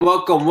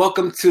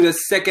Welcome to the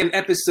second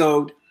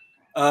episode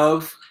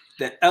of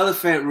the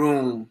Elephant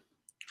Room.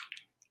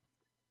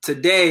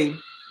 Today,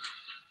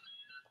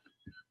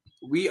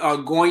 we are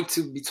going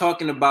to be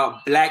talking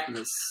about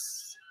blackness.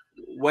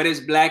 What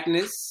is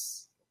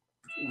blackness?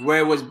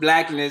 Where was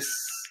blackness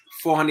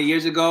 400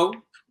 years ago?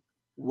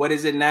 What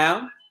is it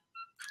now?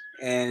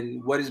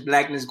 And what is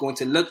blackness going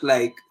to look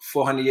like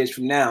 400 years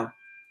from now?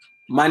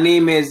 My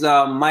name is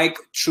Mike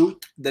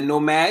Truth, the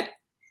Nomad,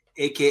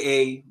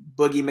 aka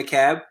Boogie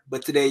McCab,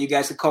 but today you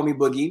guys can call me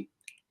Boogie.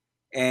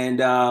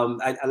 And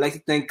I'd like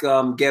to thank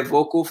Get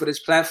Vocal for this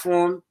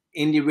platform,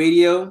 Indie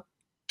Radio,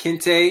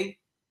 Kinte,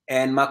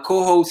 and my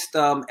co-host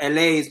LA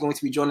is going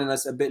to be joining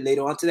us a bit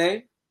later on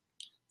today.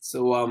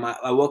 So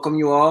I welcome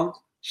you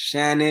all,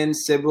 Shannon,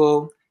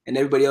 Sybil, and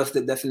everybody else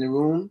that's in the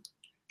room.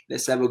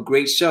 Let's have a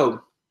great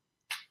show.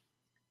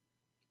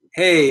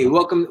 Hey,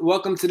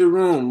 welcome to the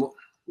room.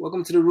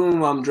 Welcome to the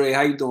room, Dre.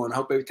 How you doing? I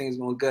hope everything's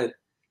going good.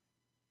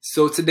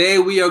 So today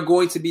we are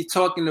going to be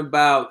talking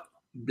about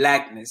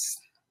blackness.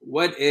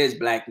 What is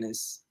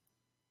blackness?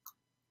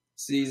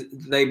 See,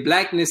 like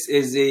blackness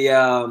is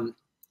it's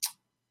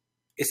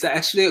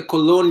actually a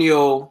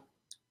colonial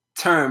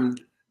term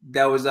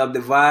that was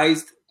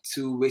devised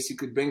to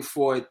basically bring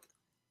forth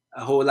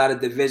a whole lot of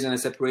division and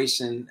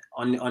separation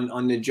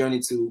on the journey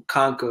to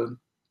conquer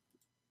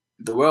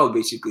the world,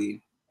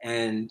 basically.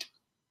 And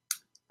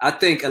I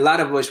think a lot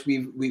of us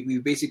we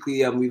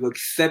basically we've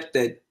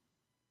accepted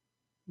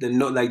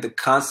the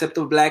concept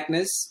of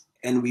blackness,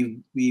 and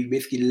we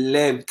basically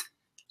lived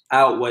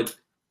out what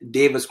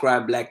Dave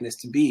ascribed blackness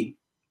to be.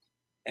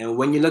 And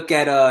when you look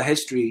at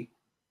history,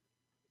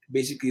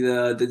 basically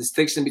the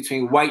distinction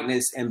between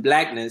whiteness and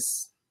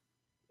blackness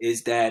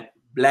is that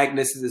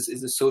blackness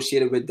is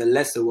associated with the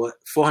lesser. Well,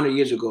 400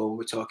 years ago,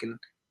 we're talking,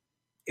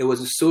 it was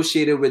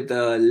associated with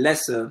the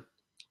lesser,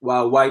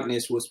 while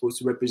whiteness was supposed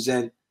to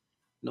represent,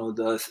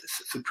 the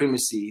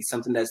supremacy,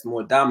 something that's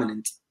more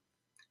dominant.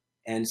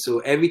 And so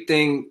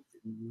everything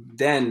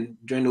then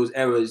during those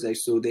eras, like,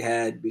 so they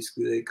had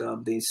basically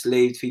the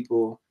enslaved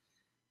people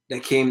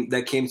that came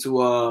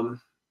to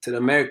the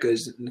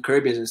Americas and the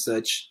Caribbean and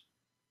such,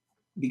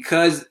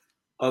 because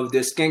of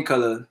their skin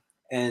color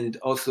and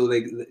also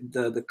like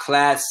the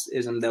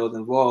classism that was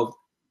involved.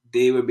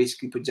 They were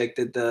basically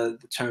projected the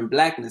term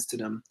blackness to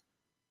them,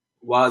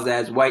 while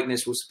as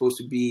whiteness was supposed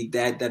to be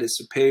that is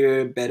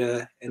superior,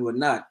 better, and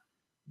whatnot.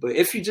 But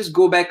if you just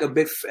go back a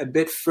bit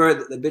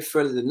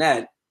further than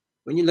that,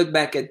 when you look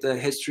back at the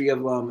history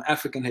of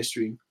African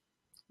history,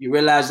 you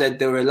realize that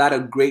there were a lot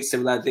of great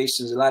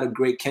civilizations, a lot of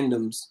great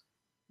kingdoms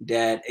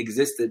that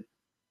existed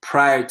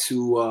prior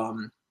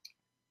to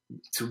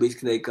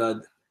basically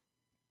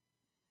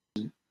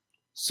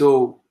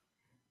so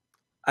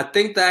I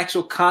think the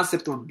actual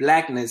concept of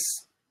blackness,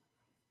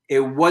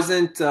 it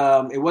wasn't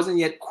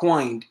yet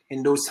coined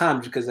in those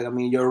times, because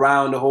you're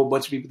around a whole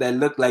bunch of people that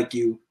look like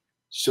you,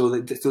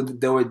 so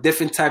there were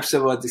different types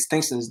of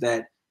distinctions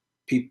that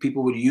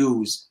people would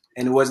use,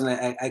 and it wasn't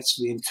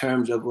actually in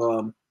terms of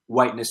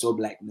whiteness or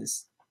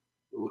blackness.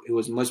 It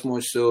was much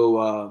more so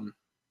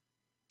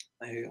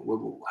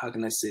how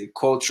can I say,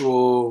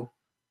 cultural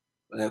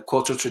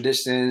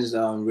traditions,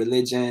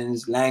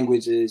 religions,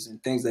 languages,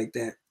 and things like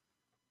that.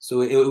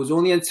 So it was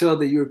only until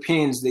the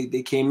Europeans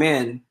they came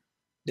in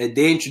that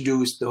they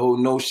introduced the whole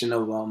notion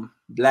of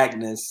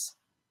blackness.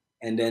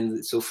 And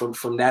then so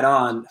from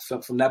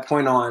that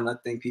point on, I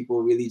think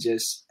people really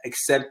just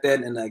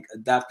accepted and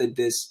adopted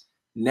this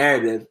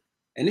narrative.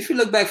 And if you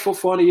look back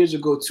 400 years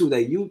ago too,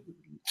 that you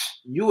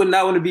would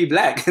not want to be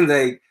black.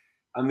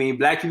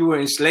 Black people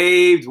were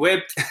enslaved,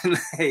 whipped,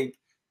 like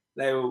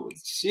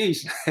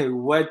sheesh,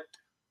 what,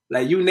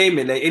 you name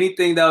it,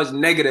 anything that was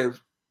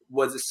negative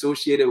was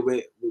associated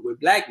with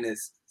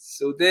blackness.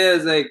 So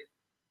there's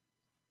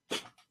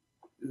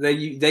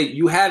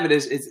you have it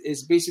as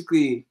it's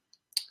basically,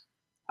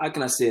 how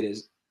can I say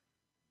this?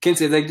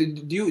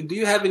 Kinte, do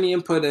you have any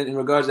input in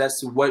regards as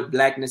to what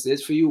blackness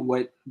is for you?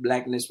 What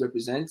blackness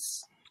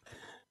represents?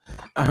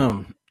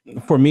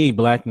 For me,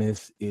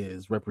 blackness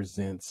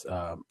represents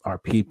our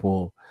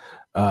people.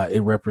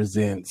 It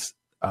represents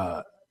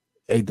a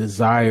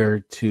desire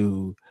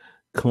to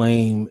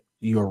claim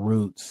your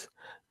roots.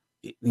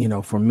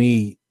 For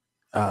me,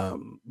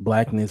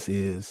 blackness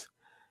is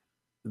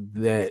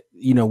that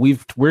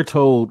we're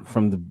told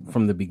from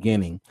the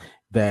beginning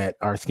that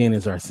our skin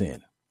is our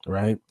sin,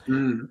 right?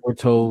 We're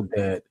told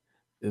that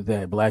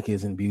black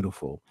isn't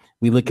beautiful.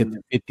 We look at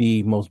the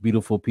 50 most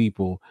beautiful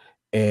people,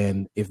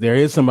 and if there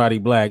is somebody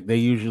black, they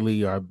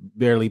usually are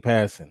barely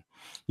passing.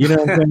 You know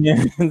what I'm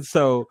saying?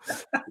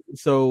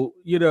 So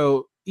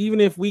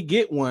even if we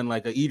get one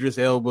like a Idris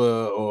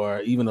Elba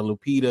or even a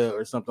Lupita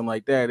or something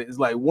like that, it's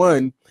like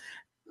one,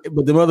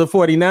 but the other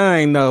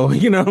 49, no.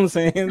 You know what I'm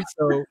saying?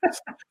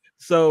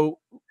 So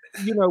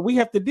we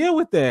have to deal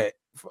with that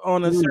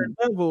on a certain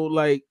level,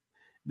 like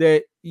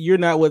that you're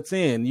not what's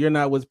in, you're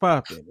not what's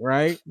popping,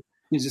 right?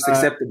 You're just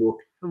acceptable.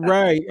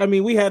 Right.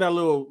 We had a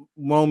little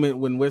moment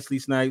when Wesley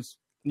Snipes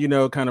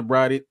kind of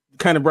brought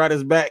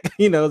us back.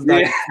 It's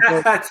like,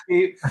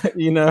 Team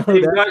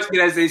Dark Skin,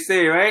 as they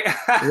say, right?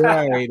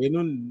 right.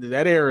 And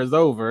that era is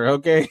over.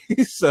 Okay.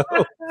 So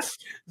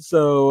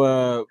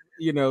so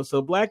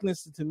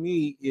blackness to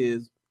me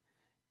is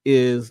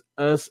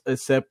us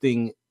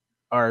accepting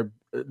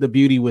the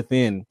beauty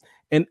within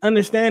and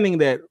understanding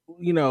that,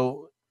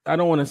 I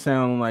don't want to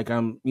sound like I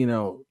don't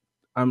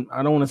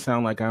want to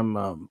sound like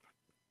I'm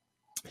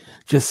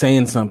just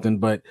saying something,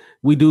 but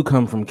we do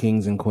come from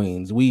kings and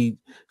queens. We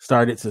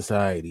started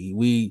society.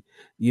 We're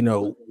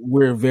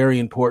very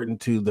important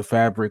to the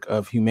fabric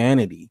of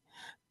humanity.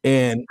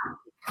 And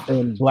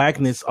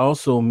blackness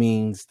also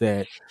means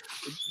that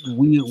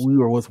we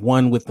were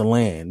one with the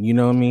land. You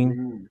know what I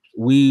mean?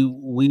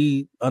 Mm-hmm.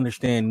 We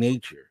understand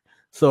nature.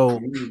 So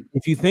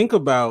if you think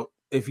about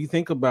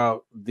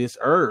this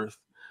earth,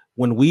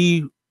 when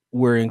we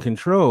were in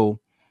control,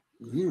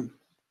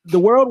 the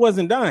world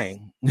wasn't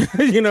dying.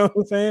 You know what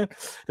I'm saying?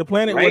 The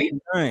planet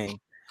wasn't dying.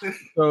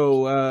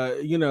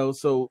 So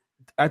so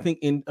I think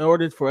in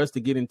order for us to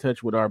get in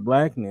touch with our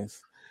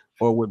blackness,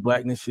 or what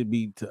blackness should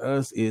be to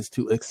us, is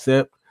to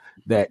accept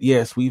that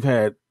yes, we've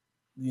had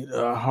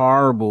a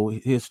horrible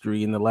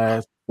history in the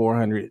last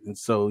 400 and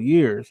so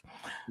years,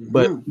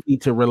 but we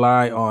need to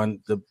rely on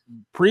the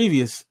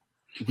previous,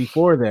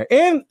 before that,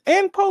 and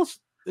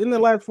post, in the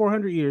last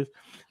 400 years.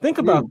 Think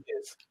about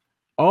this: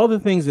 all the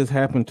things that's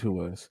happened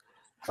to us,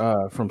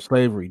 from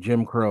slavery,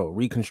 Jim Crow,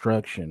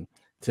 Reconstruction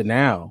to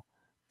now,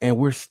 and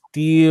we're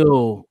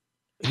still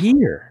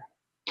here.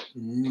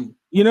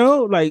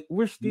 Like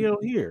we're still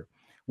here.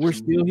 We're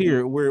still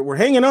here. We're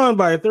hanging on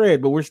by a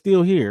thread, but we're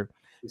still here.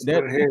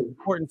 That's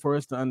important for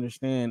us to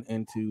understand,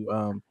 and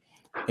to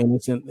and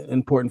it's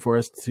important for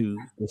us to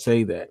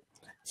say that.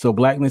 So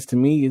blackness to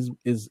me is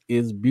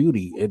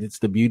beauty, and it's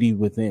the beauty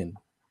within.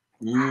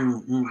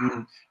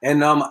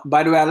 And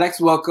by the way, I'd like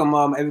to welcome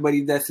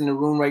everybody that's in the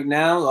room right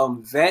now.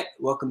 Vet,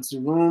 welcome to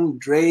the room.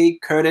 Dre,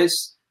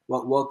 Curtis,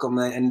 welcome.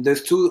 And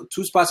there's two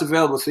spots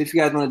available, so if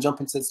you guys want to jump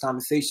into this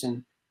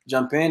conversation,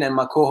 jump in. And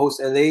my co-host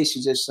LA,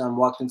 she just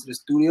walked into the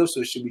studio,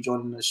 so she'll be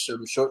joining us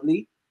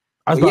shortly.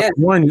 I was about to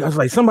warn you. I was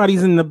like,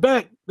 somebody's in the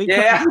back. But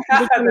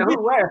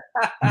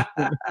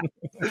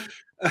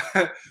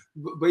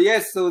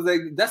yes, so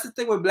like that's the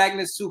thing with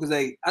blackness too, because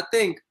I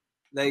think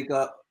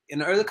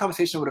in an early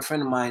conversation with a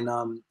friend of mine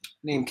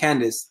named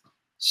Candace,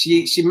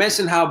 she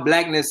mentioned how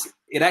blackness,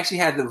 it actually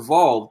has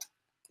evolved.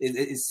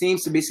 It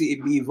seems to basically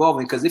be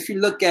evolving, because if you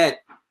look at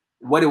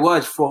what it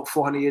was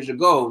 400 years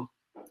ago,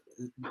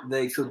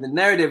 so the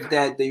narrative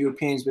that the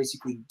Europeans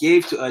basically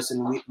gave to us,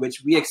 and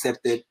which we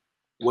accepted,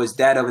 was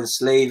that of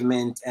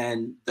enslavement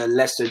and the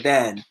lesser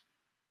than.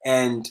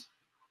 And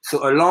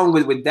so along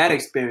with that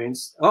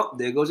experience,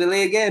 there goes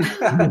LA again.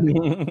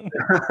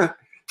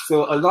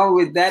 So along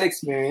with that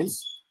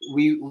experience,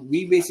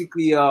 we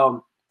basically, I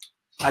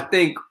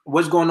think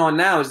what's going on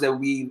now is that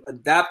we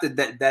adapted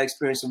that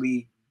experience, and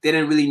we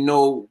didn't really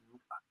know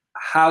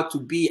how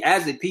to be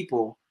as a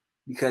people,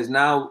 because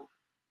what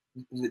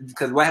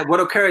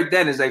occurred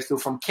then is so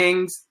from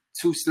kings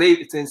to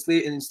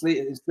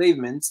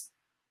enslavement,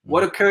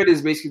 what occurred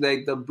is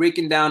basically the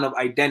breaking down of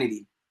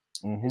identity.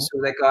 So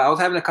I was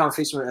having a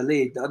conversation with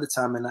LA the other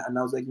time, and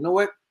I was like, you know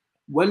what?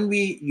 When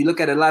you look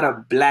at a lot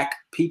of black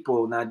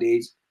people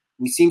nowadays,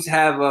 we seem to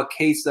have a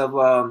case of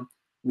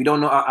we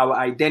don't know our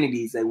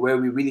identities, like where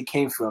we really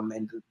came from,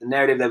 and the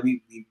narrative that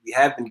we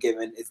have been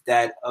given is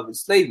that of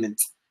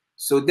enslavement.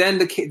 So then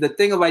the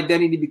thing of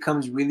identity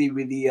becomes really,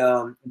 really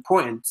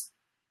important.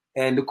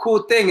 And the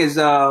cool thing is,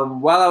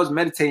 while I was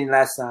meditating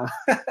last time,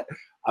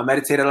 I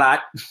meditate a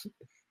lot.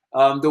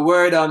 The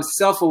word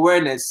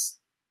self-awareness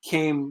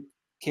came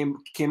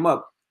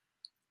up.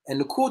 And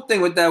the cool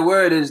thing with that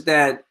word is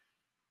that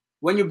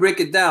when you break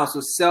it down, so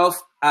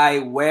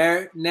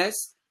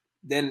self-awareness,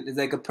 then it's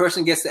like a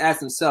person gets to ask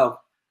themselves,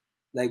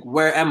 like,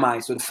 where am I?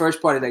 So the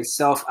first part is like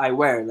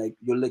self-aware, like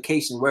your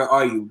location, where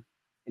are you,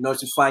 in order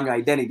to find your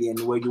identity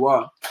and where you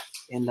are,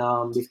 and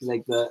basically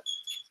like the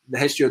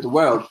history of the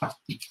world.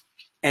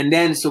 And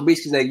then so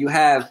basically like you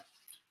have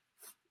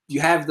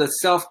the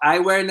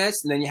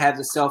self-awareness, and then you have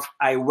the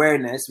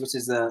self-awareness, which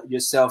is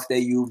yourself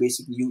that you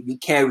basically you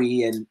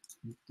carry, and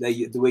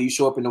the way you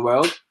show up in the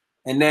world.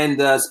 And then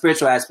the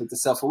spiritual aspect, the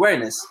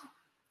self-awareness.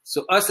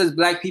 So us as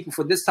Black people,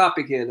 for this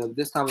topic here,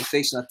 this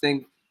conversation, I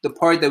think the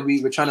part that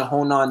we're trying to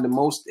hone on the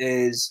most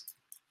is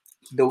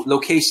the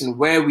location,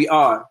 where we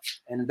are.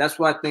 And that's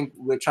why I think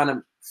we're trying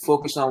to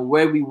focus on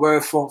where we were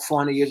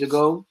 400 years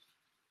ago,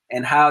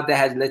 and how that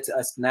has led to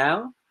us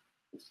now,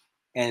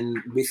 and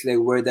basically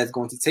where that's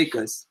going to take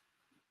us.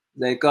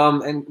 Like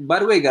and by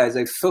the way, guys,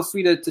 like feel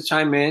free to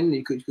chime in.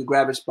 You could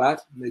grab a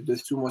spot. Like,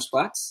 there's 2 more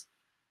spots.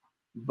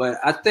 But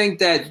I think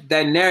that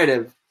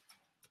narrative,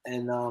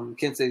 and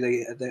Ken says,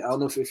 I don't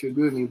know if you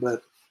agree with me,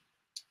 but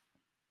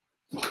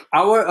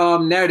our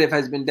narrative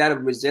has been that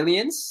of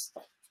resilience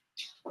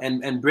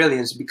and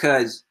brilliance,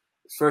 because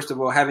first of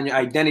all, having your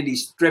identity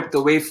stripped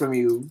away from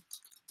you,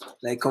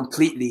 like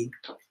completely,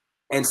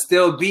 and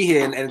still be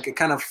here and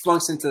kind of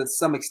function to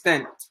some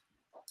extent,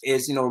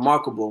 is, you know,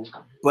 remarkable.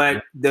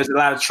 But there's a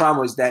lot of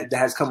traumas that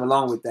has come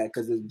along with that,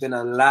 because there's been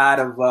a lot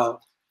of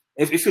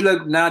if you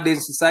look nowadays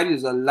in society,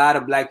 there's a lot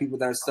of Black people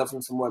that are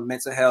suffering from more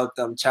mental health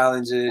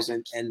challenges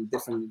and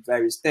different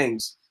various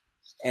things,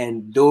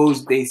 and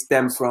those, they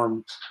stem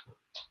from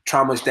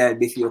traumas that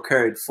basically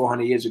occurred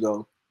 400 years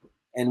ago,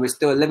 and we're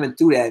still living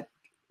through that,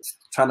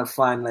 trying to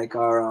find like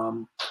our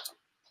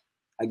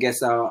I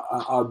guess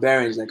our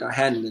bearings, like our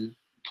handling.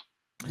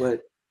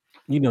 But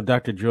you know,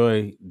 Dr.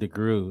 Joy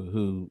DeGruy,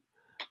 who,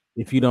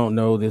 if you don't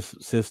know this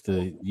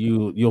sister,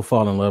 you'll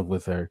fall in love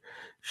with her.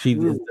 She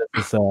does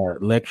this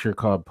lecture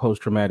called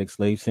Post-Traumatic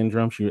Slave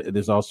Syndrome.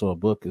 There's also a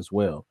book as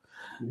well,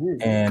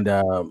 and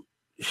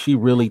she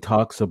really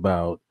talks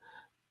about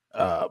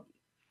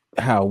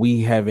how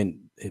we haven't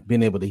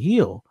been able to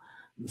heal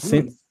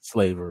since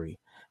slavery,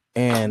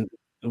 and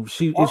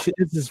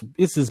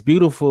it's this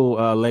beautiful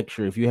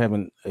lecture. If you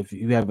haven't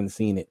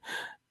seen it,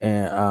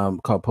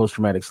 and called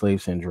Post-Traumatic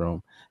Slave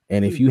Syndrome.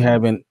 And if you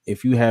haven't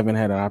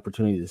had an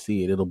opportunity to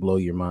see it, it'll blow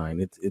your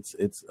mind.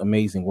 It's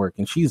amazing work,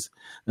 and she's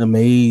an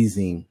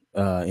amazing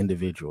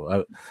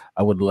individual.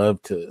 I would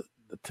love to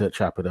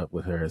chop it up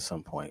with her at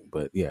some point.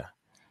 But yeah,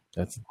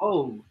 that's.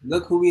 Oh,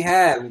 look who we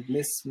have,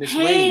 Miss Wade.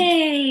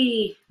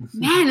 Hey,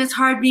 man, it's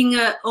hard being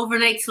an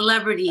overnight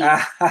celebrity.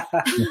 How's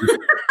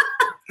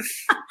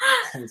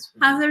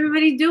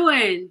everybody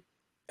doing?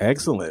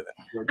 Excellent.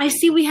 I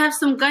see we have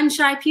some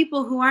gun-shy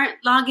people who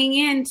aren't logging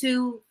in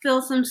to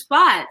fill some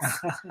spots.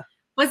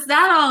 What's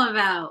that all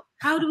about?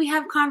 How do we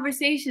have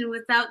conversation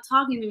without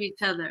talking to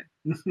each other?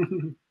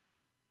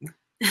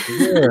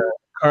 Yeah.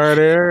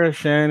 Carter,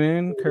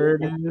 Shannon,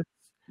 Curtis.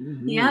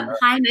 Yep.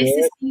 Hi, nice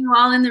to see you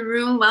all in the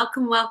room.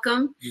 Welcome,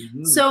 welcome.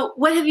 So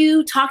what have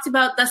you talked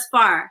about thus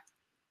far?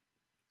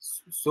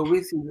 So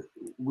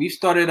we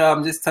started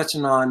just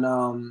touching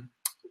on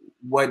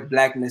what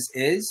Blackness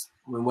is,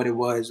 and what it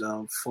was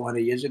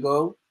 400 years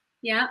ago.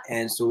 Yeah.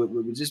 And so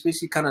we were just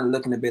basically kind of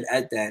looking a bit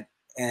at that.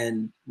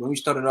 And when we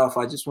started off,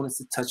 I just wanted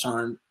to touch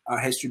on our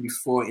history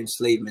before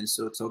enslavement.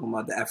 So talking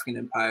about the African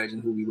empires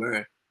and who we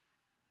were.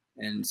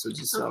 And so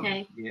just,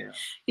 yeah.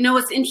 You know,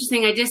 what's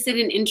interesting, I just did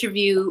an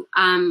interview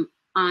on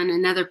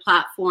another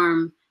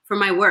platform for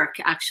my work,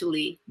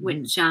 actually,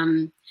 which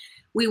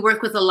we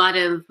work with a lot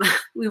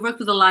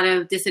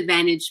of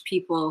disadvantaged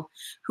people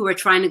who are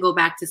trying to go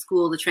back to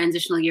school, the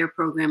transitional year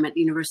program at the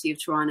University of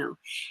Toronto.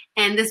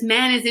 And this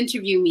man is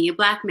interviewing me, a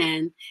Black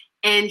man,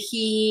 and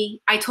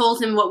I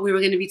told him what we were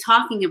going to be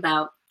talking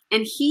about.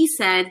 And he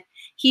said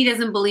he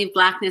doesn't believe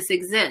Blackness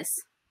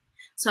exists.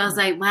 So I was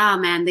like, wow,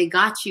 man, they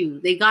got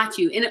you. They got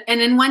you.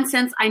 And in one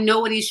sense, I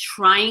know what he's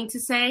trying to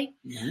say,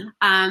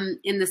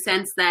 in the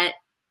sense that,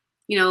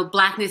 you know,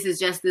 Blackness is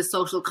just this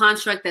social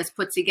construct that's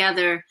put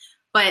together.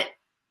 But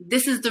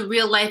this is the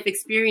real life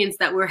experience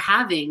that we're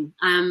having.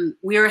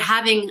 We're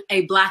having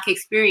a Black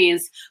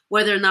experience,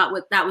 whether or not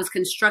what that was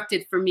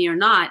constructed for me or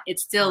not.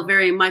 It's still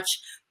very much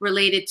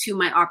related to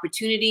my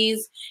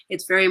opportunities.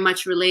 It's very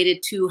much related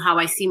to how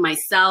I see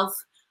myself.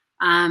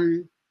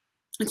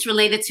 It's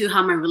related to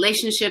how my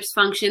relationships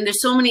function.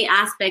 There's so many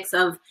aspects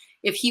of,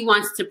 if he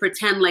wants to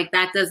pretend like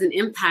that doesn't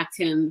impact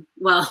him,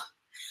 well,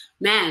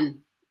 man,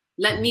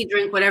 let me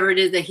drink whatever it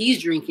is that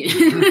he's drinking.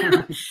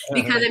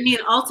 Because, I mean,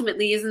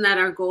 ultimately, isn't that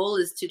our goal,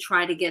 is to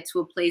try to get to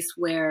a place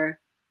where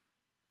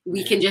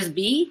we can just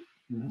be,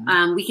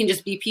 we can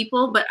just be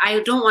people. But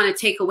I don't want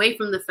to take away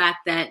from the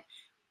fact that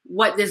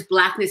what this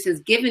Blackness has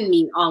given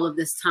me all of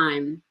this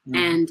time,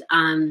 and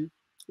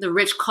the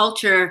rich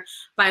culture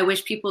by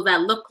which people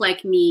that look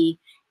like me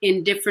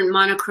in different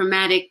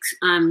monochromatic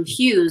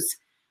hues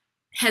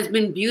has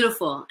been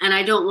beautiful. And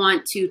I don't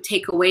want to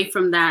take away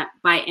from that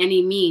by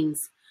any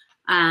means.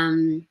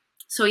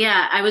 So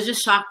yeah, I was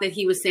just shocked that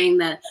he was saying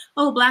that,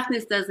 oh,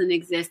 Blackness doesn't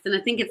exist. And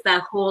I think it's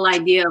that whole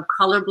idea of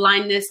color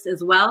blindness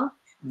as well.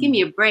 Give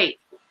me a break.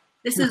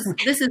 This is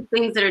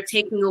things that are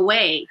taking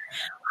away.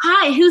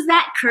 Hi, who's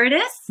that,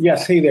 Curtis?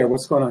 Yes, hey there.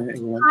 What's going on,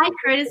 everyone? Hi,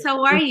 Curtis.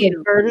 How are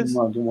you? Curtis?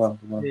 Doing well.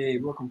 Hey,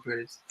 welcome,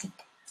 Curtis.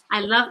 I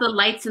love the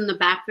lights in the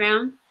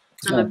background.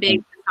 I'm a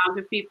big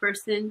photography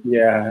person.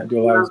 Yeah, I do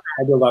a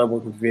lot of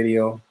work with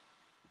video.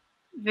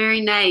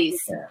 Very nice.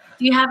 Yeah.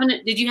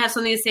 Did you have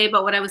something to say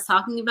about what I was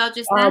talking about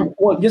just then?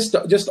 Well, just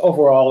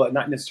overall,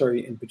 not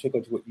necessarily in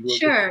particular to what you were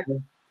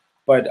doing,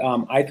 but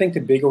I think the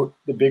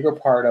bigger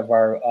part of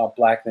our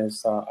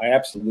Blackness, I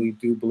absolutely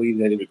do believe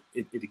that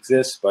it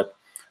exists. But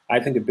I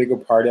think the bigger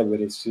part of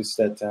it is just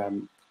that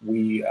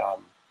we,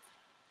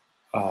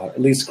 at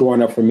least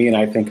growing up for me,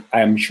 and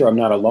I'm sure I'm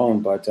not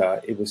alone, but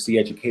it was the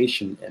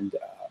education, and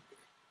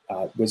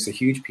was a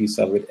huge piece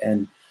of it.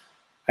 And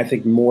I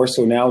think more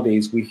so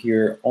nowadays we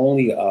hear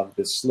only of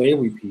the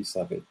slavery piece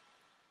of it.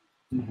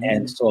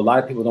 And so a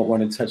lot of people don't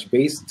want to touch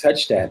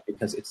that,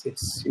 because it's it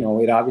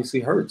obviously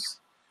hurts.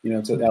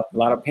 It's a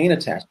lot of pain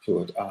attached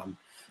to it,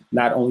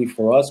 not only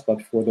for us,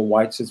 but for the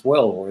whites as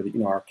well, or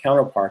our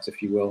counterparts,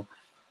 if you will.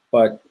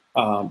 But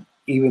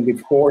even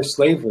before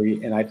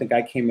slavery, and I think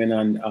I came in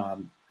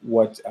on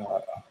the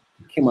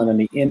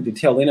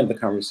tail end of the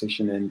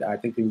conversation, and I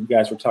think that you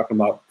guys were talking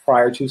about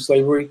prior to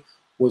slavery,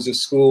 was the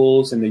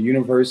schools and the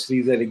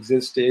universities that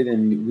existed,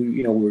 and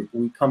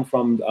we come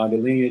from the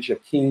lineage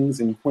of kings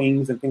and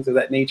queens and things of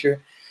that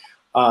nature,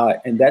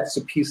 and that's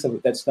a piece of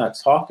it that's not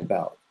talked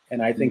about.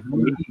 And I think for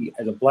me,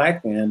 as a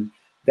Black man,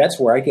 that's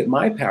where I get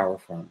my power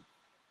from.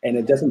 And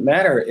it doesn't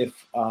matter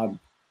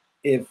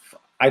if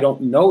I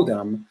don't know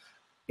them.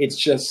 It's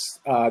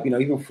just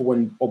even for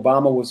when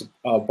Obama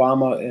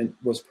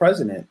was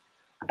president,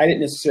 I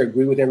didn't necessarily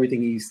agree with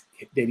everything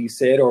that he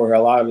said or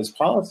a lot of his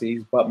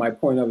policies. But my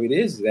point of it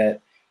is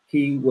that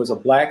he was a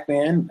Black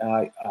man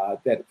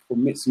that for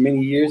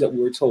many years that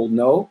we were told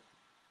no,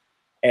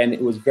 and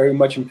it was very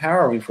much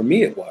empowering. For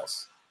me, it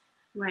was.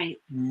 Right.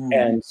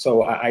 And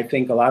so I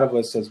think a lot of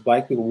us as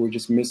Black people, we're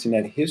just missing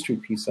that history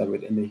piece of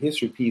it. And the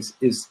history piece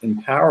is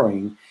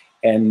empowering.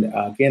 And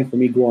again, for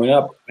me growing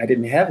up, I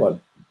didn't have a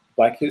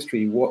Black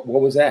history. What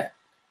was that?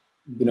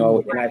 And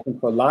I think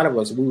for a lot of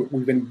us,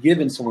 we've been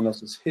given someone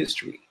else's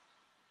history.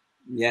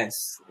 Yes.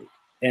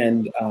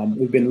 And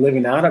we've been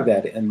living out of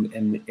that. And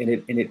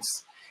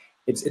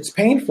it's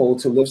painful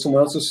to live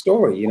someone else's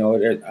story.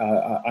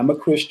 I'm a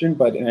Christian,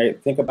 but I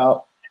think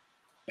about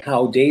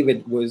how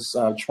David was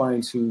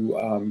trying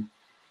to,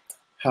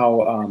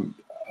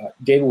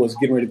 David was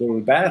getting ready to go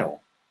to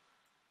battle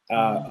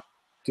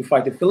to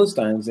fight the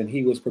Philistines, and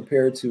he was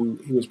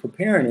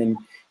preparing, and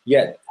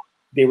yet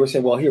they were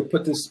saying, well, here,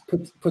 put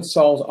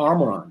Saul's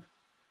armor on.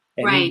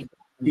 And right.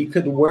 He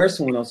couldn't wear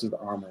someone else's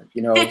armor,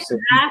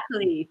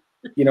 Exactly.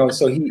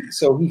 So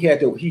he had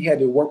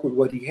to work with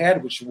what he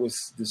had, which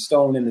was the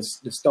stone and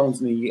the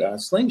stones in the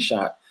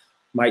slingshot.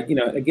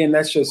 Again,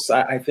 that's just,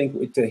 I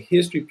think the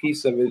history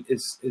piece of it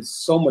is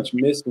so much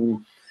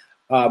missing.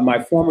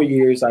 My former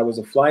years, I was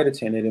a flight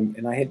attendant,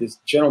 and I had this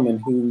gentleman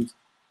who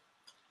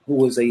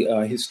was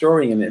a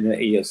historian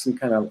and some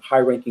kind of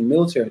high-ranking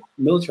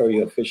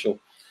military official,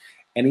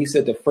 and he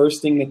said the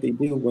first thing that they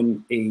do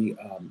when a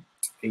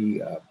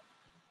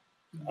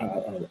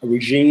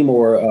regime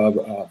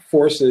or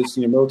forces,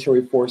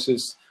 military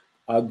forces,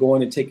 go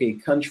in to take a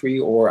country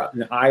or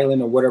an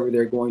island or whatever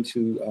they're going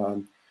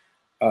to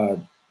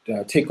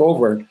take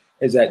over,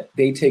 is that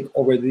they take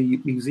over the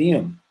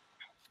museum.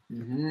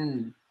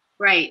 Mm-hmm.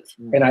 Right.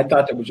 And I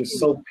thought that was just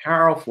so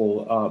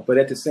powerful, but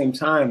at the same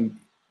time,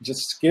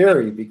 just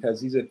scary, because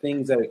these are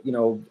things that,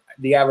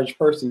 the average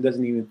person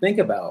doesn't even think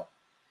about.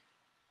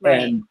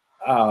 Right. And,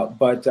 I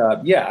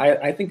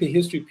think the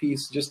history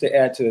piece, just to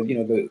add to,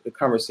 the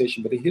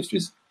conversation, but the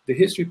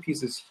history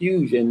piece is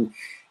huge, and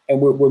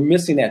we're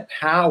missing that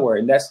power.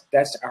 And that's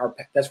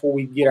where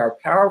we get our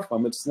power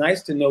from. It's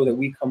nice to know that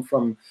we come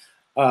from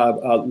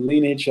a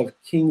lineage of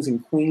kings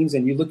and queens,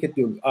 and you look at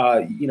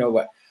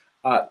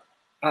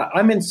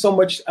I'm in so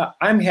much,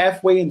 I'm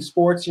halfway in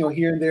sports,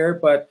 here and there,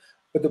 but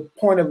the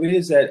point of it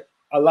is that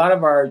a lot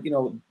of our,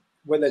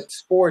 whether it's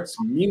sports,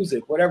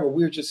 music, whatever,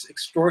 we're just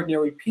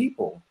extraordinary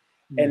people.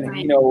 And,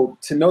 right.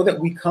 To know that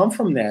we come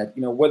from that,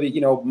 whether,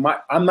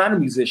 I'm not a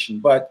musician,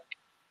 but,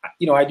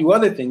 I do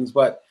other things,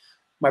 but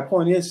my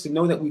point is to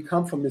know that we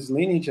come from this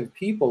lineage of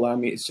people. I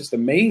mean, it's just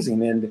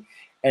amazing.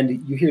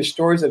 And you hear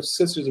stories of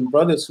sisters and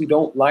brothers who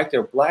don't like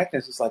their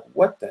Blackness. It's like,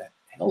 what the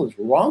hell is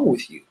wrong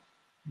with you?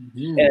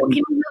 Mm-hmm. And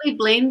can you really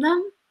blame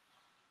them?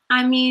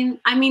 I mean,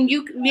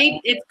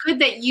 it's good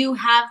that you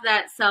have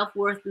that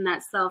self-worth and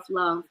that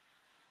self-love,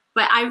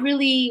 but I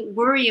really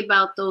worry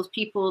about those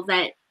people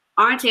that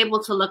aren't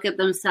able to look at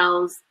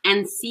themselves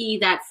and see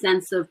that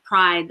sense of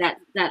pride,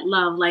 that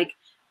love, like,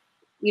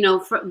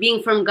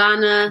 being from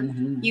Ghana,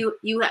 mm-hmm.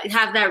 you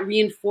have that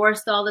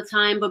reinforced all the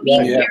time, but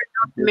being here in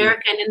North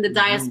America and in the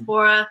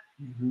diaspora,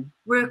 mm-hmm.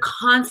 we're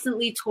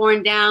constantly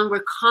torn down.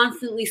 We're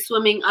constantly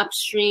swimming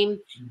upstream,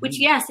 mm-hmm. which,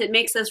 yes, it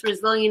makes us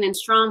resilient and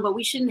strong, but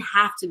we shouldn't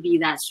have to be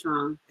that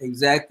strong.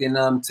 Exactly.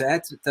 And to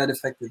add to that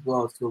effect as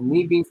well, so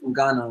me being from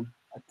Ghana,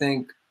 I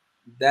think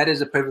that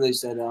is a privilege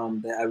that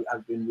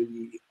I've been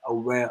really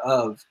aware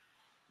of,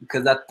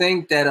 because I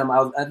think that as I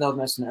was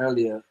mentioning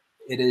earlier,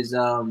 it is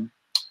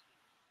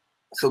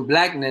so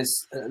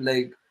Blackness,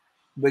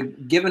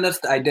 but giving us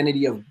the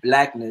identity of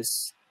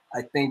Blackness,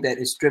 I think that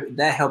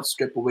that helps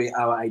strip away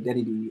our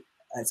identity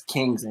as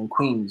kings and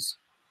queens,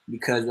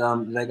 because I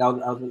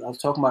was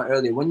talking about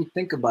earlier, when you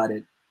think about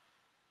it,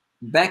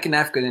 back in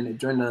Africa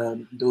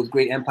during those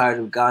great empires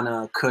of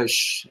Ghana,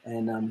 Kush,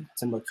 and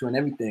Timbuktu and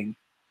everything,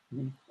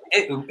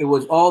 it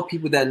was all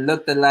people that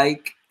looked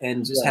alike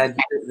and just had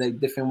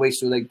different ways.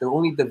 So the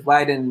only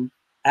dividing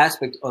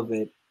aspect of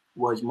it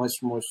was much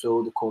more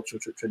so the cultural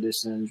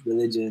traditions,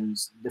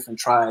 religions, different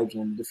tribes,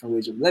 and different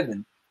ways of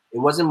living. It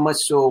wasn't much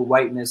so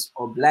whiteness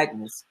or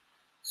Blackness.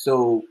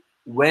 So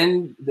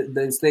when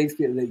the enslaved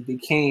people, they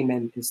came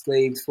and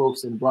enslaved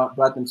folks and brought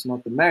them to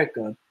North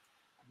America,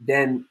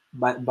 then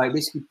by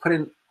basically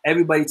putting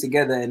everybody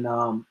together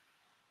and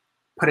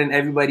putting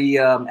everybody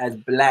as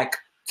Black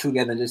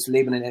together, just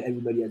labeling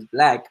everybody as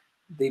Black,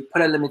 they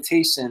put a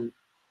limitation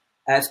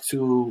as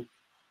to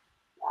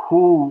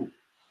who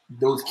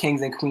those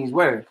kings and queens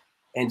were,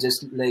 and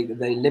just they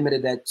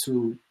limited that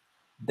to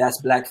that's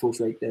Black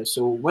folks right there.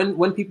 So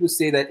when people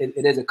say that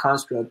it is a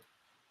construct,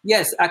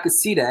 yes, I could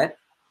see that,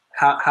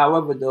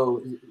 However,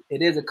 though,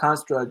 it is a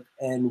construct,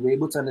 and we're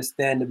able to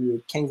understand that we were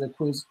kings and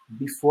queens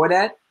before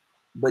that.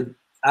 But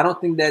I don't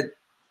think that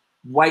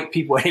white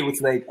people are able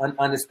to like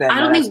understand. I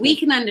don't think we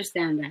can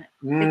understand that.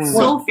 It's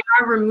so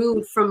far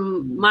removed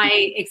from my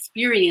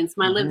experience,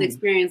 my lived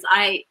experience.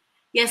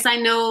 Yes, I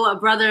know a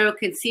brother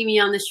could see me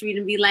on the street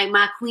and be like,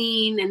 my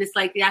queen. And it's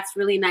like, that's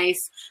really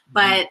nice.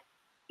 But,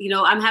 you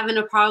know, I'm having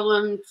a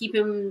problem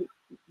keeping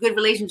good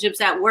relationships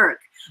at work.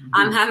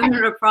 I'm having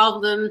a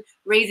problem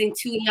raising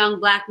 2 young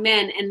Black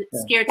men and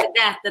scared to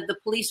death that the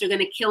police are going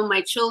to kill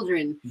my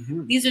children.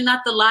 These are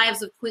not the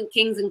lives of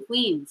kings and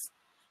queens.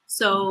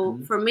 So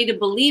for me to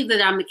believe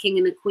that I'm a king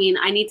and a queen,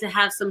 I need to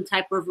have some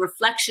type of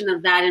reflection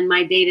of that in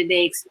my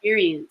day-to-day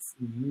experience.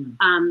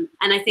 And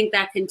I think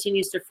that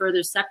continues to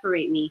further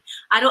separate me.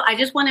 I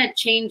just want to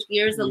change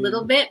gears a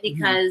little bit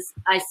because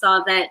I saw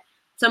that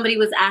somebody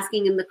was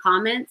asking in the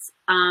comments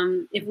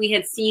if we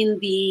had seen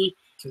the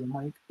Killer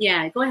Mike.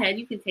 Yeah, go ahead.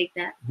 You can take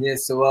that. Yeah,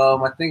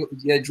 so I think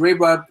Dre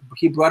brought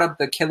up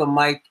the Killer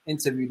Mike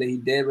interview that he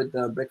did with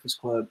the Breakfast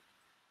Club.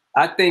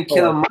 I think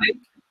Killer Mike,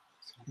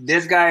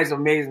 this guy is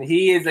amazing.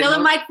 He is Killer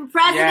Mike for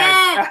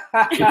president.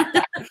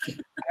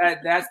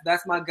 Yes.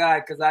 that's my guy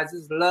because I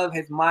just love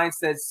his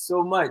mindset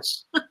so much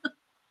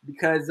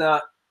because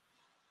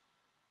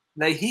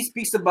like he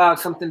speaks about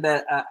something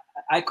that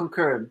I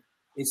concur.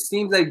 It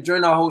seems like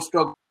during our whole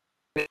struggle,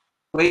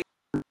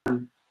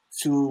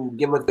 to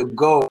give us the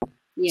goal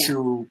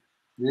to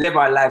live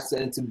our lives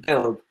and to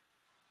build.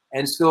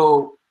 And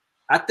so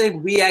I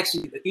think we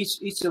actually,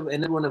 each of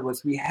and every one of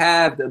us, we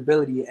have the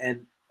ability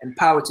and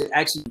power to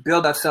actually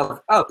build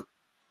ourselves up.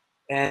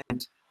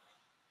 And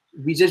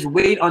we just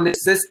wait on the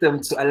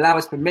system to allow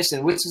us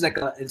permission, which is like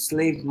an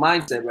enslaved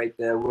mindset right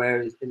there,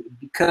 where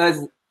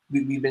because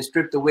we've been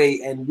stripped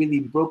away and really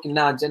broken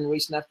down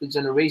generation after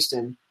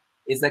generation,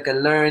 it's like a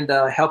learned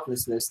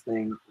helplessness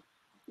thing.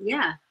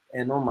 Yeah.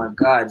 And oh my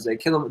God, it's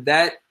like kill him.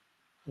 That,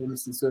 let me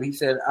see. So he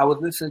said, I was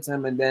listening to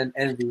him, and then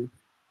Envy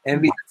is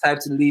the type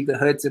to leave the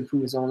hood to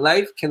improve his own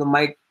life. Killer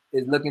Mike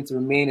is looking to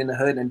remain in the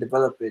hood and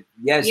develop it.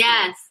 Yes,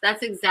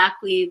 that's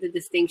exactly the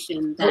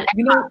distinction that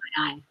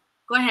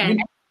Go ahead.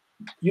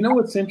 You know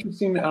what's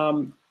interesting?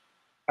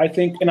 I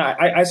think, and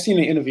I seen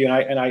the interview,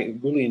 and I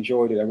really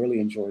enjoyed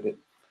it.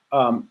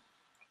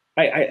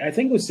 I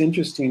think what's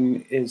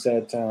interesting is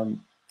that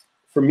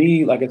for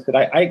me, like I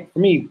said, for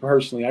me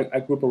personally,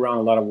 I grew up around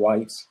a lot of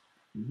whites,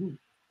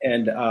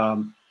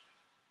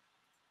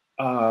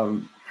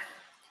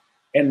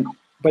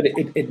 but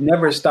it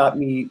never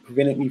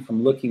prevented me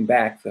from looking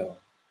back though.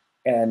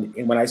 And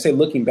when I say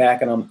looking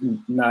back, and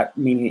I'm not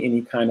meaning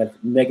any kind of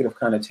negative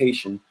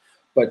connotation,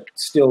 but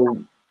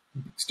still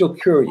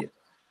curious.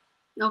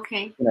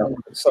 Okay. You know,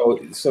 so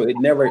it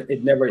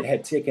never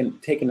had taken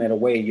that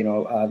away. You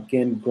know,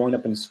 again, growing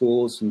up in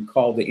schools and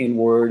called the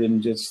N-word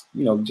and just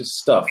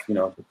stuff. You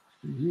know,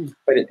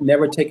 but it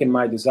never taken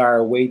my desire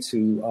away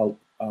to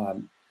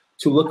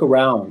look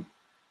around.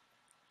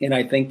 And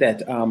I think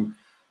that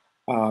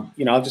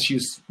I'll just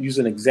use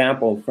an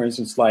example. For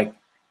instance, like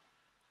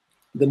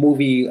the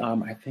movie,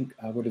 I think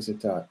what is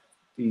it?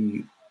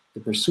 The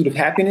Pursuit of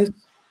Happiness.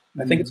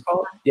 I think it's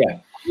called. Yeah.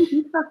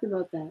 You talked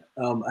about that.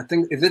 I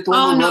think, is it the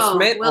one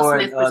with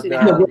Will Smith?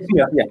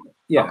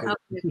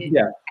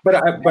 Yeah. But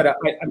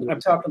I'm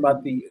talking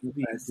about the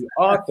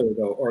author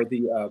though, or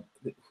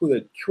who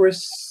the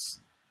Chris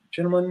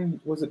gentleman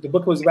was it? The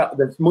book was about.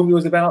 The movie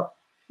was about.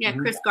 Yeah,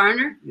 Chris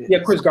Garner. Yeah,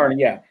 Chris Garner.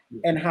 Yeah,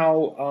 and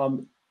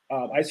how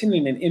I seen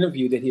in an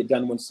interview that he had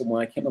done with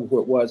someone. I can't remember who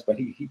it was, but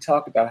he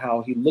talked about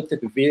how he looked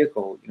at the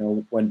vehicle. You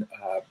know, when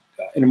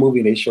in a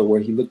movie they show where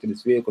he looked at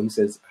his vehicle, he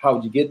says,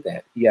 "How'd you get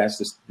that?" He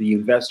asked the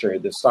investor,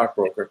 the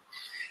stockbroker.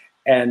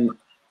 And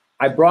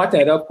I brought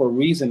that up for a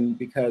reason,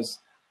 because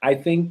I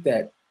think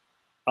that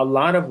a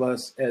lot of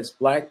us as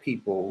Black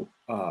people,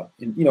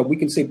 we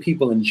can say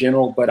people in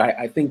general, but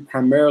I think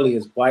primarily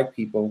as Black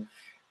people,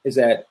 is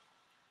that,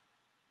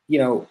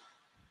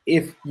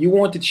 if you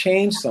want to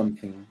change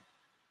something,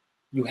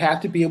 you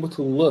have to be able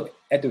to look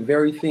at the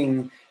very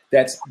thing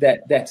that's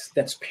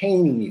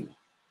paining you,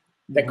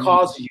 that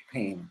causes you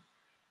pain.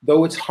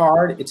 Though it's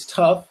hard, it's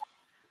tough.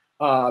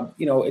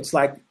 It's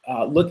like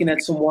looking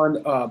at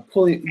someone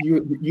pulling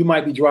you. You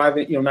might be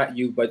driving, not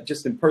you, but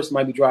just in person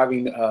might be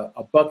driving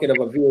a bucket of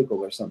a vehicle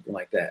or something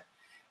like that.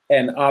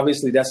 And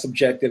obviously that's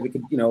subjective. It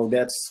could,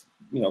 that's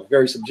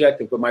very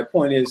subjective. But my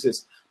point is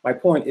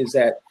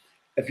that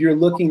if you're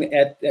looking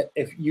at,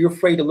 if you're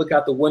afraid to look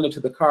out the window to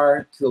the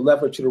car to the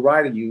left or to the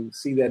right of you,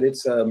 see that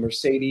it's a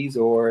Mercedes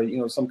or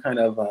some kind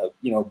of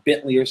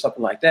Bentley or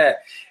something like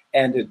that,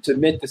 and to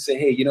admit to say,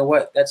 hey, you know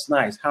what, that's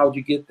nice. How'd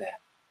you get that?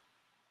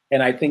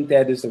 And I think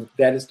that is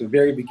the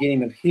very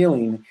beginning of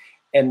healing,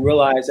 and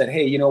realize that,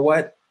 hey, you know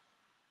what,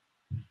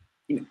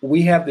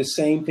 we have the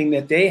same thing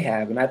that they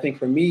have. And I think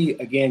for me,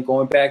 again,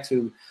 going back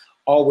to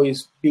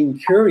always being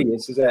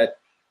curious, is that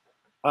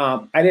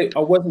I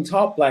wasn't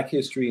taught Black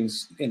history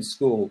in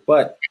school,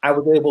 but I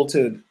was able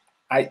to.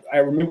 I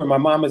remember my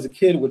mom as a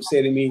kid would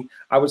say to me,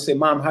 I would say,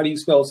 "Mom, how do you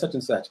spell such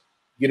and such?"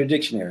 Get a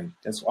dictionary.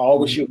 That's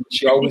always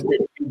she always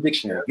did.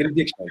 dictionary, get a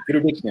dictionary, get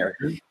a dictionary.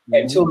 Mm-hmm.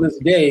 Until this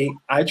day,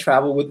 I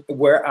travel with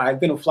where I've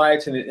been a flight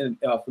attendant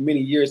for many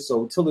years.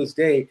 So till this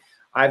day,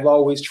 I've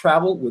always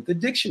traveled with the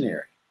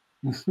dictionary.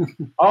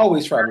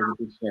 Always traveled with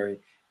the dictionary.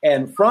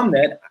 And from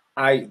that,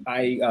 I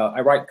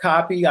write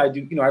copy. I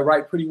do, I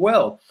write pretty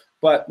well.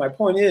 But my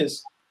point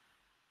is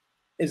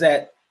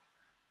that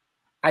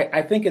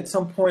I think at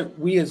some point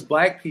we as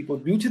Black people,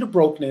 due to the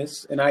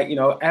brokenness, and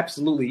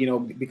absolutely,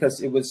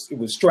 because it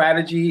was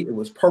strategy, it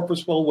was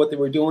purposeful what they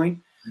were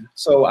doing.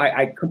 So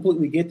I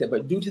completely get that.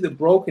 But due to the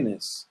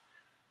brokenness,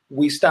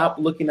 we stopped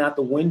looking out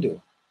the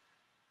window.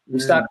 We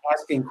stopped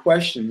asking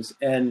questions.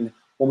 And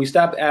when we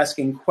stopped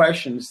asking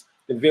questions,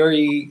 the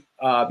very,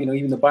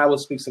 even the Bible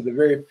speaks of the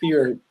very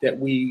fear that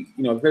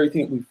very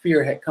thing that we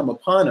fear had come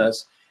upon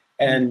us.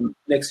 And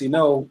next thing you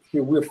know,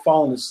 here we're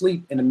falling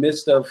asleep in the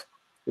midst of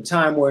the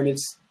time when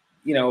it's,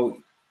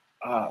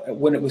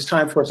 when it was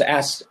time for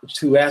us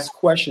to ask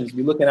questions,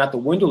 be looking out the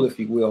window, if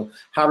you will.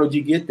 How did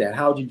you get that?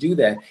 How did you do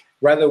that?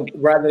 Rather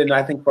than,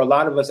 I think, for a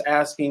lot of us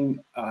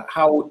asking,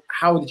 how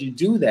did you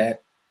do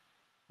that?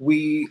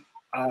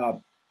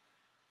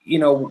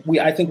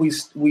 I think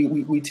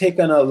we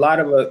taken a lot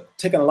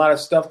of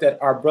stuff that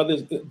our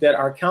brothers, that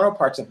our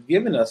counterparts have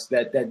given us,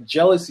 that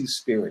jealousy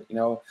spirit,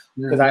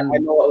 because I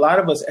know a lot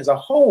of us as a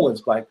whole,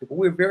 as Black people,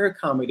 we're very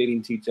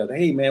accommodating to each other.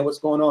 Hey man, what's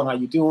going on? How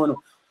you doing?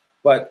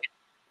 But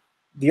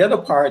the other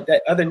part,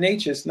 that other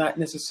nature, is not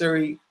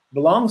necessarily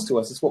belongs to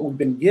us. It's what we've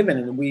been given.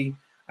 And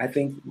I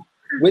think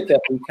with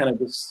that, we kind of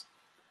just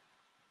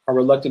are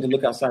reluctant to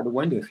look outside the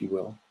window, if you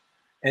will.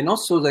 And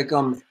also,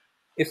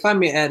 if I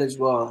may add as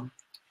well,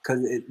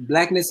 because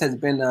Blackness has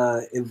been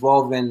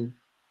evolving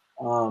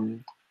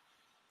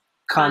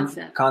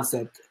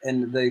concept,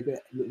 and like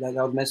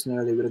I was mentioning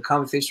earlier, with a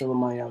conversation with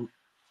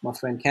my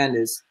friend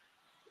Candace,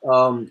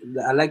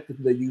 I like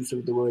the use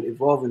of the word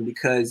evolving,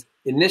 because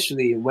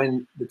initially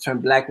when the term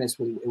Blackness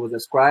was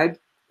ascribed,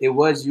 it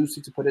was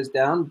used to put us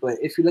down. But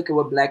if you look at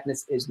what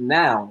Blackness is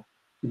now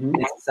in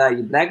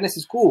society, Blackness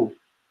is cool.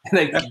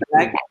 Like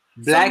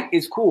black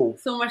is cool.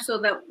 So much so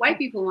that white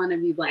people want to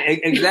be Black.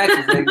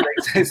 Exactly.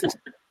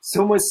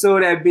 So much so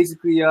that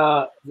basically,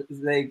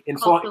 in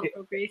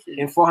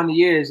 400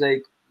 years,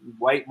 like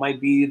white might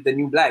be the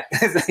new Black.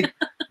 It's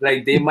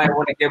like they might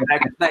want to get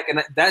back to Black,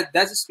 and that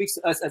just speaks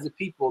to us as a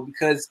people,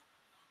 because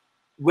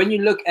when you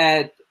look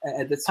at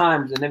the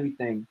times and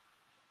everything,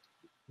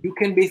 you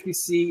can basically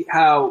see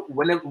how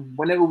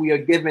whenever we are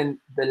given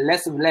the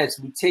less of less,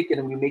 we take it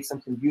and we make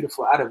something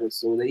beautiful out of it.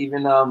 So that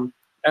even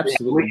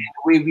absolutely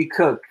the way we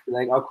cook,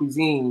 like our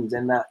cuisines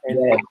and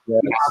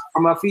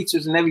from our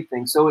features and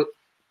everything. So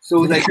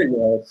like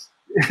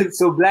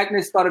so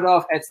Blackness started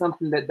off as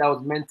something that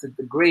was meant to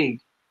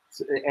degrade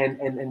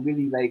and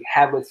really like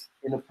have us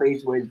in a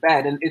place where it's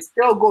bad, and it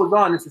still goes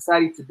on in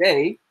society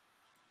today.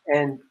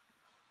 And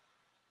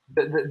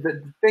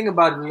the thing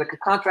about it is like a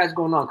contrast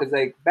going on, because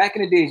like back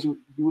in the days you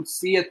would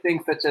see a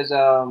thing such as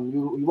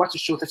you watch a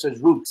show such as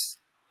Roots,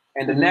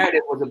 and the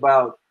narrative was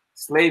about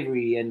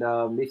slavery, and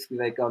basically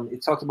like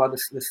it talks about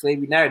the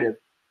slavery narrative.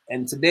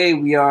 And today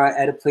we are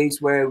at a place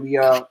where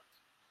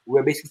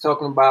we're basically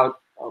talking about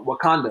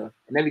Wakanda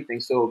and everything.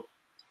 So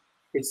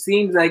it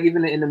seems like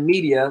even in the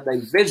media,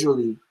 like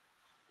visually,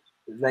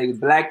 like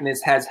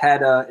Blackness has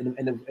had an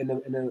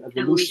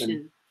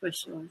evolution. For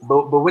sure.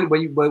 But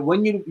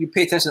when you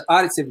pay attention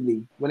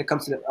auditively, when it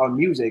comes to our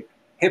music,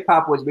 hip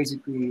hop was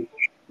basically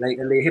like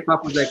hip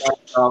hop was like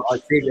our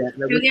savior.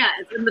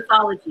 It's a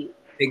mythology.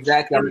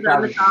 Exactly. It was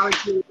our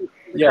mythology.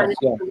 Yes.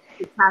 To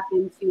tap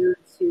into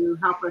to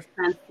help us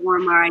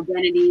transform our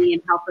identity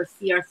and help us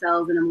see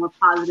ourselves in a more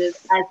positive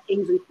as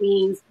kings and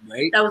queens.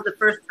 Right. That was the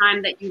first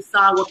time that you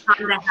saw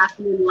Wakanda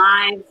happening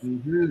live,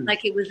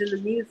 like it was in the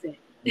music.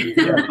 Yes.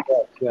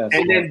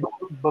 And then,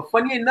 but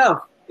funny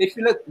enough, if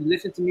you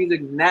listen to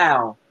music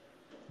now,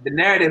 the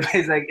narrative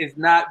is like it's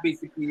not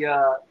basically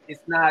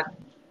it's not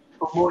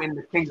promoting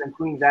the kings and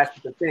queens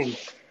aspect of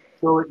things.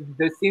 So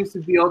there seems to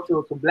be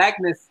also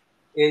Blackness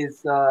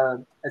is a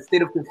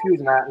state of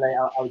confusion. I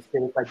would say,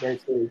 if I dare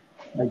say,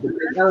 like the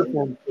big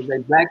elephant is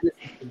like Blackness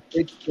is a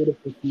big state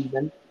of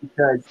confusion,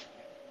 because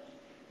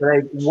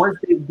like once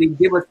they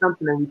give us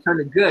something and we turn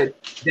it good,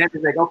 then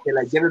it's like, okay,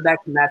 like give it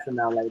back to NASA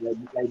now. Like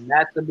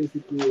NASA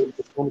basically is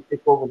going to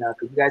take over now,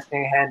 because you guys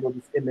can't handle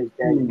this image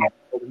that you have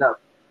holding up.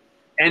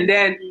 And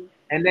then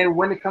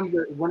when it comes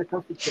to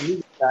the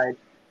music side,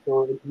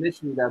 so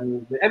initially that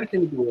means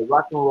everything we do, like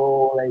rock and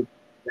roll,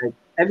 like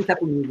every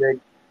type of music,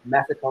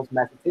 Master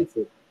takes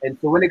it. And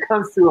so when it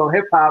comes to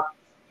hip hop,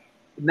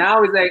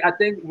 now it's like I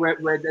think we're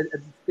at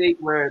the state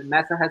where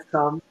Master has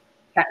come,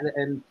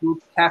 and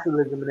through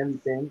capitalism and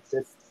everything,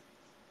 just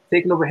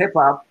taking over hip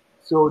hop.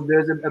 So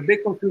there's a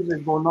big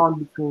confusion going on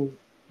between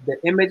the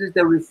images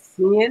that we're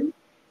seeing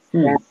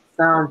and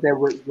sounds that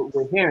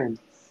we're hearing.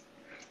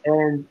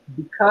 And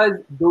because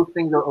those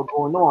things are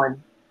going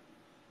on,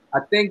 I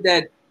think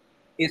that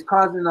it's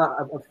causing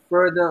a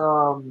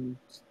further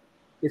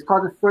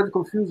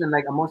confusion,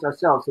 like amongst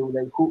ourselves. So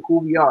like who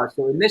we are.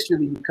 So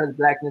initially, because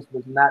Blackness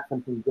was not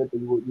something good that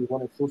you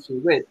want to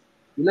associate with,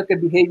 you look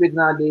at behaviors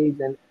nowadays,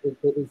 and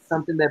it's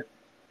something that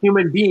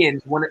human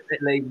beings want to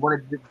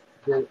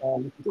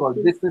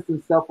distance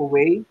themselves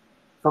away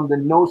from the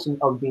notion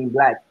of being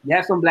black. You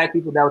have some black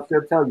people that will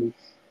still tell you,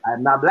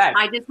 "I'm not black."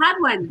 I just had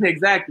one.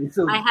 Exactly.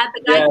 So I had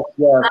the guy.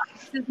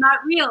 This is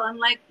not real. I'm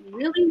like,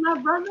 really, my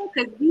brother?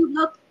 Because you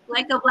look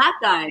like a black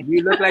guy.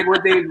 You look like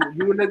what they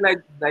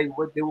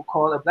what they would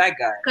call a black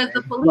guy. Because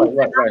the police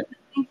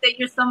think that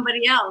you're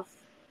somebody else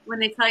when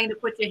they tell you to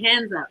put your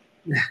hands up.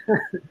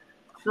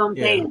 So I'm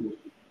saying,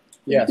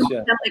 yes, you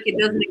can like it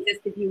doesn't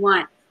exist if you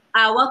want.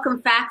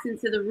 Welcome Facts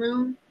into the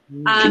room.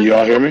 Can you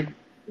all hear me?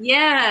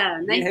 Yeah,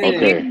 nice to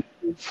hear you.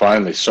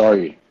 Finally,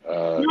 sorry.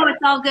 No,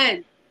 it's all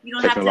good. You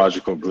don't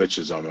technological have to...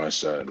 glitches on my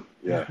side.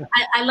 Yeah.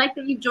 I like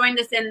that you joined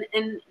us,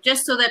 and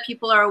just so that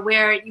people are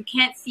aware, you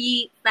can't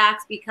see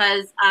Facts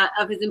because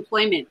of his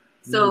employment.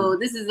 So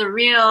this is a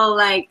real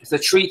it's a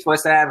treat for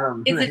us to have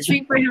him. It's a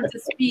treat for him to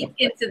speak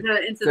into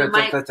the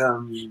mic.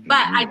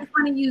 But I just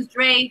want to use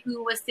Dre,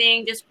 who was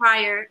saying just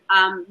prior.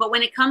 But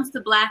when it comes to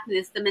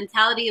blackness, the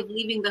mentality of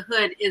leaving the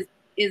hood is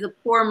a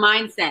poor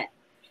mindset.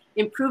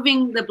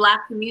 Improving the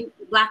black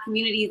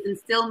communities and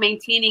still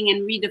maintaining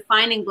and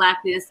redefining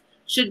blackness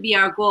should be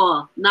our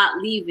goal, not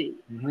leaving.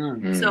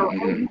 So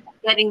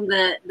getting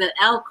the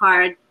L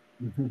card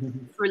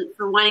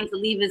for wanting to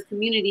leave his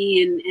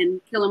community,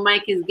 and Killer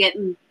Mike is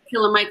getting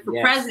Killer Mike for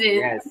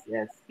president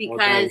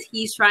because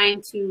he's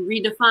trying to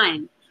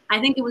redefine. I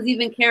think it was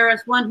even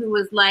KRS-One who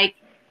was like,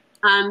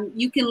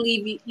 you can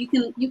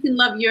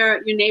love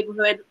your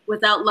neighborhood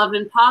without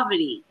loving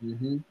poverty.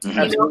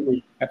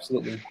 Absolutely.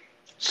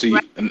 See,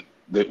 and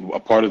a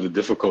part of the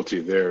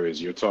difficulty there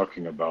is you're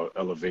talking about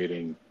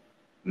elevating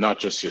not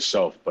just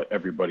yourself, but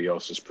everybody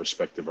else's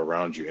perspective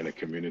around you in a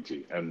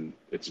community. And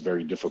it's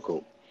very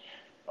difficult,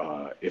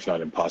 if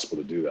not impossible,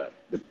 to do that.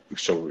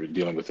 So we're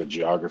dealing with a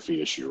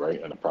geography issue,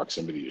 right? And a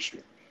proximity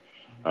issue.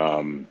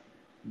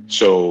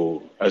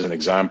 So as an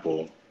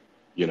example,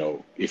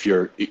 if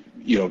you're,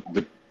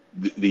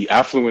 the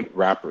affluent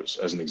rappers,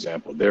 as an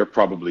example, they're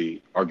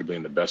probably arguably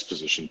in the best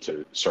position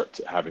to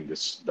start having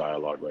this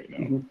dialogue right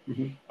now,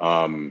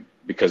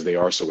 because they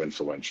are so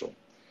influential.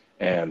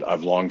 And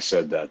I've long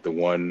said that the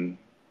one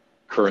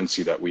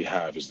currency that we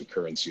have is the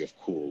currency of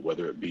cool,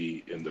 whether it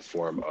be in the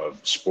form of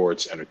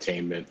sports,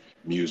 entertainment,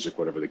 music,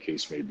 whatever the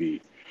case may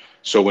be.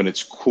 So when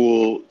it's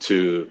cool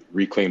to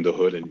reclaim the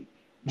hood and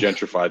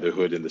gentrify the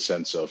hood in the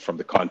sense of, from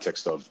the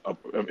context of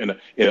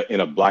in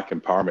a black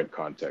empowerment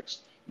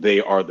context,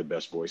 they are the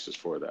best voices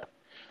for that.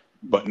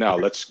 But now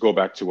let's go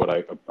back to what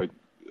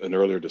an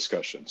earlier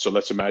discussion. So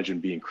let's imagine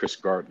being Chris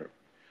Gardner,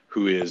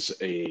 who is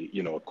a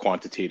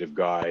quantitative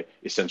guy,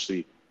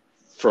 essentially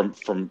from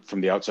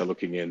the outside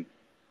looking in,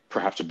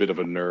 perhaps a bit of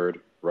a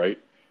nerd, right?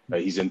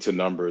 He's into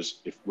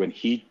numbers. When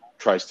he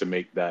tries to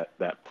make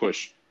that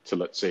push to,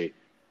 let's say,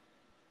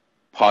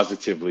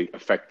 positively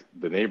affect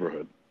the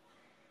neighborhood,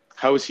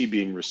 how is he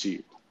being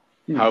received?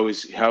 How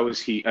is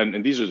he,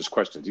 and these are just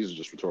questions, these are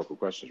just rhetorical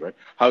questions, right?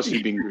 How is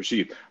he being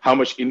received? How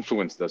much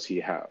influence does he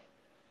have,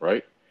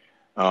 right?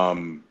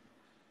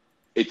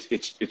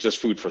 It's just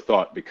food for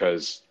thought,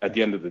 because at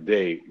the end of the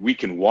day, we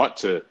can want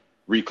to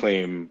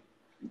reclaim,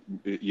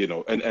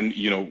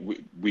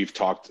 we've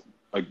talked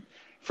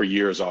for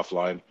years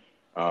offline,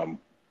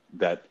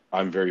 that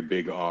I'm very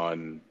big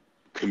on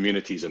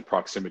communities and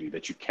proximity,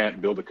 that you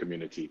can't build a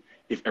community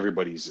if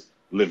everybody's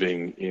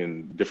living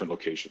in different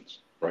locations,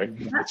 right?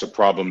 It's a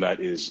problem that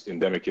is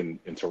endemic in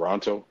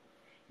Toronto,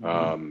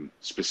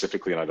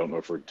 specifically, and I don't know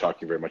if we're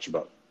talking very much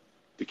about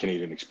the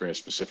Canadian experience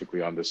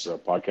specifically on this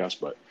podcast,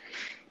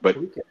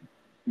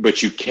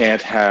 but you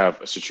can't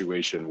have a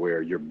situation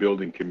where you're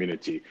building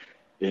community.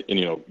 And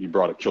you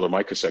brought up Killer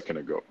Mike a second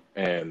ago,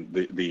 and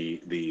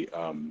the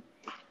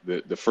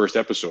first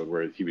episode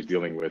where he was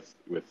dealing with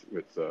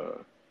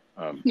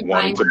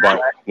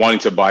wanting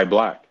to buy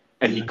black,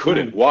 and he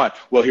couldn't. Why?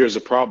 Well, here's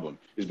the problem: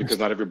 is because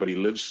not everybody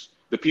lives.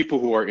 The people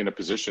who are in a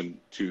position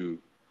to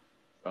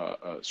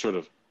sort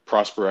of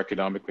prosper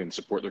economically and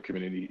support their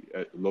community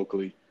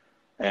locally,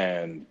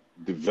 and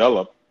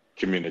develop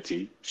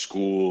community,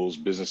 schools,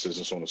 businesses,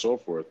 and so on and so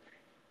forth.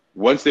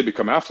 Once they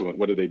become affluent,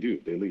 what do? They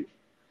leave,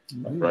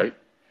 right?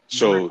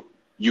 So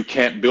you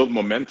can't build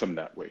momentum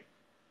that way,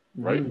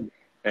 right?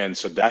 And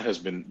so that has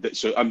been.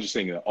 So I'm just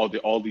saying that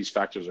all these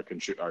factors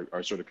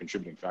are sort of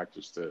contributing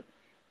factors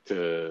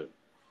to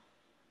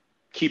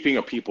keeping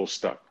a people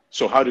stuck.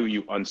 So how do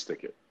you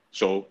unstick it?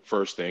 So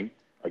first thing,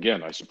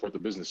 again, I support the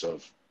business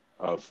of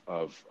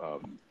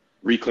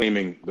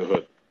reclaiming the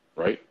hood,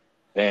 right?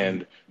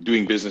 And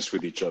doing business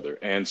with each other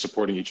and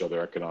supporting each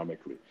other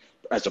economically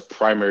as a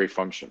primary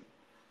function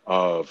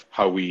of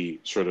how we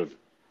sort of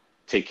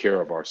take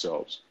care of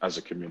ourselves as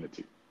a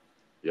community.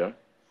 Yeah?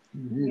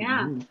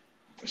 Yeah.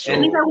 So, I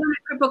think I want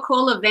a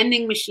Coca-Cola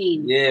vending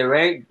machine. Yeah,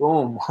 right?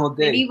 Boom, all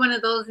day. Maybe one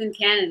of those in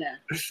Canada.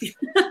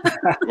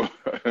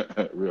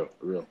 Real.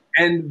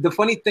 And the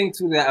funny thing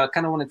too that I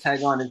kind of want to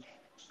tag on is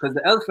because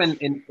the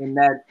elephant in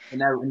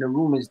the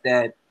room is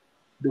that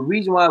the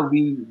reason why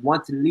we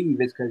want to leave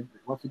is because,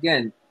 once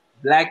again,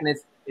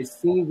 blackness it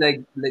seems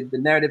like the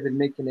narrative is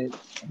making it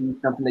be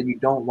something that you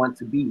don't want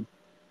to be.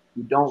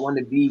 You don't want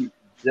to be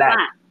black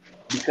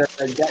because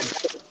like that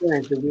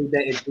experience, the way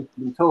that it's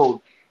been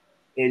told,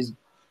 is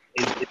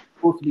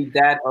supposed to be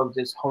that of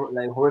just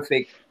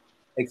horrific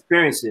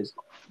experiences.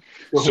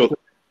 So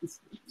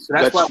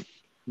that's why.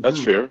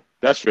 That's fair.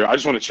 That's fair. I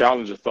just want to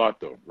challenge a thought,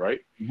 though,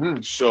 right?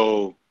 Mm-hmm.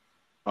 So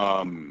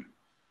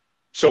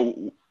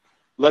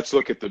let's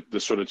look at the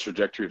sort of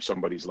trajectory of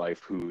somebody's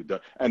life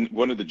and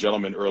one of the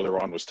gentlemen earlier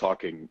on was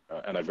talking,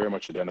 and I very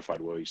much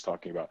identified what he's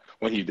talking about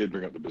when he did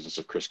bring up the business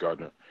of Chris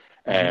Gardner,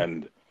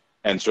 and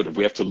sort of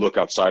we have to look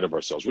outside of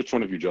ourselves. Which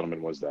one of you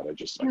gentlemen was that?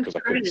 Because I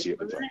couldn't see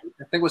it at the time.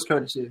 I think it was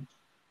Curtis.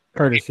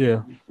 Curtis,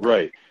 yeah.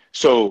 Right.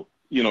 So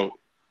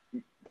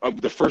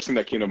the first thing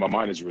that came to my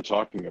mind as you were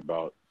talking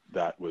about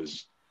that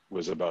was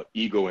about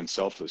ego and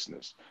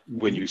selflessness.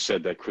 When you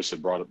said that Chris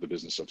had brought up the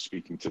business of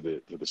speaking to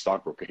the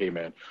stockbroker, hey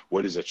man,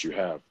 what is that you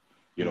have?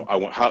 I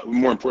want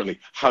more importantly,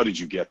 how did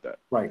you get that?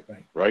 Right.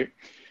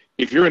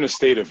 If you're in a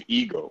state of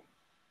ego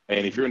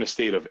and if you're in a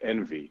state of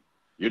envy,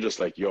 you're just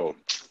like, yo,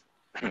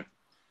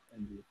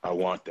 I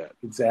want that.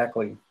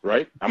 Exactly.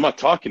 Right? I'm not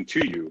talking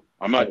to you.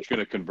 I'm not going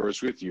to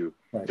converse with you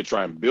to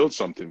try and build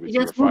something with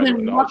you. Just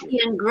moving mucky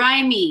and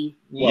grimy.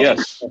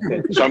 Yes.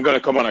 Okay. So I'm going to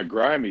come on a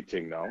grimy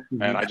thing now,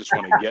 and I just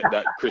want to get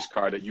that Chris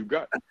card that you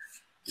got.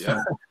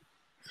 Yeah.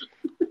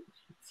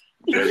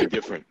 Very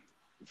different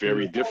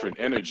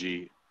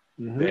energy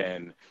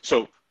than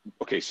so.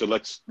 Okay, so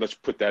let's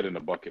put that in a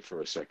bucket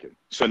for a second.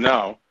 So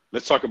now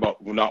let's talk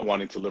about not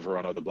wanting to live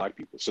around other black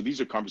people. So these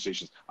are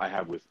conversations I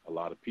have with a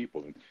lot of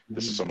people, and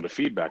this is some of the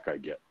feedback I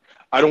get.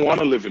 I don't want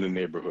to live in a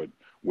neighborhood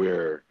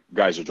where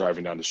guys are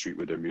driving down the street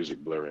with their music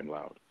blaring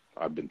loud,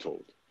 I've been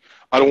told.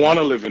 I don't want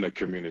to live in a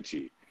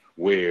community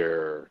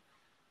where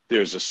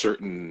there's a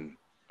certain,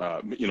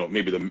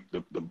 maybe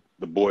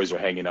the boys are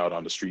hanging out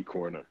on the street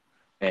corner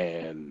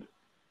and,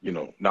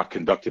 not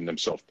conducting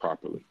themselves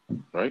properly,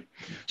 right?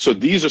 So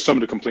these are some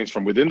of the complaints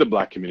from within the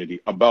black community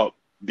about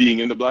being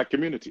in the black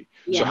community.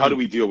 Yeah. So how do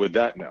we deal with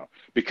that now?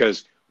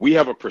 Because we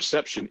have a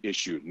perception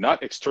issue,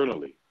 not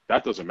externally.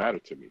 That doesn't matter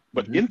to me,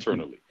 but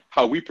internally,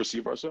 how we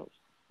perceive ourselves.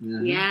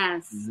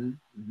 Yes.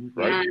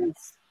 Right.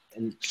 Yes.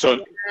 And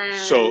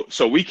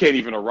so we can't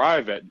even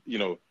arrive at,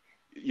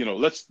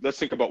 let's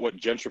think about what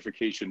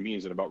gentrification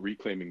means and about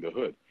reclaiming the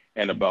hood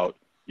and about,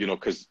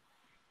 because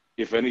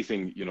if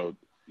anything,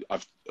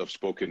 I've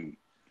spoken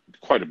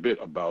quite a bit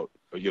about,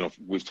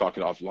 we've talked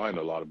offline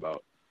a lot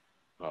about,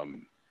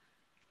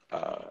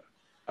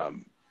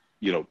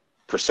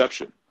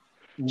 perception.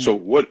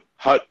 So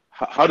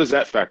how does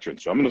that factor in?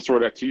 So I'm going to throw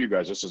that to you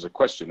guys just as a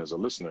question, as a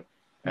listener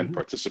and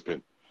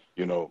participant.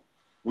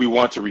 We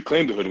want to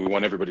reclaim the hood and we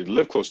want everybody to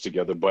live close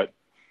together, but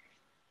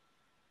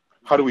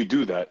how do we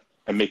do that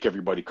and make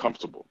everybody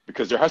comfortable?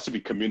 Because there has to be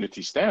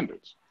community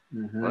standards,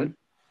 right?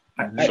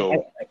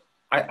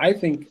 I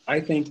think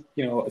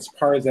as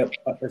part of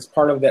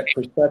that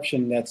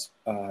perception that's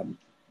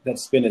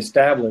been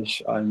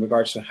established in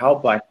regards to how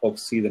black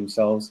folks see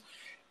themselves,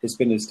 it's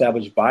been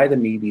established by the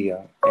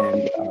media.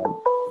 And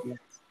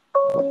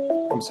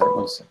I'm sorry,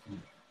 1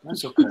 second.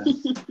 That's okay.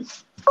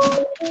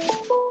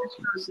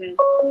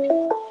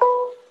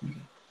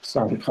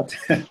 Sorry about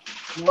that.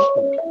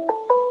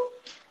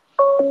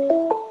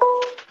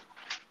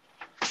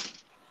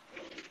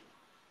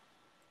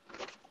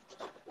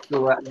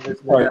 Go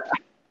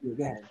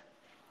ahead.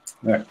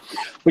 Right.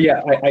 But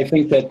yeah, I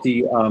think that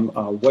the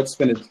what's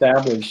been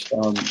established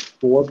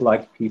for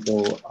black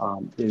people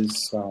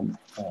is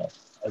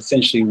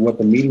essentially what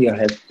the media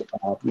has,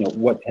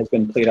 what has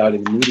been played out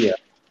in the media,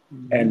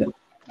 and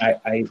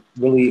I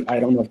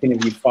don't know if any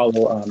of you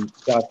follow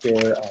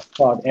Dr.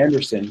 Claude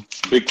Anderson.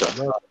 Big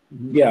time.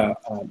 Yeah,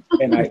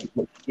 and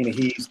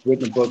he's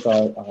written a book,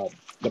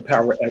 The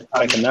Power of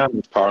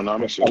Economics.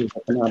 Powernomics.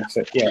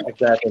 Yeah,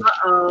 exactly.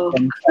 Uh-oh.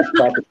 And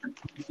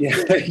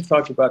he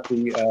talked about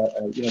the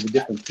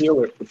different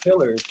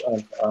pillars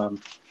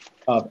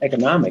of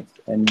economics,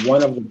 and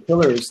one of the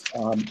pillars,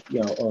 or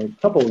a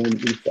couple of them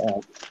is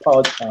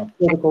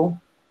political,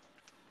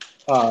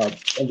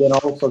 and then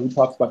also he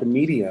talks about the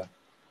media.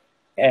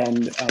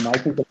 And I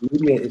think the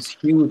media is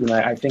huge, and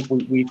I think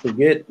we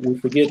forget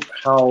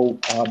how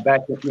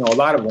back, a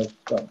lot of us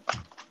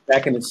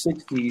back in the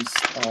 60s,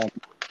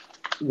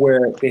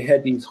 where they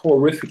had these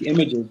horrific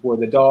images where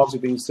the dogs were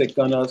being sicked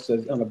on us,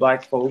 on the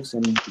black folks,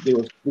 and they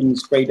were being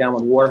sprayed down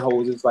with water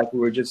hoses like we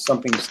were just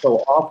something so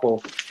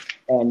awful.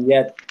 And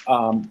yet,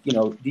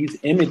 these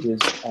images,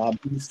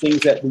 these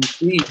things that we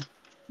see,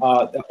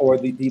 or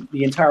the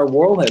entire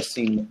world has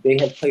seen, they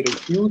have played a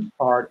huge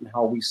part in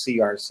how we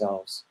see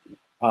ourselves.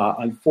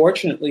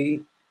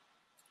 Unfortunately,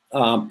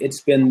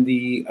 it's been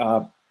the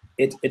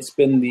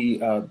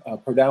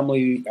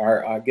predominantly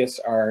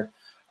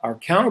our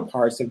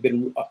counterparts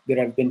that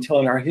have been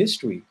telling our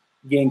history.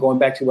 Again, going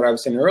back to what I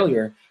was saying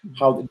earlier,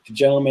 how the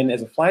gentleman,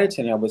 as a flight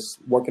attendant, I was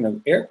working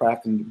an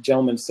aircraft, and the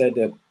gentleman said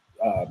that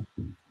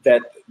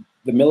that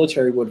the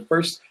military would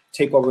first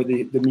take over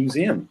the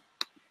museum,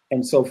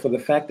 and so for the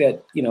fact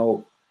that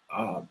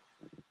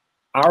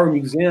our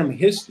museum,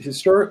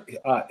 historically,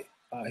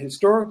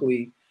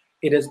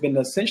 it has been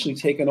essentially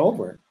taken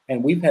over,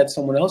 and we've had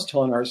someone else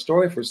telling our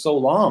story for so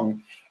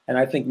long. And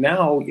I think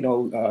now,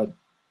 the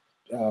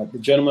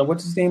gentleman,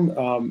 what's his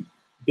name?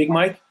 Big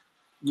Mike?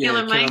 Yeah,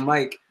 Killer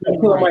Mike.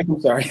 Killer Mike,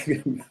 I'm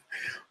sorry.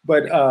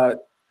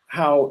 But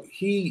how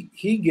he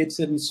gets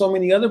it, and so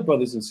many other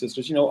brothers and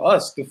sisters,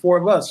 us, the four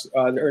of us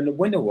that are in the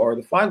window, or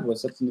the five of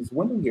us that's in this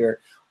window here,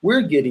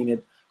 we're getting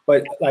it.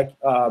 But like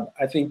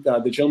I think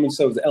the gentleman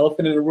said it was the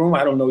elephant in the room.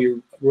 I don't know your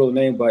real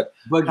name, but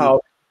Boogie.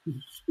 How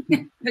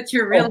that's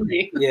your real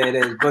name. Yeah, it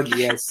is Boogie.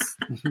 Yes.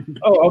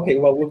 Oh, okay.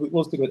 Well,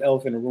 we'll stick with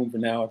elephant in the room for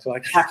now until I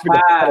can figure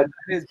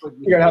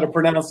out how to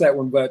pronounce that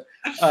one. But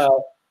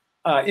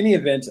any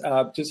event,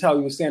 just how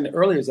you were saying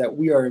earlier is that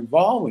we are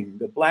evolving.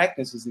 The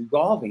Blackness is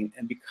evolving,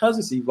 and because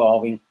it's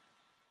evolving,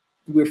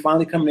 we're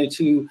finally coming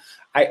into.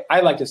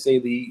 I like to say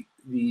the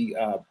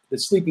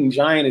sleeping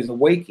giant is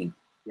awaking.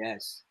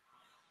 Yes.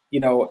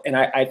 And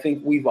I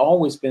think we've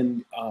always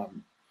been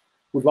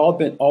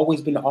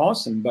always been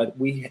awesome, but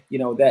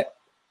that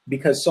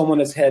because someone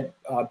has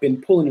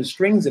been pulling the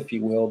strings, if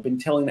you will, been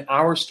telling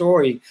our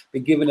story,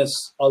 been giving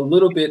us a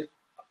little bit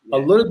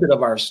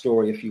of our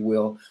story, if you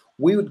will,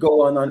 we would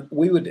go on,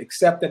 we would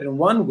accept it and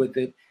run with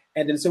it,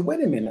 and then say,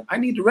 wait a minute, I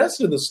need the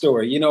rest of the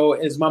story.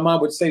 As my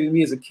mom would say to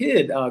me as a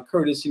kid,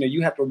 Curtis,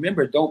 you have to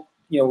remember, don't,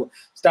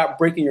 stop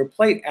breaking your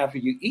plate after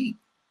you eat.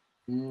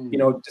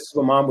 This is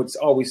what mom would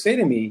always say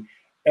to me.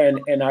 And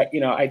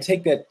I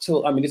take that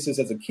this is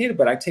as a kid,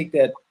 but I take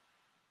that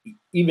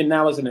even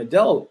now as an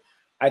adult.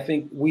 I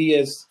think we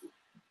as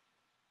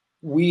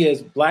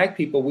Black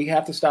people, we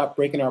have to stop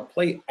breaking our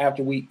plate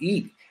after we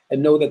eat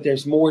and know that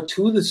there's more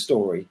to the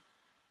story.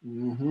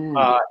 Mm-hmm.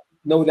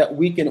 Know that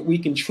we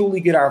can truly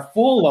get our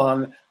full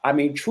on. I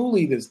mean,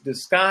 truly, the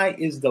sky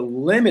is the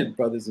limit,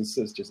 brothers and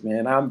sisters,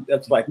 man. I'm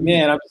just like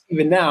getting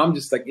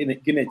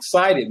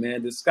excited,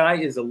 man. The sky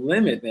is the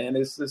limit, man.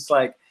 It's just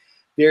like,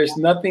 there's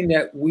nothing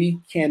that we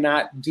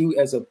cannot do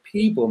as a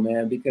people,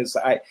 man, because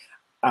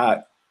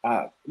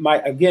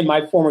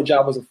my former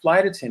job was a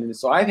flight attendant.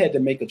 So I've had to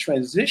make a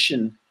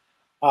transition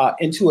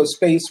into a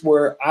space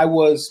where I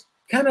was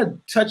kind of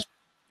touched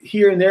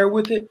here and there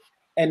with it.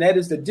 And that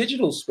is the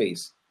digital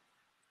space.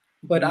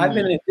 But I've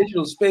been in a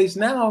digital space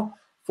now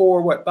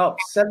for about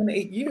 7 to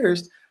 8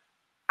 years.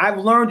 I've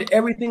learned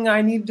everything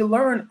I need to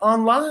learn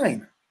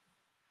online.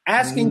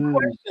 Asking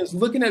questions,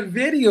 looking at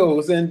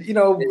videos, and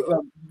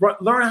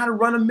learn how to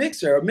run a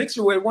mixer. A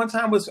mixer where at one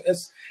time was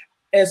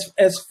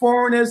as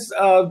foreign as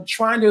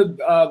trying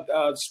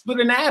to split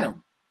an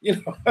atom.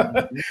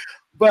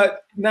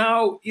 But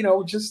now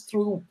just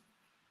through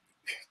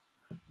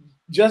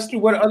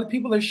what other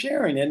people are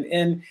sharing,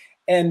 and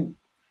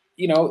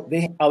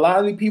a lot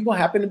of the people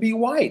happen to be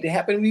white. They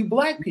happen to be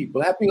Black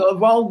people, happen to be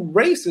of all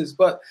races,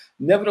 but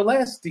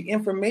nevertheless, the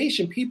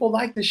information people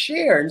like to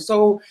share, and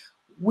so.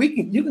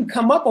 You can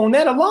come up on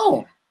that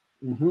alone.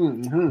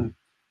 Mm-hmm, mm-hmm.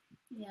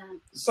 Yeah.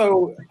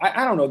 So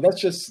I don't know. That's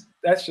just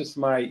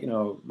my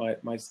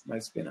my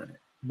spin on it.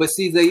 But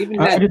see, even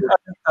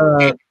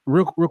that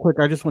real quick,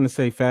 I just want to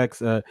say,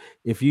 Facts.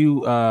 If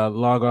you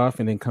log off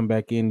and then come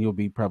back in, you'll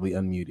be probably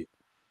unmuted.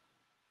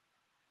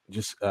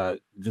 Just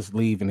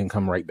leave and then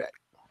come right back.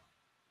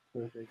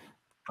 Perfect.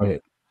 Go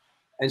ahead.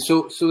 And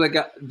so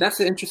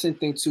that's an interesting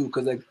thing too,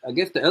 because I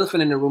guess the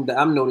elephant in the room that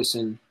I'm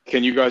noticing.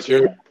 Can you guys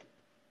hear me?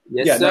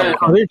 Yes, sir.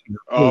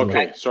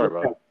 Okay. Sorry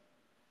about that.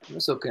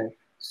 That's okay.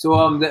 So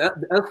the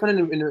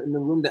elephant in the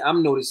room that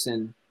I'm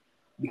noticing,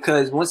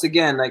 because once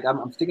again,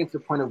 I'm sticking to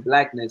the point of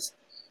Blackness.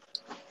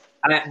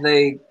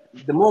 The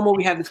more and more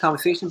we have this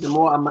conversation, the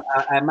more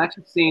I'm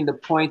actually seeing the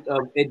point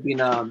of it being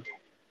a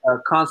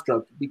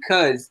construct,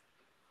 because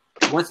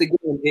once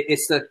again, it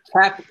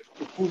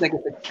seems like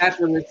it's a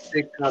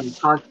capitalistic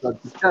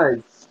construct,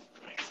 because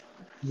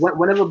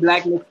whenever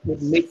Blackness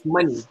makes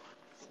money,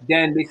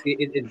 then basically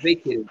it's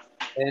vacated.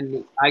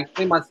 And I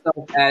claim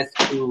myself as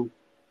to,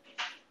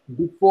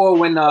 before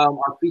when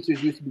our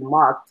features used to be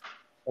mocked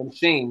and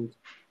shamed,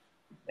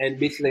 and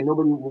basically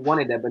nobody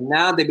wanted that. But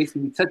now they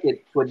basically took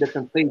it to a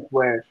different place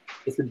where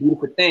it's a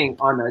beautiful thing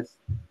on us.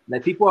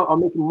 Like, people are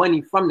making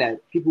money from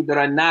that. People that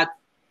are not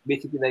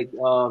basically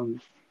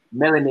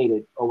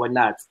melanated or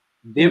whatnot,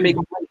 they're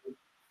making money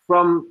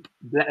from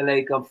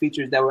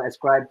features that were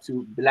ascribed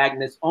to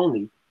Blackness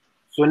only.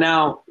 So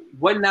now,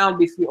 what now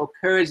basically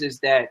occurs is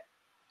that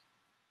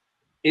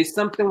it's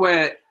something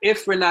where,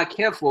 if we're not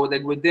careful,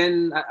 that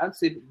within, I'd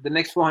say, the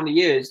next 400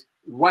 years,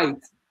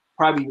 white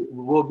probably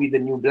will be the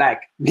new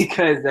Black,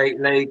 because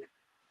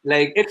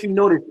if you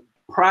notice,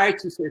 prior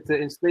to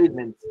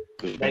enslavement,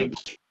 prior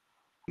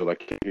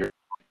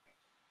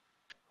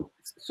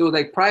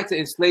to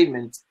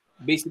enslavement,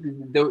 basically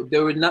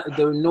there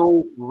were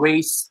no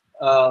race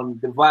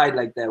divide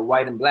like that,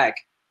 white and Black.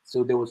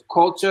 So there was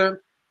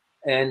culture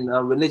and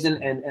religion,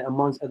 and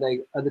amongst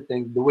other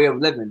things, the way of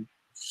living.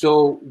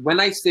 So when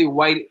I say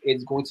white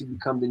is going to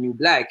become the new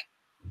Black,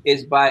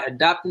 is by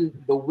adopting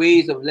the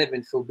ways of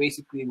living. So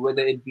basically,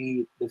 whether it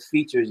be the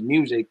features,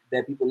 music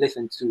that people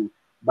listen to,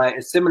 by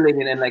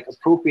assimilating and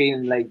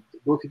appropriating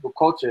those people's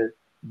culture,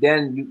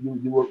 then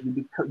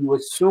you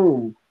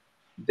assume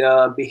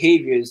the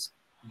behaviors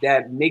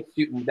that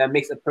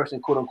makes a person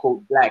quote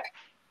unquote black.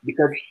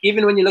 Because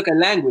even when you look at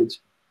language,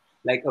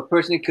 like a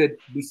person could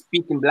be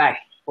speaking black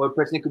or a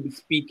person could be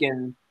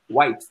speaking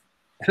white.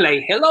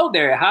 Like, hello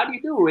there, how do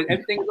you do?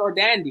 Everything's all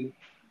dandy.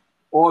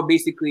 Or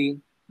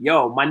basically,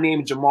 yo, my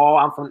name is Jamal.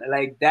 I'm from,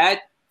 like,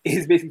 that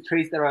is basically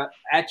traits that are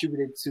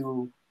attributed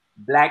to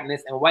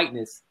blackness and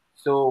whiteness.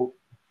 So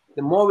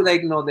the more we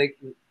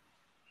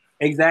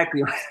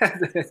exactly.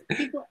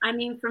 I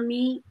mean, for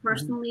me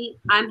personally,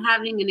 I'm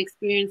having an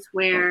experience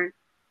where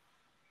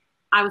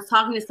I was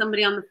talking to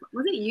somebody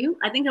was it you?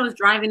 I think I was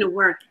driving to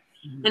work,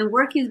 and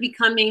work is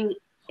becoming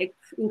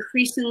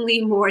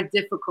increasingly more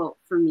difficult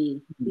for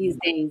me these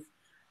days.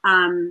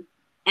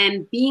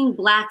 And being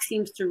black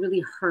seems to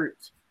really hurt.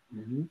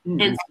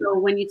 And so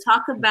when you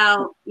talk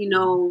about,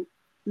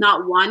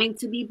 not wanting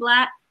to be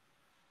black,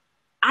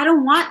 I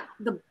don't want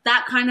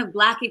that kind of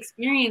black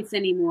experience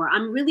anymore.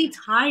 I'm really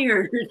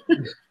tired.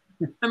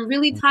 I'm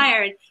really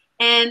tired.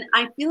 And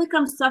I feel like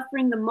I'm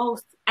suffering the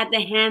most at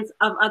the hands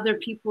of other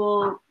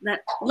people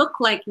that look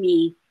like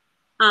me.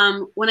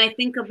 When I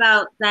think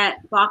about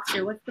that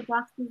boxer, what's the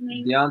boxer's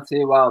name?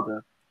 Deontay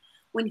Wilder.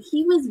 When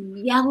he was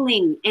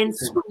yelling and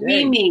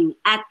screaming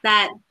at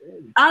that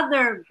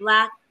other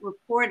black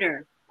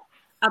reporter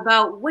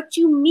about, what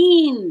you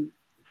mean?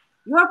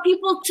 Your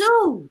people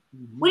too.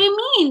 What do you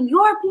mean?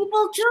 Your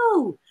people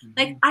too.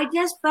 Like, I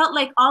just felt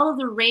like all of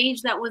the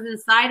rage that was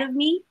inside of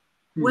me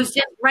was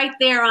just right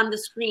there on the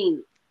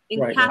screen,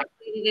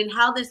 encapsulated in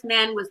how this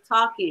man was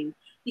talking.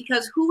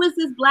 Because who is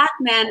this black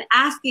man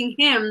asking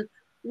him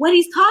what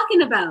he's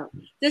talking about?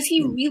 Does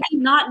he really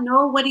not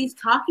know what he's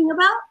talking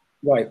about?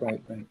 Right.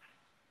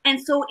 And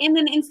so in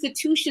an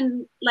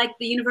institution like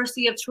the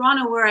University of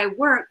Toronto where I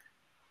work,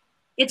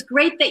 it's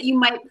great that you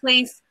might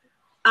place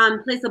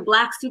a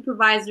black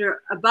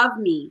supervisor above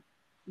me.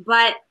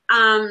 But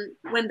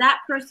when that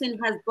person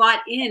has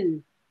bought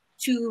in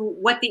to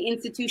what the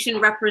institution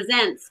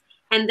represents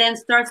and then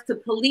starts to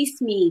police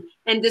me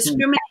and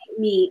discriminate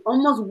me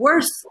almost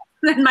worse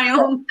than my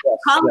own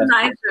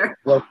colonizer. Yes.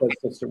 Well said,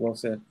 sister, well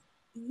said.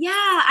 Yeah,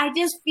 I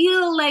just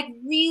feel like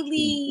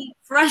really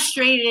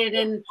frustrated,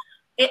 and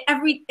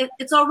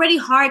it's already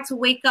hard to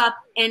wake up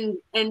and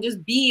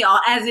just be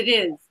all as it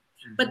is.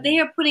 But they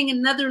are putting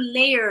another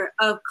layer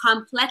of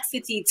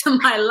complexity to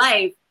my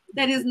life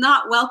that is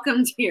not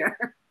welcomed here.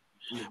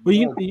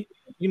 Well,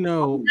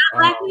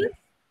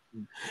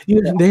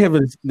 they have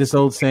this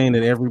old saying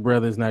that every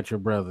brother is not your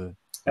brother,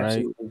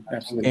 right?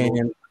 Absolutely.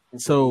 And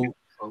so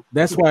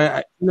that's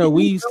why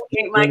we used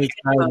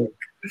to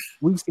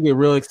get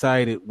real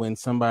excited when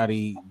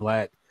somebody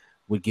black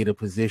would get a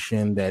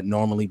position that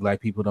normally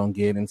black people don't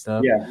get and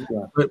stuff. Yeah.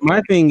 But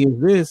my thing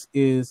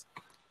is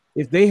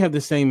if they have the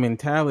same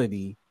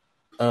mentality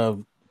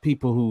of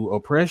people who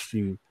oppressed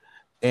you,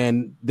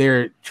 and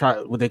they're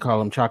what they call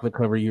them chocolate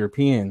covered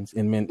Europeans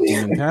in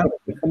mentality.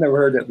 I've never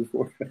heard that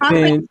before.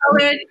 Chocolate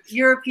covered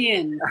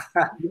European.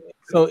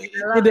 So it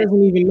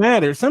doesn't even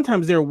matter.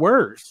 Sometimes they're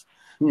worse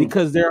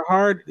because they're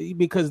hard,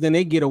 because then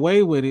they get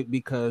away with it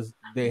because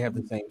they have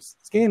the same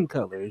skin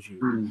color as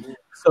you.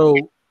 So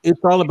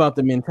it's all about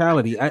the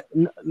mentality.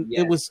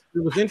 It was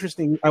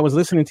interesting. I was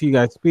listening to you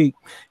guys speak,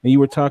 and you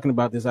were talking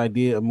about this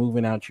idea of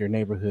moving out your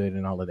neighborhood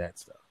and all of that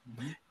stuff.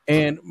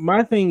 And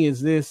my thing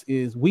is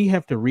we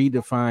have to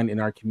redefine in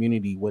our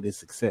community what is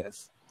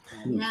success.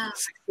 Yeah.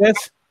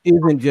 Success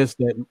isn't just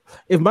that.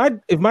 If I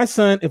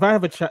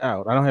have a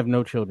child, I don't have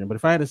no children, but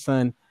if I had a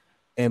son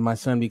and my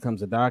son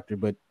becomes a doctor,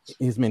 but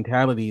his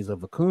mentality is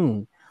of a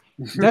coon,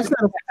 that's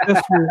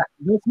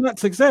not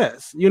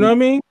success. You know what I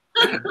mean?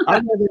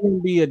 I'd rather him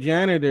be a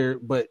janitor,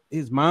 but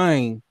his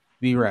mind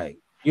be right.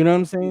 You know what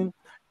I'm saying?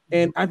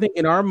 And I think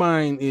in our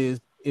mind is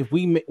if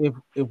we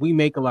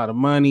make a lot of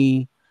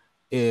money,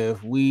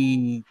 if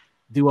we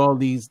do all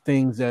these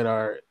things that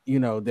are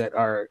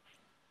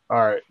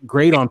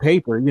great on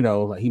paper,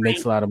 like he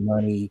makes a lot of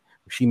money,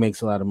 she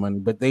makes a lot of money,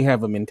 but they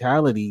have a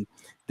mentality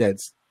that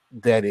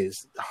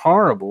is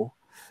horrible,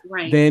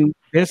 right? Then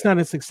that's not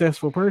a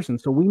successful person.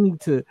 So we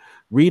need to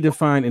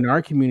redefine in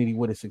our community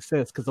what is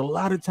success, because a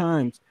lot of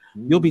times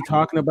you'll be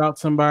talking about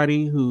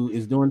somebody who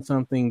is doing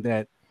something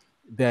that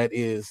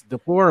is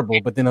deplorable,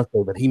 but then they'll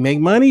say, but he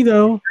make money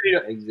though.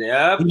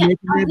 Exactly. He making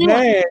it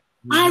bad.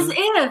 As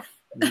if.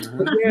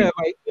 Yeah,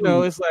 like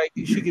it's like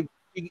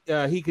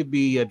he could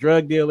be a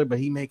drug dealer, but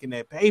he making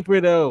that paper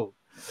though,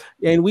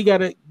 and we got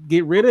to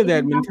get rid of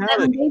that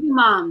mentality. Baby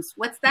moms,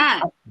 what's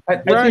that? I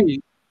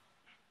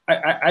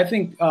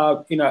think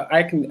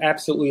I can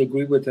absolutely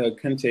agree with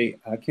Kente,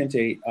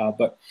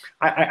 but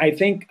I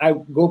think I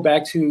go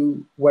back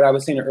to what I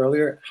was saying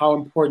earlier. How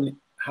important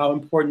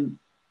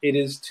it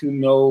is to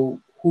know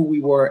who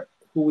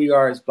we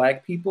are as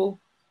Black people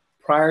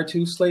prior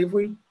to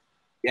slavery.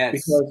 Yes,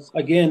 because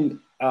again.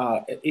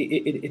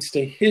 It's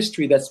the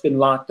history that's been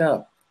locked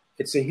up.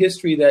 It's a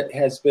history that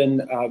has been,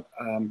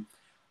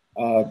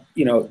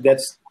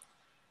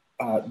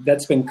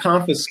 that's been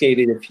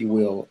confiscated, if you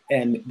will,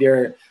 and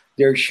they're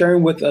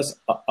sharing with us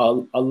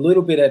a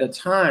little bit at a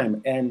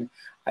time. And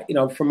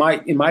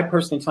in my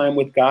personal time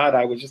with God,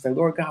 I was just like,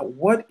 Lord God,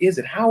 what is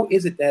it? How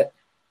is it that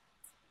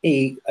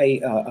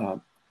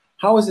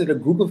how is it a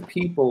group of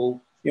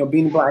people,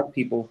 being Black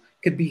people,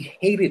 could be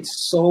hated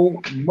so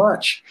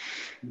much?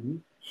 Mm-hmm.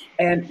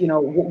 And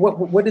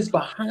what is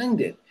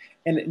behind it?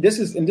 And this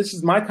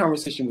is my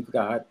conversation with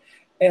God.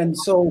 And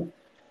so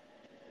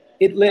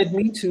it led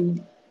me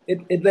to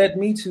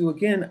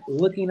again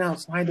looking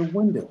outside the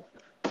window.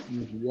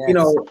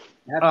 Yes.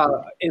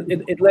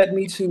 It led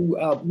me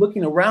to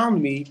looking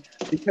around me,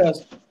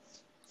 because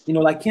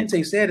like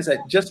Kente said, is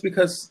that just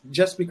because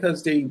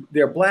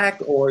they're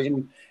Black, or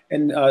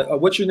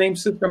what's your name,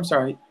 Super? I'm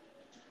sorry.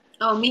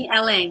 Oh, me,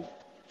 LA.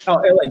 Oh,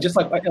 LA. Just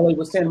like LA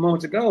was saying a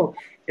moment ago,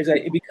 is that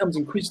it becomes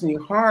increasingly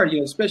hard,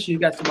 especially you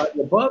got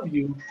somebody above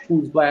you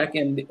who's Black,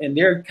 and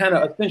they're kind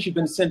of essentially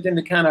been sent in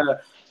to kind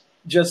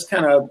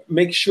of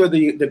make sure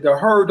the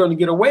herd don't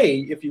get away,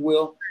 if you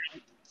will.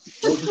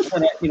 They just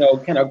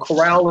kind of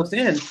corral us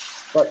in.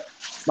 But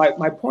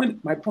my point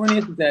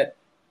is that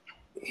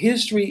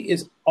history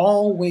is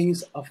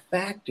always a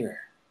factor.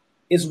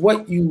 It's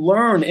what you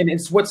learn, and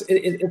it's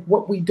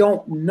what we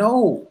don't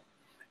know.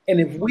 And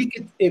if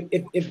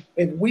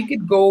we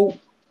could go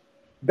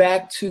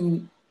back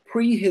to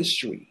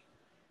prehistory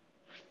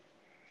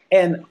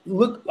and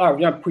look,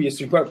 not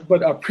prehistory,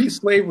 but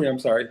pre-slavery. I'm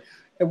sorry.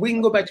 And we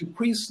can go back to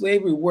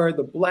pre-slavery, where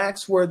the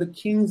Blacks were the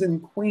kings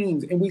and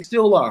queens, and we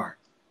still are.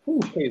 Ooh,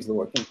 praise the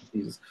Lord, thank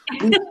you, Jesus.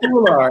 We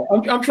still are.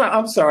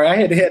 I'm sorry, I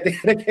had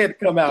to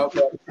come out.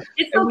 But,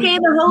 it's okay.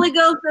 The Holy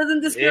Ghost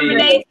doesn't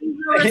discriminate. He's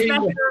no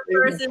respecter of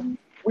person.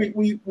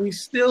 We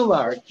still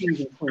are kings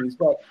and queens,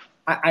 but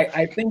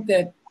I think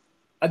that,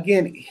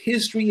 again,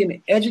 history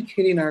and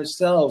educating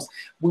ourselves,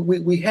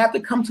 we have to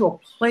come to a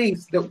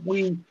place that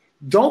we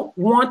don't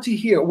want to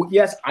hear.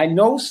 Yes, I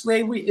know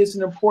slavery is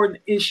an important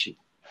issue.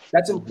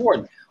 That's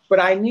important. But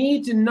I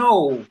need to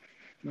know,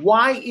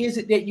 why is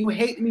it that you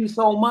hate me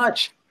so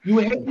much? You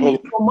hate me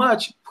so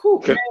much.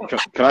 Can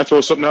I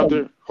throw something out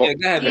there? Yeah,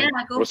 go ahead.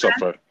 What's up,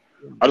 Fred?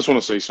 I just want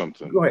to say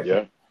something. Go ahead.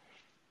 Yeah?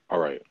 All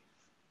right.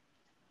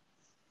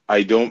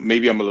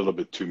 Maybe I'm a little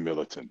bit too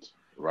militant,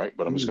 right?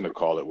 But I'm just going to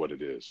call it what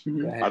it is.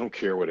 I don't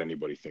care what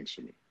anybody thinks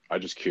of me. I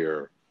just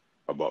care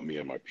about me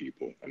and my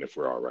people, and if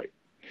we're all right.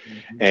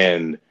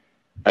 And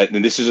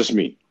this is just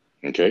me,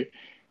 okay?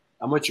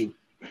 I'm with you.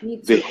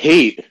 The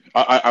hate,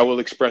 I will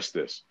express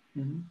this.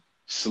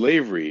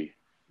 Slavery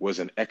was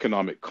an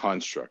economic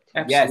construct.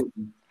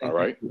 Absolutely. All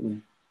right?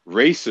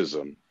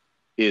 Racism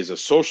is a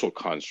social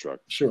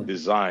construct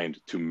designed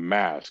to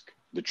mask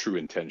the true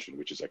intention,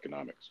 which is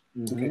economics.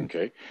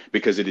 Okay?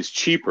 Because it is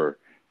cheaper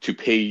to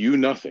pay you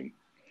nothing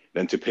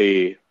than to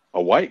pay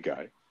a white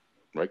guy,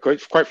 right?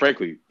 Quite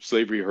frankly,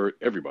 slavery hurt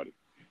everybody,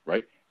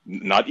 right?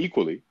 Not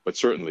equally, but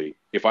certainly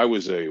if I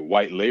was a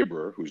white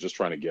laborer who's just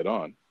trying to get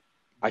on,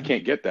 I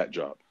can't get that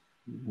job,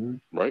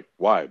 right?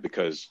 Why?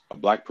 Because a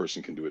Black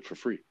person can do it for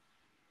free.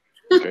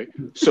 Okay,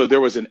 so there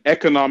was an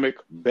economic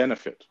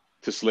benefit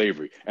to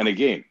slavery. And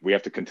again, we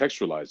have to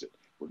contextualize it.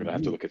 We're going to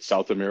have to look at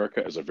South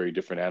America as a very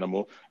different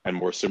animal and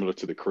more similar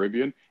to the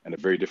Caribbean, and a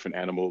very different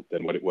animal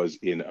than what it was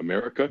in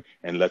America.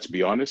 And let's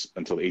be honest,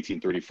 until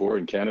 1834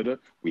 in Canada,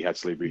 we had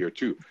slavery here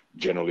too,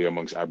 generally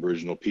amongst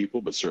Aboriginal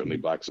people, but certainly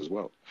Blacks as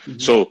well.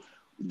 So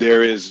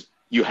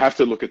you have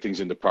to look at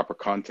things in the proper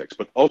context.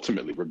 But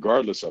ultimately,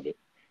 regardless of it,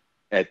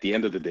 at the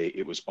end of the day,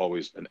 it was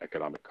always an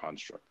economic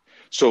construct.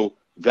 So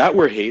that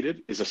we're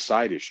hated is a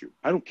side issue.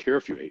 I don't care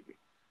if you hate me,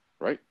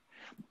 right?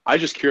 I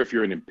just care if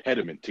you're an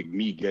impediment to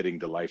me getting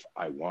the life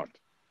I want.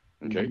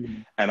 Okay.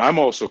 And I'm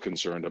also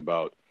concerned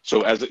about,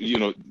 so as you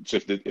know, so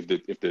if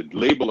the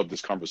label of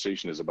this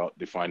conversation is about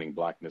defining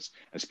Blackness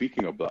and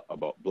speaking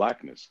about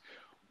Blackness,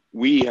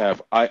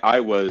 I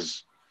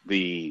was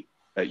the,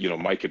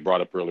 Mike had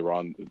brought up earlier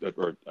on,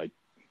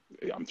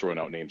 I'm throwing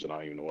out names and I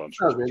don't even know what I'm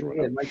supposed to be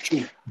throwing out.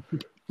 Mike.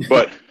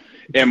 But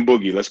M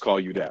Boogie, let's call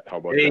you that. How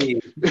about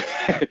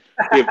that?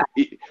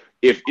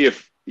 if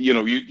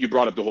you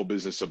brought up the whole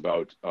business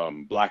about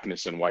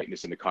Blackness and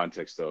whiteness in the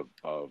context of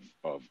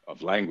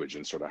language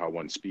and sort of how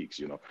one speaks,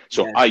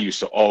 So I used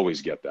to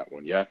always get that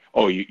one. Yeah.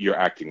 Oh, you're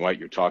acting white.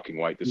 You're talking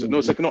white. No,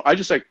 it's like, no, I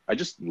just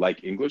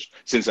like English,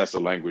 since that's the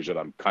language that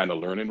I'm kind of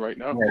learning right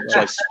now. So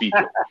I speak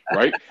it.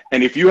 Right.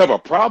 And if you have a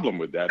problem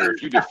with that, or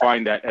if you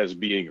define that as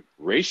being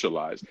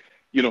racialized,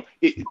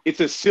 it's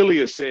as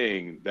silly as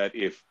saying that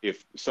if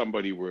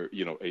somebody were,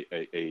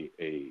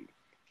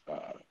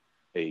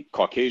 a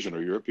Caucasian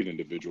or European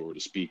individual were to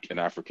speak an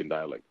African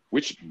dialect,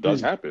 which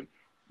does happen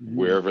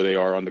wherever they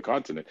are on the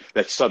continent,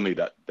 that suddenly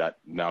that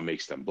now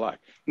makes them Black.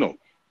 No,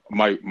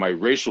 my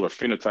racial or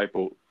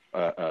phenotypical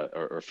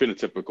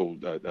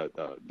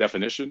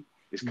definition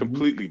is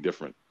completely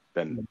different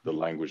than the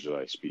language that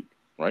I speak.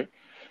 Right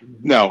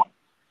now,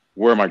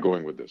 where am I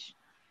going with this?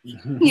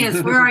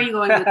 Yes, where are you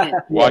going with it?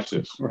 Watch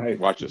this. Right.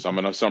 Watch this. I'm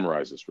going to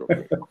summarize this real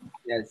quick.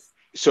 Yes.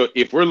 So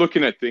if we're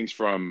looking at things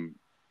from,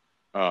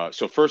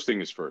 so first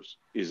thing is first,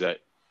 is that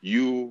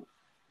you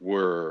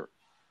were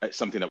at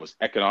something that was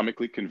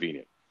economically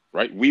convenient,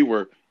 right?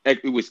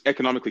 It was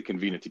economically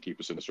convenient to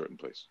keep us in a certain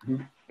place.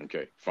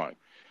 Okay, fine.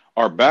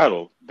 Our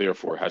battle,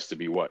 therefore, has to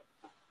be what?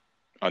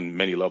 On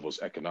many levels,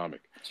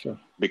 economic. Sure.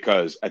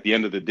 Because at the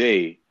end of the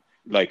day,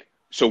 like,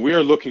 so we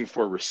are looking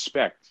for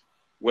respect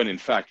when in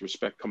fact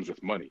respect comes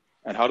with money.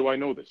 And how do I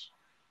know this?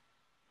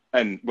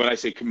 And when I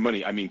say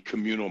money, I mean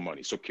communal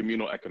money. So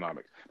communal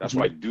economics. That's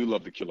why I do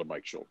love the Killer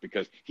Mike show,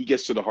 because he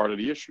gets to the heart of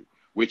the issue,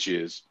 which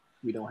is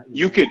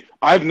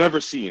I've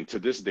never seen to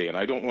this day, and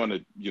I don't want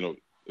to,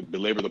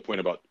 belabor the point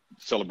about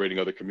celebrating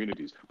other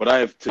communities, but I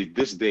have to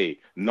this day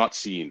not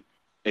seen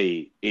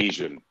a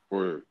Asian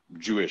or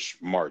Jewish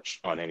march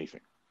on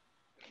anything.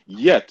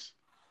 Yet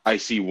I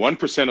see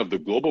 1% of the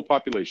global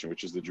population,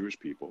 which is the Jewish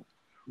people,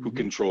 who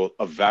control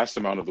a vast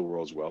amount of the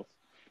world's wealth.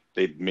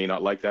 They may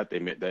not like that.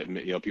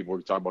 People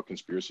were talking about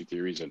conspiracy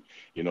theories and,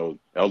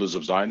 elders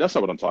of Zion. That's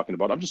not what I'm talking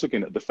about. I'm just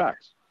looking at the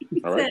facts.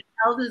 All right.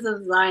 Elders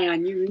of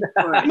Zion.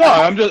 No,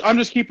 I'm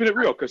just keeping it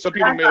real, because some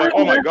people may like,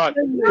 oh my God.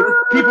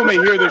 People may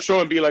hear this show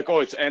and be like, oh,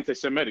 it's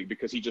anti-Semitic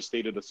because he just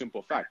stated a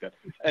simple fact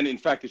and in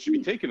fact, it should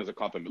be taken as a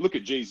compliment. Look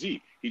at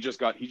Jay-Z. He just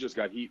got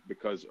heat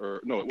because,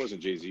 or no, it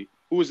wasn't Jay-Z.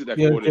 Who was it that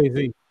quoted?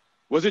 Jay-Z.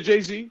 Was it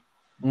Jay-Z?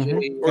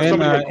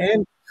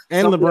 Mm-hmm.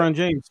 And LeBron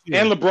James. Too.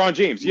 And LeBron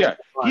James, yeah.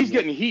 He's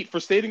getting heat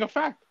for stating a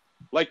fact.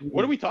 Like,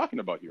 what are we talking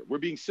about here? We're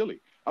being silly.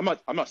 I'm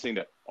not saying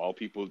that all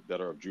people that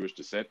are of Jewish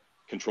descent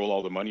control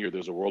all the money or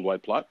there's a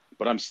worldwide plot,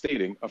 but I'm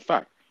stating a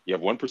fact. You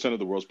have 1% of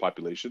the world's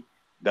population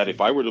that, if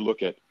I were to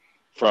look at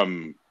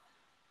from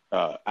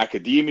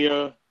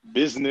academia,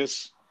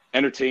 business,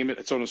 entertainment,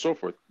 and so on and so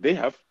forth, they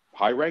have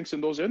high ranks in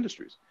those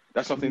industries.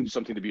 That's something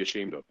to be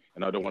ashamed of,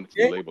 and I don't want it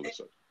to be labeled as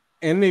such.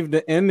 And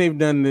they've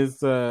done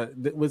this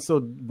was so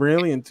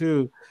brilliant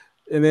too.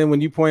 And then when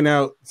you point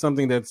out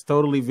something that's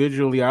totally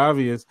visually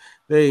obvious,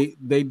 they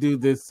do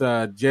this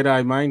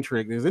Jedi mind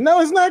trick. They say, no,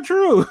 it's not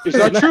true. It's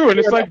not true, and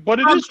it's like, but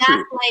it is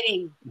true.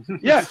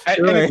 Yeah,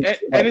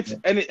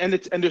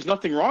 and there's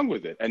nothing wrong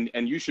with it,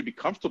 and you should be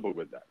comfortable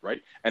with that,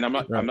 right? And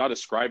I'm not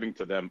ascribing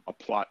to them a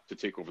plot to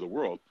take over the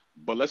world,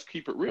 but let's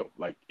keep it real.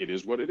 Like, it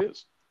is what it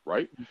is,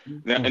 right?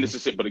 Now, and it's the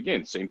same, but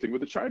again, same thing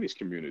with the Chinese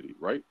community,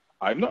 right?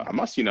 I'm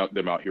not seeing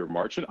them out here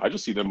marching. I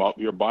just see them out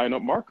here buying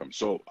up Markham.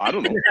 So I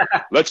don't know.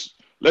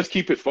 Let's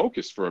keep it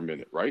focused for a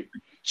minute, right?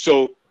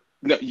 So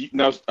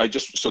now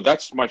so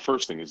that's my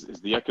first thing is the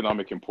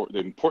the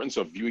importance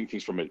of viewing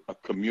things from a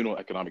communal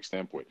economic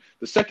standpoint.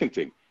 The second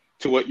thing,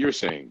 to what you're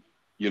saying,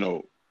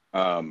 you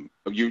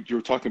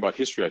were talking about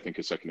history, I think,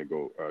 a second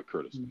ago,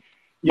 Curtis.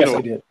 Yes,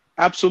 I did.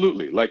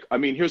 Absolutely. Like, I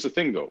mean, here's the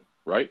thing, though.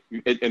 Right,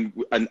 and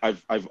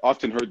I've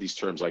often heard these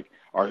terms like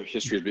our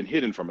history has been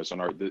hidden from us and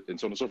so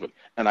on and so forth,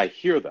 and I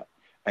hear that,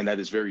 and that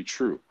is very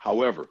true.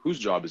 However, whose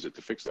job is it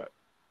to fix that?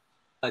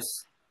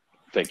 Us.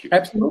 Thank you.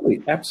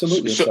 Absolutely.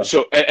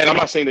 So, and I'm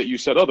not saying that you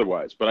said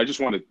otherwise, but I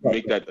just want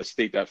to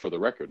state that for the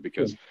record,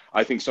 because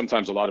I think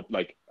sometimes a lot of,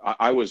 like,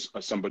 I was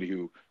somebody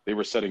who, they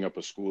were setting up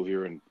a school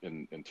here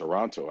in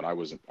Toronto, and I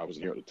wasn't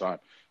here at the time.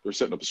 They were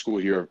setting up a school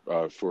here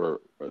for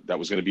that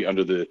was going to be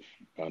under the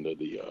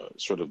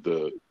sort of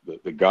the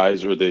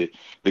guise, or the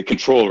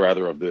control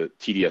rather, of the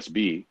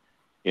TDSB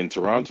in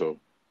Toronto,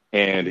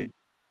 and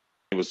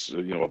it was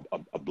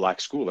a black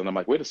school. And I'm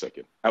like, wait a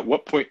second, at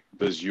what point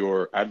does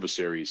your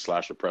adversary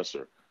 /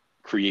 oppressor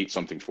create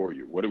something for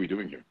you? What are we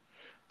doing here?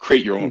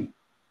 Create your own.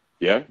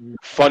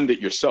 Fund it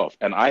yourself.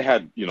 And I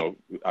had,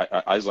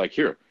 I was like,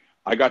 here,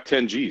 I got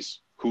 10 G's.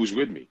 Who's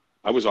with me?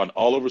 I was on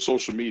all over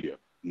social media.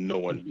 No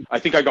one. I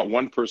think I got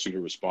one person who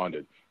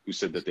responded who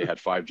said that they had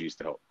 5 G's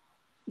to help.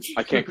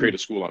 I can't create a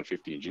school on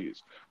 15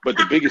 G's. But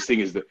the biggest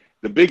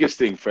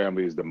thing,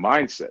 family, is the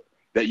mindset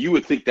that you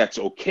would think that's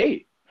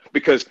okay.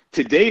 Because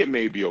today it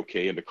may be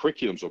okay and the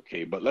curriculum's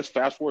okay, but let's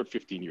fast forward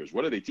 15 years.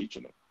 What are they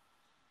teaching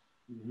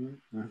them?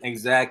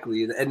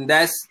 Exactly. And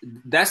that's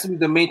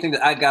the main thing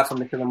that I got from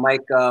the Killer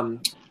Mike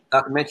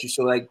documentary.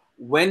 So, like,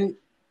 when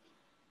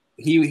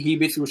he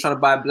basically was trying to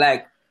buy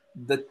black,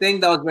 the thing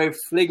that was very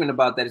flagrant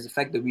about that is the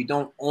fact that we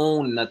don't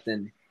own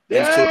nothing.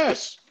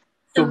 Yes.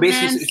 So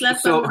basically,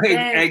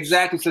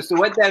 exactly. So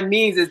what that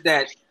means is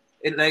that,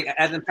 like,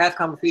 as in past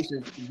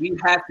conversations, we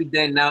have to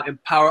then now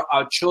empower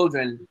our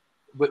children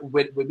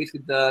with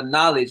basically the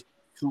knowledge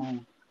to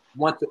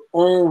want to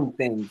own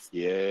things,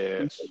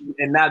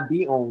 and not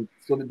be owned.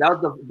 So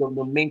that was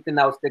the main thing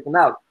that was sticking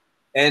out.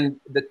 And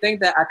the thing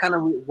that I kind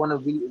of want to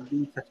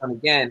really touch on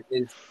again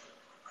is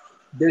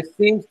there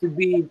seems to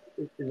be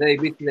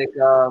basically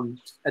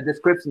a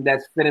description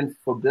that's fitting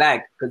for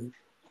black, because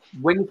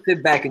when you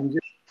sit back and you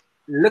just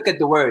look at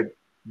the word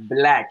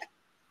black,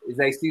 it's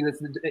like, see,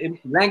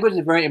 language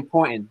is very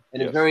important,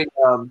 and it's very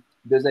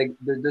there's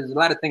a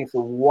lot of things.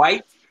 So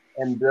white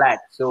and black.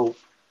 So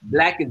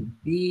black is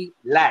be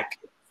lack.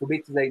 So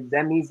basically,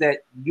 that means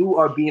that you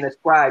are being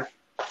ascribed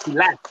to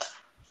lack.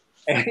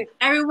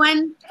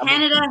 Everyone,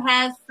 Canada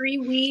has free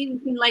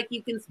weed.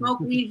 You can smoke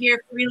weed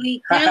here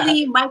freely.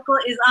 Clearly, Michael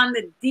is on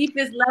the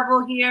deepest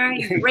level here.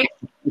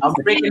 I'm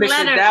breaking this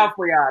shit down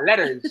for y'all.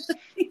 Letters.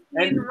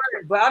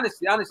 But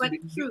honestly, but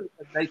true.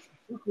 Like,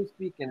 truthfully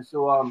speaking,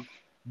 so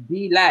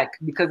be like,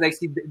 because like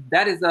see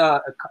that is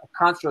a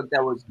construct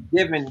that was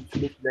given to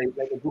this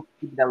like a group of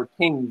people that were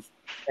kings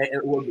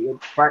and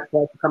prior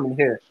to coming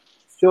here.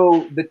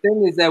 So the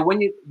thing is that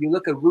when you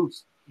look at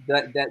Roots,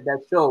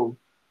 that show,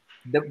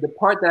 the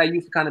part that I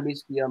used to kind of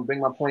basically bring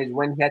my point is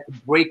when he had to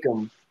break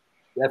him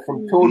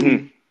from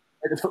Toby,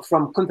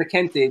 from Kunta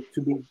Kinte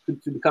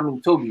to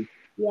becoming Toby.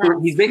 Yeah. So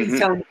he's basically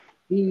telling him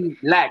he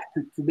lacked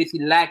to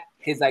basically lack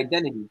his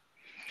identity.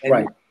 And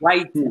right.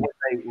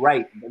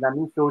 Right. And I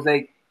mean, so it's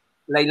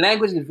like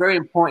language is very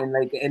important.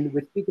 Like, and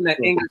we're speaking that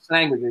English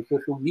language. So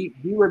we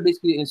were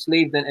basically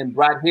enslaved and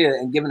brought here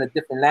and given a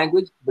different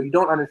language, but you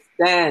don't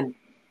understand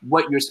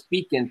what you're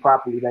speaking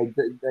properly, like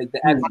the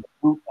actual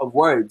root of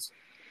words.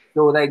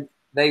 So like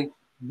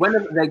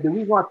whenever the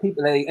reason why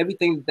people like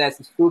everything that's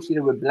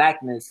associated with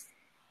blackness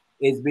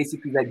is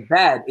basically like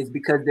bad is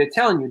because they're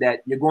telling you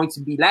that you're going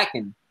to be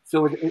lacking.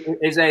 So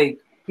it's like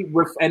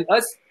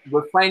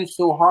we're fighting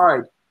so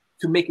hard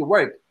to make it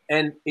work,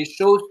 and it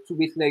shows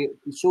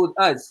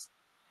us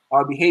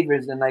our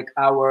behaviors and like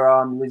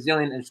our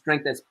resilience and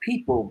strength as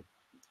people.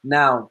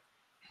 Now,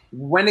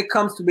 when it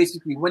comes to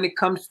basically like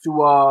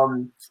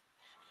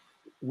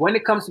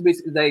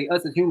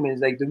us as humans,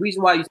 like the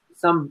reason why you see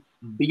some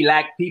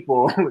black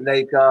people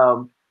like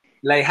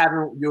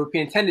having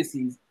European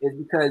tendencies is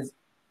because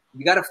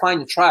you got to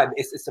find the tribe.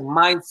 It's a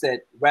mindset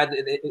rather.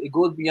 It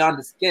goes beyond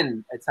the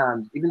skin at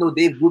times, even though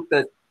they've grouped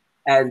us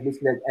as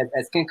basically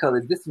as skin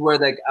colors. This is where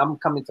like I'm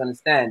coming to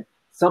understand.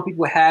 Some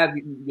people have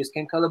your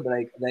skin color, but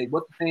like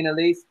what's the saying,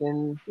 LA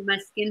skin? My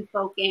skin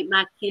folk ain't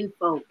my kin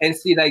folk. And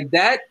see, like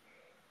that,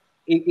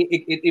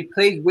 it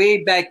plays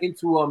way back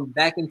into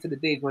the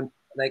days when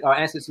like our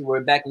ancestors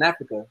were back in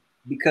Africa,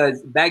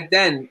 because back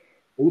then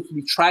it used to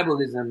be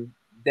tribalism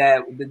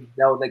that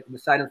was like the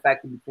deciding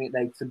factor between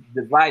like to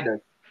divide us.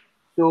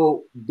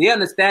 So they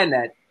understand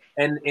that,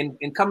 and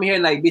coming here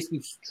and like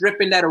basically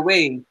stripping that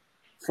away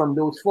from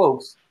those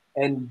folks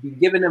and be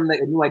giving them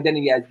like a new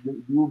identity as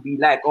you will be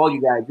like all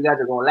you guys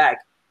are gonna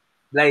lack.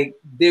 Like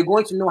they're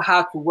going to know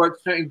how to work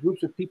certain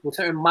groups of people,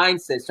 certain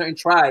mindsets, certain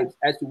tribes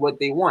as to what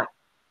they want.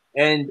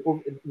 And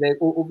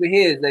over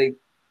here is like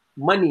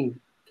money,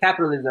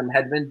 capitalism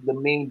has been the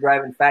main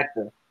driving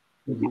factor.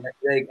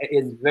 Like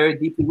it's very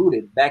deeply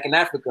rooted. Back in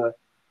Africa,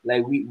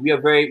 like we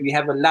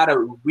have a lot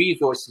of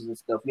resources and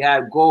stuff. We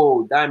have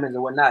gold, diamonds,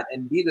 and whatnot.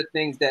 And these are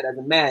things that as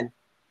a man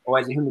or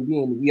as a human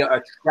being, we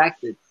are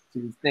attracted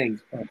to these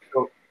things.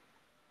 So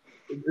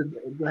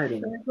go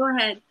ahead. Go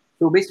ahead.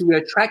 So basically, we're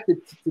attracted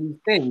to these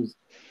things,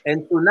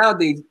 and so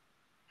nowadays,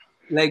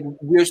 like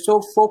we're so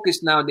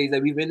focused nowadays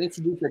that we've been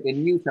introduced like a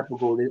new type of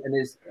goal, and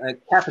it's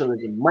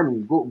capitalism,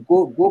 money. Grind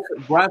for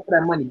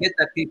that money, get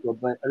that paper.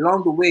 But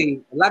along the way,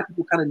 a lot of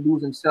people kind of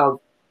lose themselves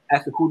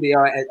as to who they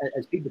are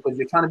as people, because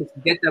you're trying to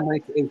get that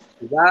money to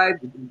survive.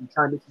 You're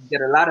trying to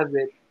get a lot of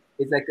it.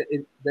 It's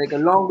like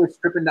along with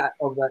stripping that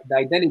of the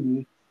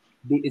identity,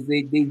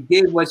 they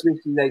gave us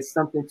basically like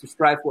something to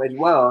strive for as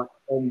well,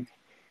 and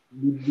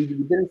we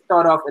didn't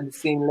start off at the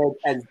same leg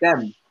as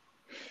them.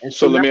 And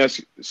so let me ask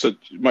you, so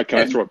Mike, can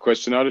I throw a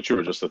question out at you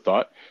or just a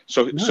thought?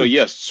 So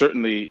yes,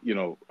 certainly,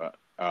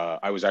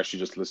 I was actually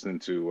just listening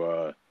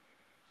to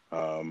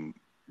I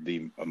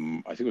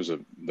think it was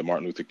the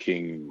Martin Luther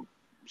King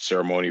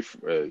ceremony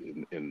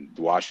in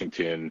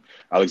Washington.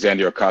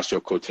 Alexandria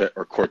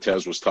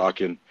Ocasio-Cortez was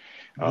talking.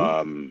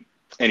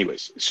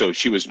 Anyways, so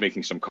she was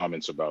making some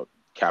comments about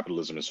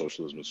capitalism and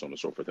socialism and so on and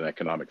so forth, and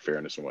economic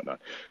fairness and whatnot.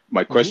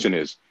 My question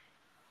is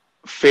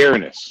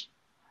fairness.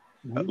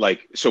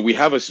 Like, so we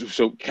have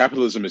so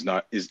capitalism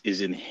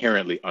is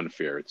inherently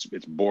unfair.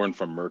 It's born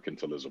from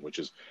mercantilism, which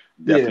is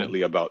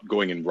definitely about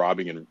going and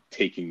robbing and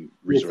taking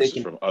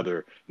resources from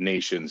other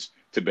nations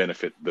to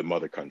benefit the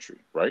mother country,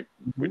 right?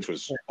 Which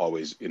was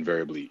always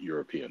invariably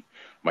European.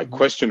 My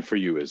question for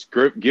you is,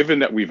 given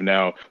that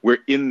we're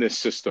in this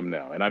system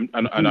now, and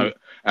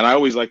I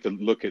always like to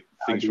look at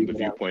things from the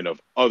viewpoint of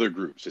other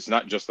groups. It's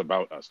not just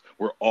about us.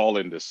 We're all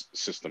in this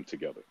system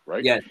together,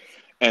 right? Yes.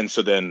 And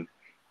so then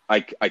I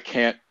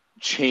can't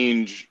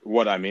change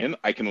what I'm in.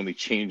 I can only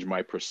change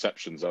my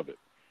perceptions of it,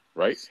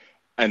 right?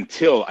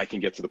 Until I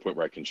can get to the point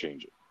where I can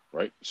change it,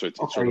 right? So it's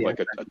sort of like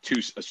a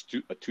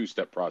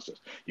two-step process.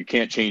 You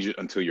can't change it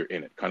until you're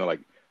in it, kind of like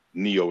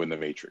Neo in the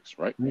Matrix,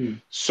 right?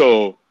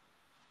 So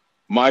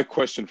my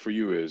question for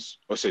you is,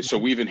 so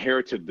we've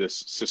inherited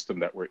this system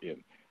that we're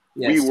in.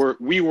 Yes.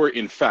 We were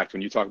in fact,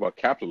 when you talk about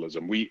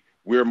capitalism,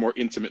 we're more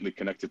intimately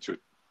connected to it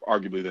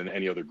arguably than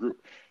any other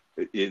group,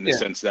 in the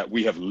sense that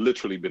we have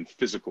literally been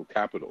physical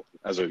capital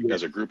as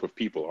a group of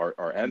people,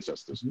 our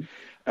ancestors.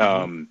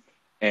 And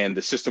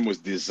the system was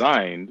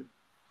designed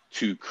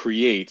to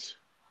create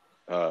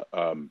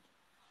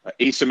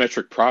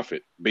asymmetric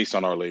profit based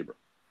on our labor,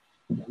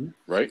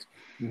 right?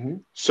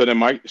 So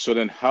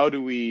then how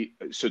do we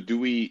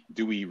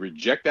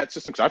reject that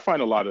system? Because I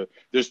find a lot of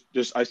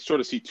I sort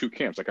of see two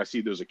camps. Like I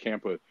see there's a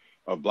camp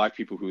of Black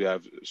people who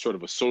have sort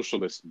of a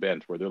socialist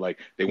bent, where they're like,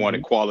 they want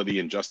equality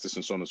and justice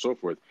and so on and so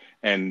forth.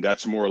 And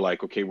that's more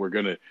like, okay, we're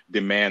going to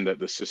demand that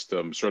the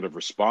system sort of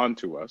respond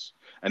to us.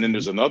 And then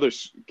there's another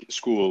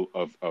school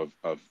of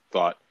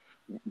thought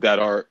that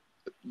are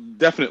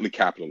definitely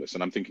capitalist.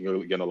 And I'm thinking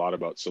again a lot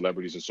about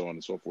celebrities and so on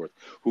and so forth,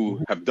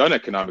 who have done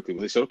economically.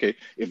 They said, okay,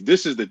 if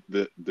this is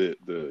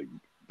the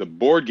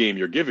board game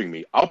you're giving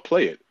me, I'll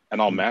play it and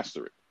I'll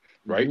master it.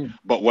 Right.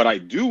 But what I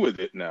do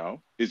with it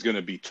now is going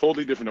to be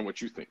totally different than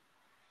what you think.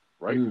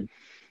 Right.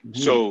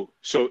 So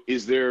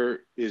is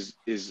there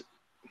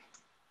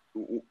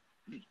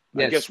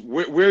I guess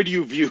where do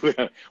you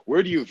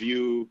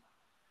view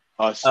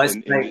us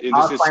in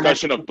this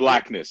discussion of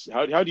Blackness?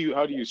 How do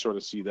you sort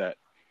of see that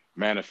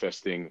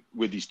manifesting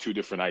with these two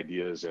different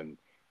ideas, and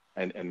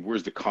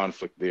where's the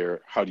conflict there?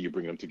 How do you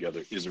bring them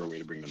together? Is there a way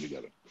to bring them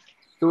together?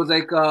 So it's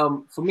like,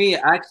 for me,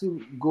 I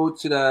actually go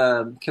to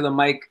the Killer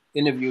Mike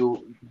interview,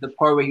 the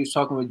part where he was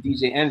talking with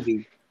DJ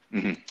Envy.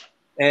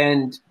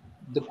 And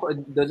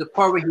there's a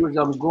part where he was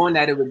going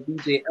at it with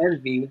DJ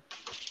Envy.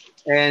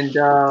 And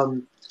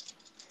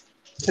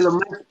Killer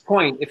Mike's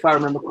point, if I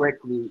remember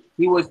correctly,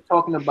 he was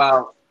talking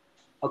about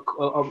a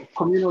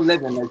communal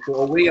living, like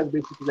a way of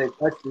basically like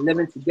us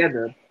living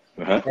together.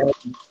 And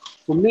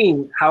for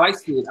me, how I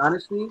see it,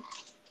 honestly,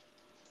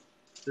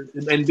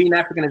 and being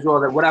African as well,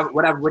 that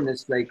what I've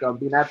witnessed, like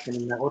being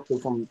African, and also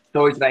from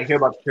stories that I hear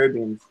about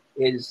Caribbeans,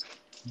 is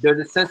there's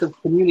a sense of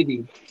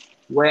community.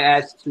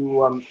 Whereas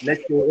to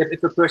let's say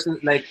if a person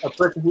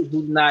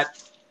who's not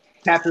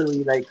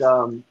capitally like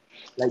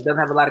doesn't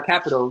have a lot of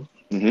capital,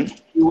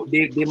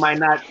 they might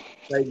not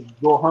like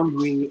go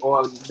hungry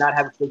or not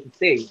have a place to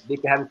stay. They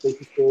can have a place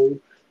to stay,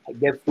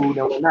 get food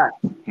and whatnot.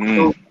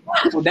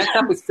 So that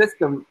type of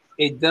system,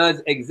 it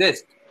does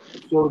exist.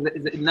 So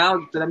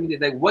now that I mean,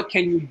 like, what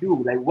can you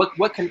do? Like,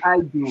 what can I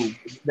do?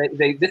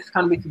 This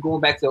kind of makes you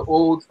going back to the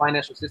old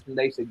financial system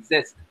that used to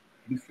exist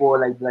before,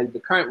 like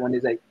the current one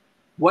is like,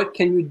 what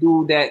can you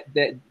do that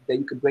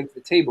you could bring to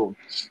the table?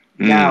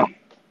 Now,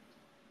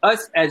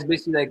 us as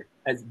basically like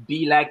as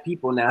Black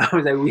people now,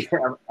 like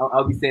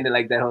I'll be saying it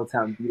like that whole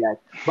time, Black.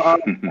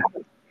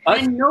 But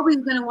and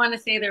nobody's gonna want to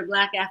say they're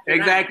Black after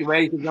exactly, that.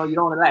 Right? Because you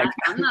don't want to laugh.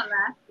 I'm not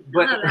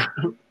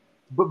laughing.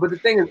 But the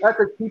thing is, us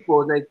as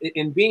people, like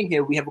in being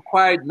here, we have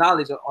acquired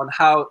knowledge on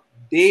how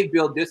they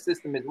build their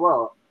system as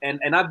well.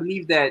 And I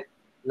believe that,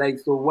 like,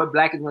 so what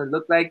Black is going to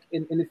look like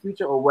in the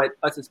future, or what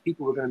us as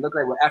people are going to look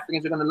like, what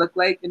Africans are going to look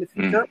like in the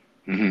future,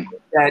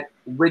 that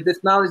with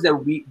this knowledge that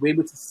we're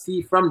able to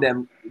see from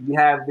them, we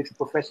have different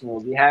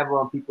professionals, we have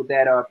people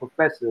that are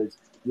professors,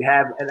 you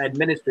have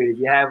administrators,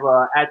 you have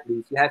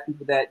athletes, you have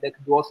people that can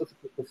do all sorts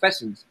of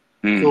professions.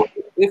 So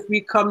if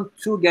we come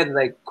together,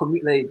 like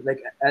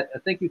I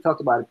think you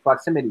talked about it,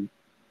 proximity.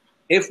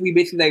 If we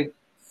basically like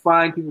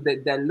find people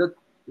that look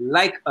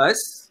like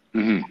us,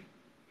 and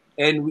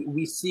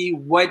we see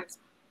what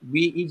we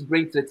each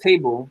bring to the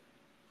table,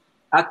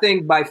 I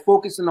think by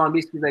focusing on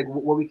basically like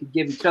what we could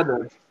give each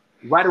other,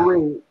 right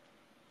away,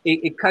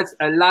 it cuts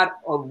a lot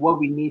of what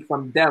we need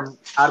from them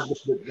out of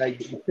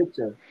the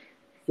picture.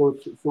 So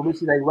we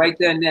see like right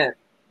there and there.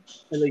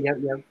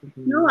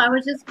 No, I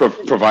was just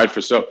provide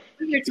for self.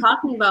 What you're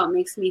talking about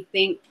makes me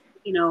think,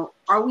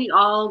 are we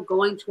all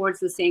going towards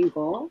the same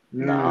goal?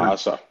 Nah,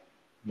 sir.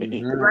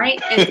 Right?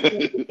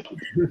 And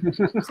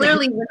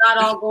clearly we're not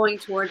all going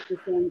towards the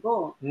same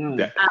goal.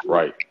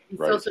 Right.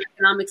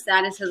 Socioeconomic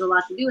status has a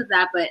lot to do with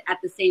that, but at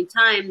the same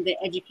time, the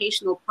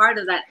educational part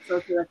of that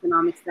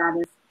socioeconomic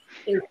status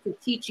is to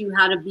teach you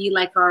how to be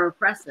like our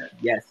oppressor.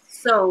 Yes.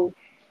 So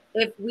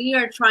if we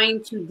are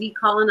trying to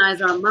decolonize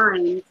our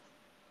minds,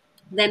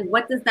 then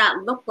what does that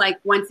look like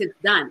once it's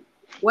done?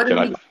 What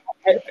are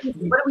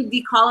we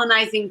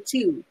decolonizing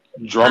to?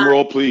 Drum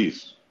roll,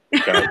 please.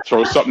 Can I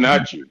throw something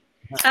at you?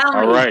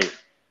 All right.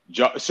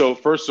 So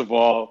first of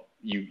all,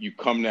 you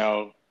come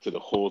now to the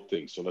whole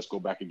thing. So let's go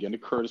back again to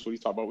Curtis, what he's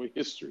talking about with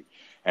history.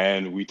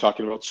 And we're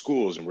talking about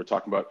schools, and we're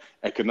talking about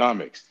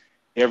economics.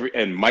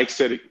 And Mike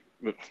said it,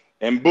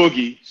 and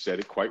Boogie said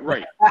it quite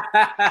right.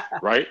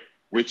 Right?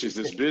 Which is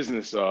this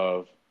business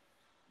of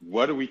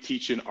what are we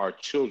teaching our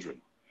children?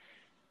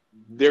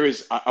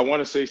 I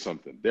want to say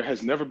something. There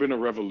has never been a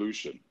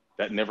revolution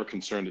that never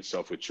concerned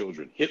itself with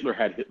children. Hitler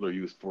had Hitler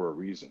Youth for a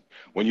reason.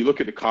 When you look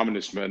at the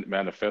Communist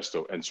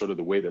Manifesto and sort of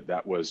the way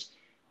that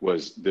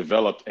was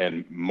developed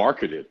and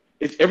marketed,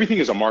 everything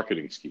is a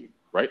marketing scheme,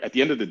 right? At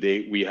the end of the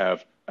day, we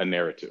have a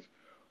narrative.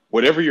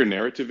 Whatever your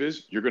narrative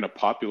is, you're going to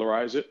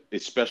popularize it,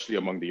 especially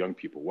among the young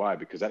people. Why?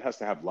 Because that has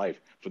to have life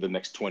for the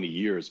next 20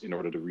 years in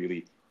order to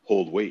really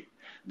hold weight.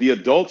 The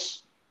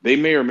adults, they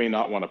may or may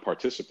not want to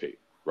participate.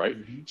 Right?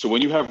 So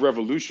when you have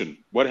revolution,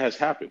 what has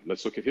happened?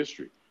 Let's look at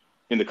history.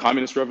 In the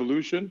communist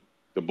revolution,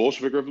 the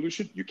Bolshevik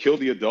revolution, you kill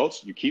the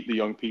adults, you keep the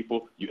young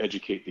people, you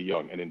educate the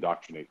young and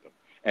indoctrinate them.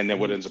 And then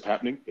what ends up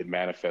happening? It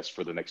manifests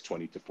for the next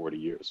 20 to 40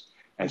 years.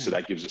 And so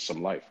that gives us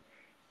some life.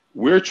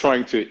 We're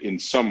trying to, in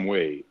some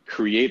way,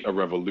 create a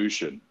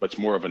revolution, but it's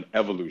more of an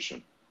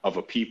evolution of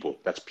a people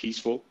that's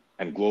peaceful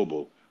and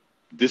global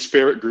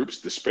disparate groups,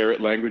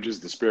 disparate languages,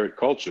 disparate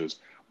cultures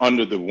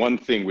under the one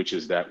thing, which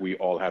is that we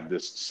all have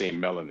this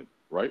same melanin,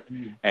 right?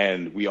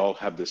 And we all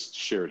have this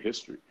shared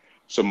history.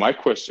 So my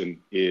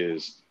question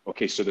is,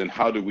 okay, so then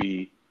how do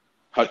we,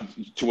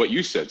 to what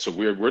you said, so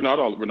we're not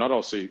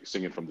all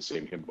singing from the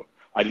same hymn book.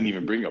 I didn't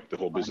even bring up the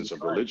whole business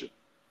of religion.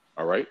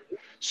 All right.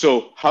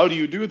 So how do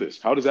you do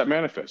this? How does that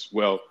manifest?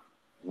 Well,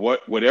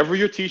 whatever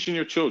you're teaching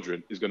your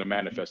children is going to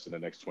manifest in the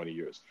next 20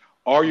 years.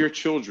 Are your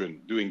children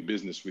doing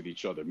business with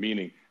each other,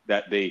 meaning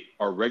that they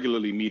are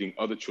regularly meeting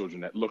other children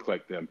that look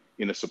like them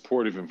in a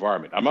supportive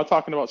environment? I'm not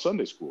talking about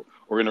Sunday school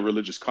or in a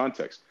religious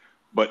context,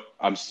 but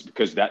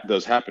because that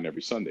does happen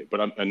every Sunday,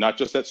 and not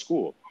just at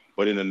school,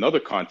 but in another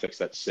context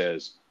that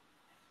says,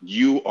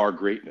 you are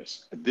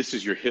greatness. This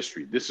is your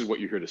history. This is what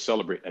you're here to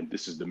celebrate. And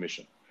this is the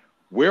mission.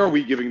 Where are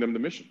we giving them the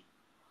mission?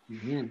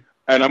 Mm-hmm.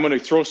 And I'm going to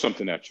throw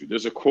something at you.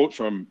 There's a quote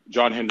from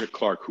John Henrik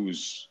Clarke,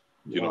 who's,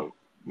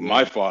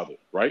 my father,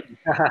 right?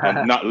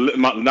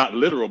 Not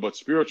literal, but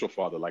spiritual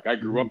father. Like I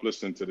grew up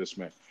listening to this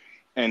man.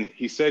 And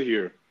he said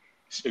here,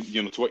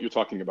 to what you're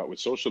talking about with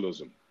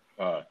socialism,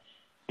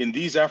 in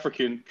these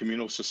African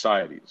communal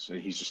societies,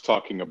 and he's just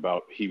talking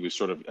about, he was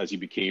sort of, as he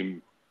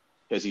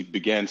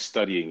began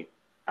studying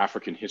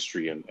African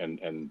history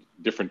and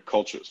different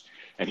cultures.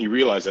 And he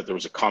realized that there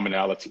was a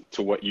commonality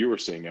to what you were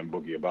saying,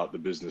 Mboogie, about the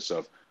business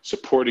of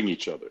supporting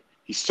each other.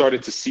 He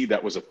started to see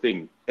that was a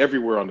thing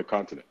everywhere on the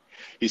continent.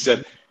 He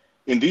said,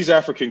 in these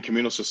African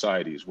communal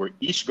societies where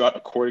each got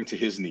according to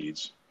his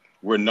needs,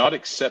 we're not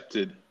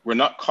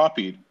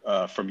copied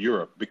from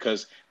Europe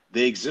because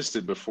they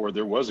existed before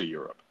there was a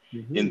Europe.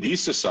 Mm-hmm. In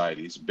these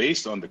societies,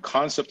 based on the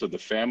concept of the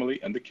family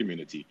and the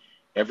community,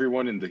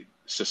 everyone in the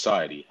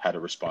society had a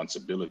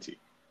responsibility.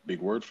 Big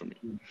word for me.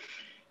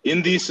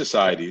 In these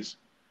societies,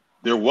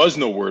 there was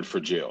no word for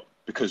jail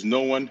because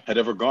no one had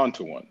ever gone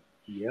to one.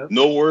 Yep.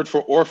 No word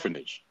for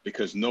orphanage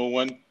because no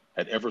one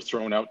had ever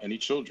thrown out any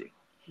children.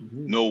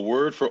 Mm-hmm. No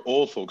word for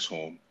old folks'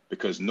 home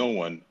because no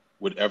one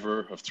would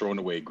ever have thrown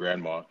away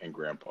grandma and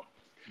grandpa.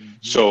 Mm-hmm.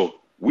 So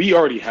we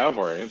already have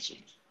our answer.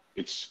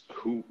 It's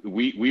who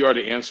we are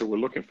the answer we're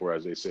looking for,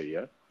 as they say,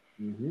 yeah?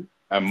 Mm-hmm.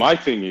 And my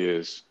thing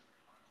is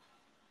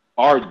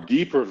our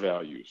deeper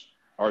values,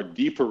 our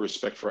deeper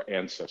respect for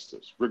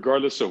ancestors,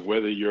 regardless of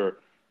whether you're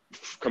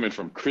coming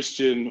from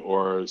Christian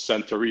or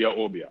Santeria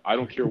Obia. I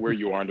don't care where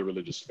you are on the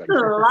religious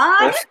spectrum.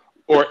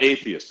 Or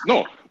atheist.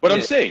 No, but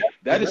I'm saying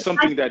that is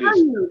something that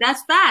is...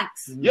 That's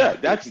facts. Yeah,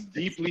 that's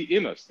deeply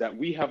in us, that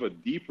we have a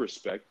deep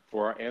respect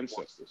for our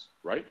ancestors,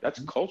 right? That's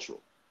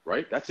cultural,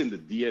 right? That's in the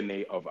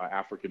DNA of an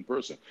African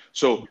person.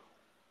 So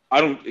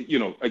I don't,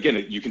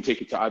 again, you can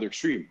take it to either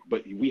extreme,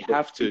 but we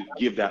have to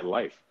give that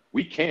life.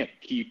 We can't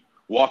keep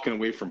walking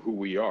away from who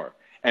we are.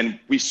 And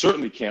we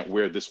certainly can't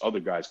wear this other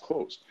guy's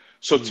clothes.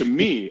 So to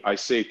me, I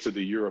say to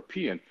the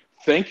European,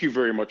 thank you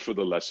very much for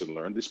the lesson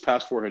learned. This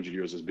past 400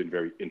 years has been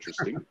very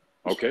interesting.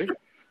 Okay.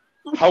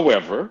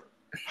 However,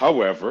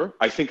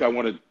 I think I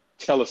want to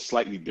tell a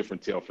slightly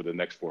different tale for the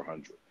next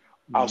 400.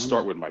 I'll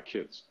start with my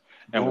kids.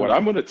 And what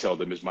I'm going to tell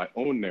them is my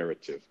own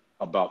narrative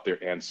about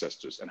their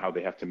ancestors and how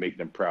they have to make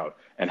them proud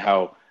and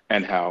how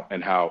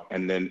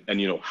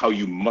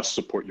you must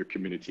support your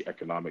community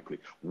economically,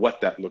 what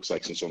that looks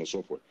like, and so on and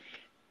so forth.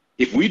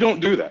 If we don't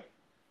do that,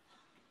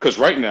 because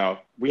right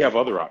now we have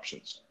other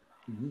options.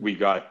 Mm-hmm. We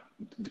got,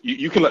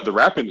 you can let the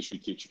rap industry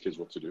teach your kids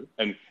what to do,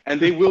 and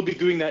they will be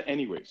doing that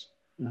anyways.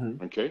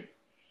 Mm-hmm. Okay.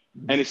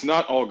 Mm-hmm. And it's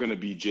not all going to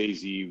be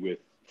Jay-Z with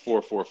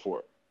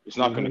 444. It's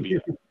not going to be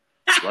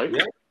that, right?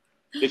 Yeah.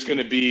 It's going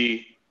to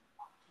be,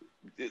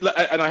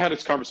 and I had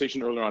this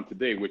conversation earlier on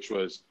today, which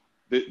was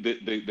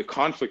the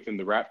conflict in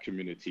the rap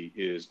community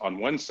is, on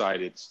one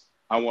side, it's,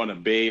 I want to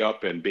babe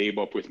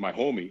up with my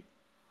homie.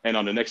 And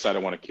on the next side, I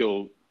want to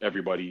kill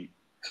everybody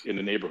in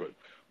the neighborhood.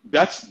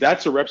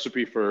 That's a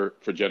recipe for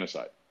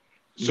genocide.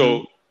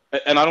 So,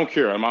 and I don't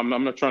care. I'm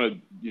not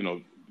trying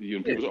to,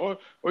 people say,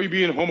 oh, you're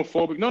being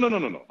homophobic.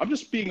 No. I'm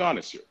just being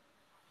honest here.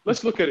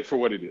 Let's look at it for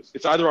what it is.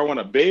 It's either I want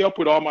to bae up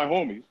with all my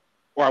homies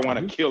or I want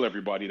to kill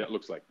everybody that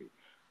looks like me.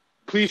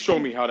 Please show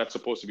me how that's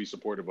supposed to be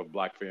supportive of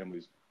Black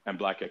families and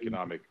Black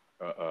economic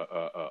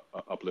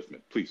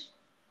upliftment, please.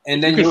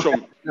 And then you're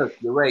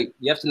right.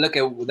 You have to look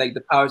at like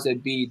the powers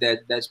that be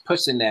that's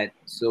pushing that.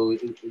 So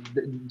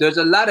there's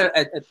a lot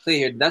at play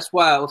here. That's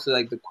why I also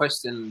like the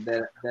question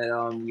that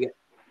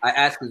I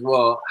ask as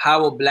well.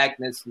 How will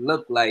Blackness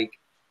look like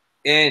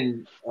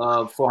in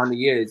 400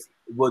 years?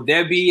 Will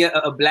there be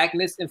a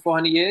Blackness in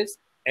 400 years?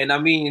 And I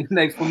mean,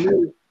 like for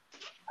me,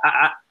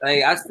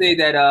 I say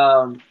that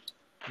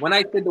when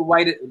I say the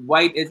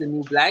white is a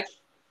new Black,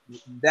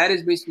 that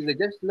is basically like,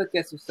 just look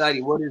at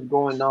society, what is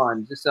going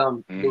on, just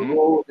the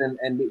roles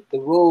and the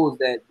roles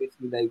that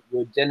basically like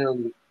were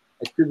generally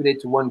attributed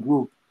to one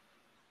group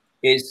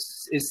it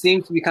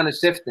seems to be kind of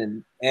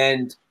shifting.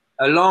 And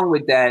along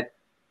with that,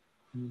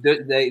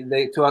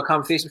 to our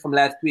conversation from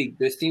last week,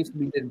 there seems to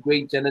be this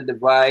great gender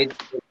divide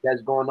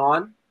that's going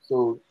on.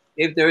 So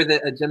if there is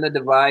a gender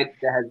divide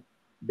that has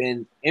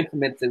been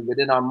implemented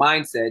within our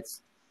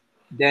mindsets,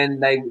 then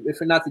like if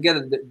we're not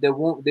together,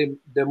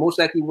 there most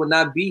likely will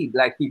not be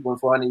black people in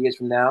 400 years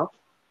from now.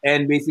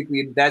 And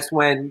basically, that's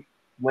when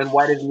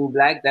white is the new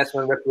black. That's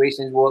when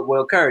reparations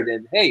will occur.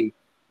 Then hey,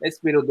 let's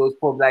pay those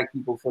poor black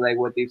people for like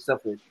what they've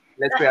suffered.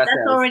 Let's pay ourselves.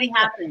 That's already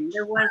happened.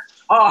 There was.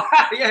 Oh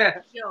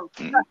yeah. Yo,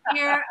 you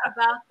hear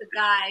about the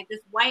guy,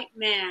 this white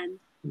man,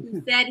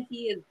 who said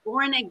he is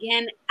born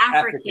again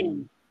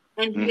African.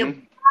 And he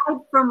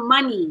applied for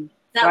money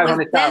that was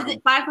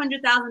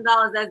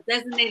 $500,000 that's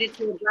designated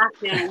to a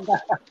black man,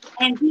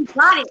 and he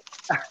got it.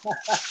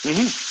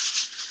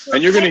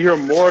 And you're going to hear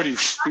more of these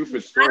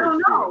stupid stories. I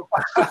don't know.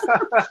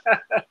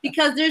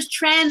 Because there's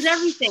trans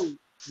everything.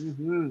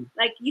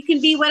 Like, you can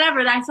be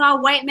whatever. I saw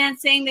a white man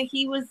saying that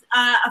he was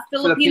a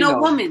Filipino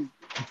woman.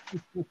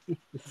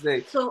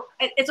 So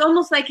it's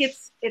almost like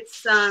it's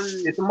a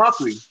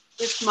mockery.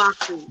 It's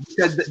mockery.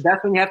 Because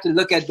that's when you have to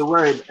look at the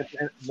word.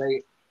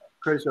 Like,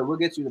 Curtis, we'll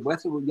get you the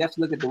best. You have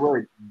to look at the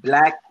word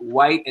black,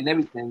 white, and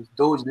everything.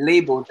 Those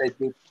labels that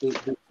they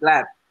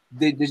slap.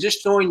 They're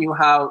just showing you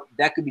how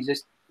that could be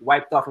just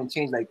wiped off and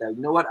changed like that.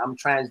 You know what? I'm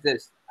trans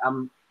this.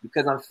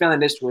 Because I'm feeling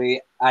this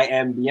way, I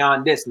am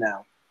beyond this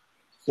now.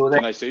 So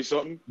can I say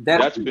something?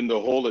 That's been the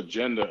whole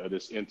agenda of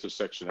this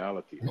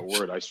intersectionality, a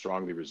word I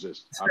strongly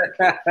resist.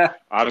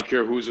 I don't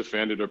care who's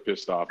offended or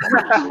pissed off. I'm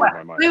just saying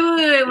my mind.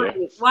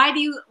 Wait. Why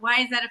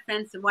is that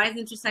offensive? Why is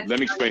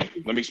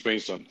intersectionality? Let me explain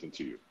something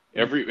to you.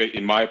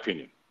 In my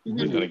opinion, and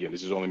again,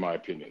 this is only my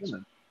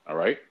opinion. All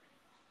right.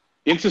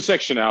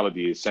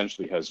 Intersectionality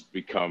essentially has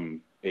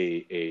become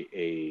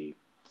a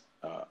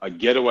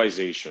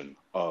ghettoization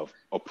of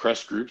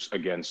oppressed groups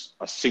against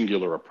a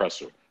singular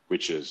oppressor,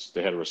 which is the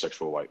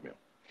heterosexual white male.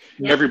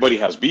 Yeah. Everybody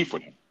has beef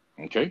with him.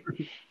 Okay.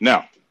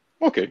 Now,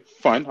 okay,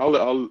 fine. I'll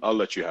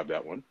let you have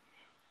that one.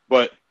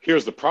 But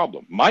here's the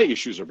problem. My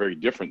issues are very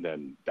different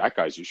than that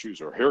guy's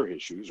issues or her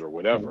issues or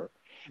whatever.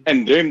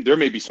 And there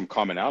may be some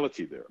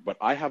commonality there, but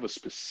I have a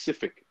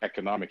specific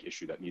economic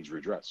issue that needs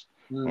redress.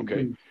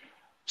 Okay.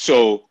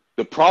 So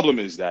the problem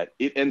is that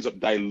it ends up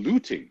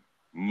diluting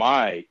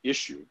my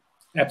issue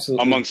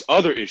amongst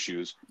other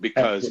issues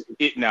because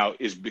it now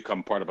is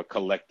become part of a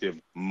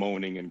collective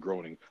moaning and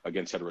groaning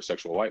against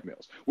heterosexual white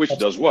males, which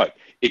does what?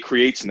 It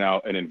creates now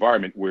an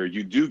environment where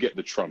you do get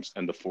the Trumps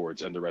and the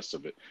Fords and the rest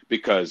of it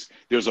because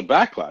there's a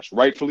backlash,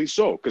 rightfully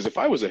so. Because if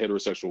I was a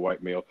heterosexual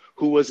white male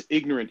who was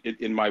ignorant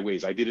in my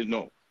ways, I didn't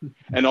know.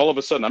 And all of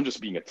a sudden I'm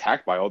just being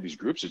attacked by all these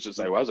groups. It's just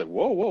like, I was like,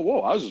 whoa.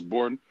 I was just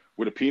born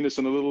with a penis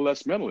and a little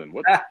less melanin.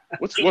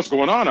 What's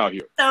going on out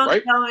here?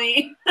 Right?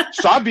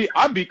 So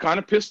I'd be kind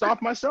of pissed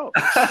off myself,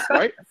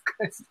 right?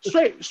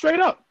 Straight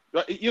up.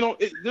 You know,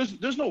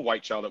 there's no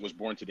white child that was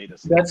born today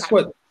that's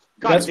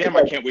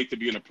I can't wait to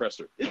be an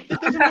oppressor. It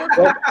doesn't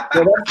work.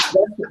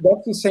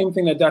 That's the same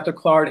thing that Dr.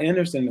 Claude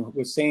Anderson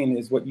was saying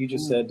is what you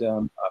just said,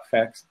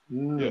 Facts.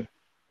 Yeah.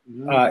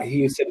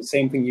 He said the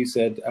same thing you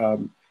said,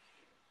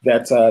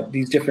 that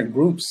these different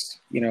groups,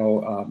 you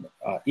know,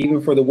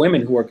 even for the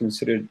women who are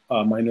considered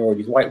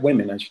minorities, white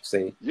women, I should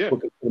say, who are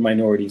considered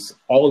minorities,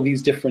 all of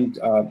these different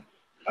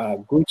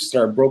groups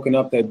are broken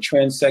up, the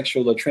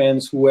transsexual, the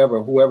trans,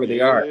 whoever they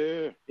are,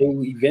 they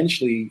will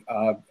eventually,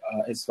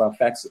 as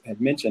Facts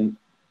had mentioned,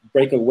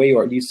 break away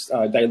or at least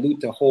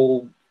dilute the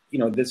whole, you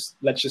know, this,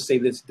 let's just say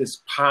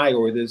this pie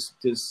or this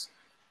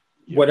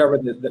whatever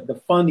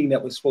the funding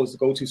that was supposed to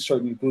go to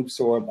certain groups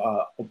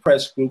or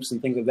oppressed groups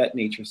and things of that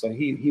nature. So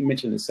he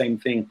mentioned the same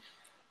thing,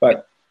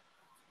 but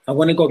I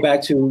want to go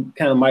back to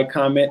kind of my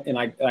comment, and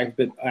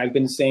I've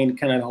been saying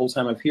kind of the whole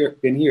time I've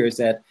been here is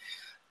that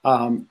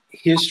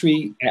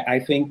history. I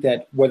think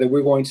that whether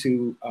we're going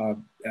to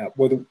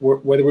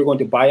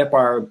buy up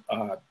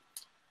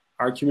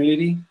our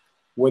community,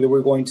 whether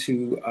we're going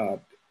to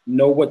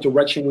know what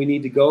direction we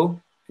need to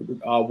go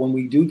when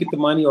we do get the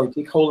money or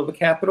take hold of the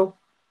capital.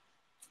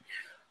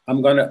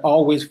 I'm going to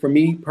always, for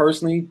me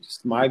personally,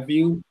 just my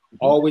view,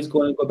 always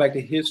going to go back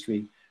to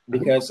history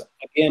because,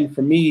 again,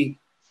 for me,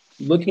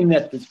 looking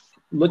at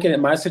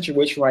my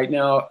situation right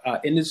now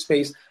in this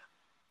space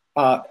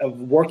of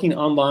working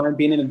online,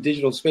 being in a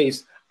digital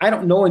space, I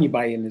don't know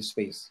anybody in this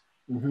space.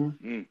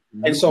 And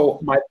so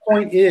my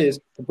point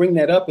is to bring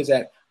that up is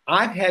that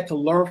I've had to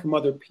learn from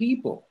other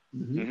people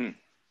in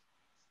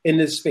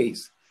this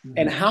space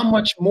and how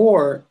much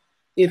more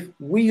if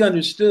we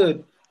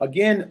understood,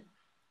 again,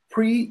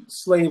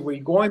 pre-slavery,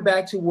 going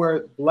back to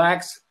where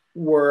blacks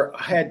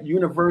had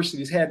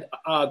universities, had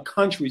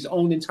countries,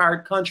 owned entire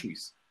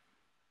countries.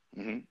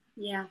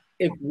 Yeah.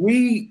 If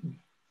we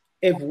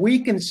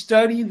can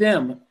study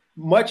them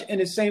much in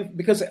the same,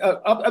 because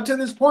up to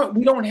this point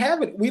we don't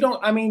have it. We don't.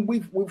 I mean,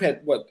 we've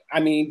had what? I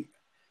mean,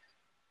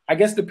 I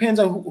guess it depends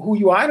on who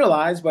you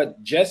idolize,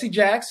 but Jesse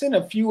Jackson,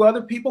 a few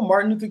other people,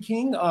 Martin Luther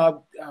King,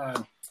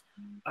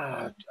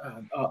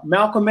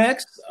 Malcolm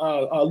X,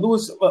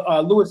 Louis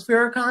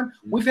Farrakhan.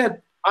 We've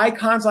had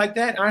icons like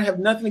that. I have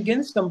nothing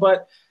against them,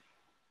 but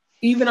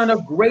even on a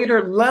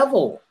greater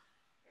level,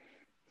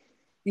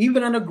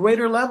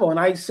 and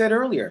I said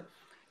earlier,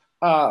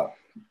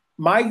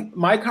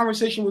 my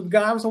conversation with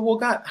God was, well,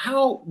 God,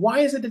 why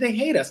is it that they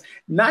hate us?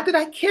 Not that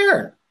I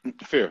care.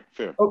 Fair.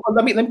 Oh,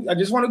 let me. I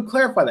just want to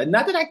clarify that.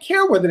 Not that I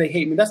care whether they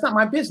hate me. That's not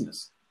my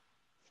business.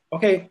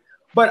 Okay,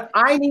 but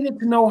I needed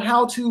to know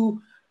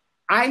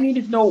I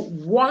needed to know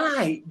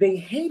why they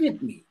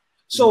hated me,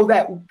 so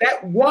that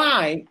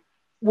why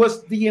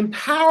was the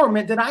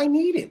empowerment that I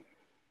needed.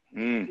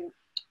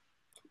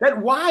 That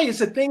why is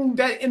the thing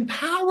that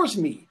empowers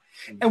me,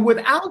 and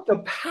without the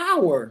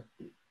power,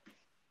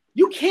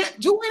 you can't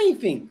do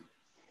anything.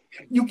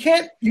 You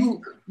can't.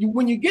 You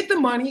when you get the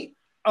money.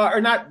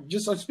 Or not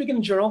just speaking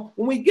in general,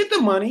 when we get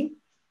the money,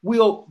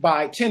 we'll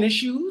buy tennis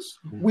shoes.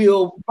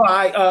 We'll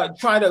buy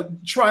try to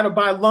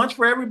buy lunch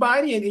for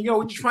everybody, and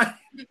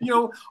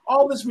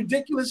all this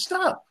ridiculous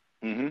stuff.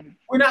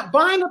 We're not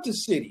buying up the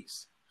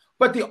cities,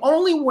 but the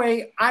only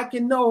way I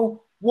can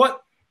know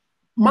what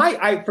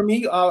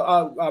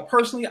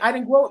personally, I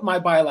didn't grow up with my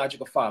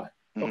biological father.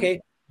 Okay,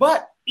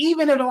 but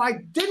even though I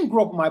didn't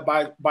grow up with my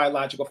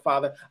biological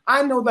father,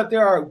 I know that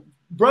there are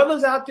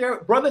brothers out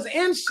there, brothers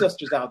and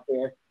sisters out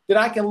there, that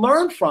I can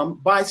learn from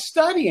by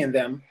studying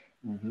them,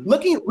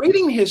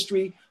 reading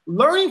history,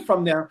 learning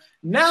from them.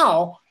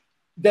 Now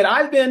that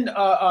I've been,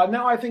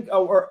 I think,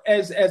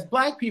 as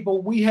Black people,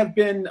 we have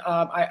been,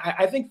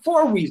 I think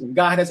for a reason,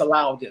 God has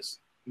allowed this,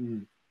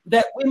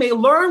 that we may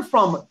learn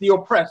from the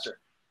oppressor.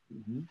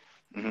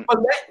 But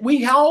that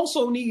we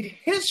also need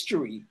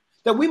history,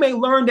 that we may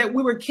learn that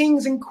we were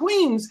kings and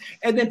queens,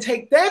 and then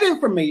take that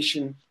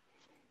information,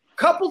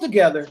 couple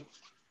together,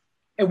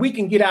 and we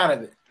can get out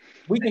of it.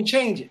 We can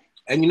change it.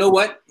 And you know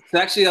what?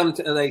 To actually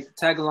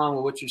tag along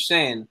with what you're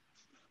saying,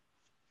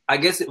 I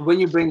guess when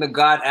you bring the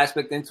God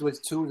aspect into it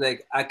too,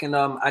 like I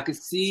could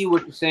see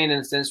what you're saying in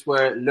a sense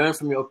where learn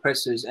from your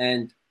oppressors.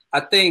 And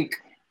I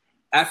think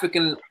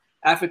African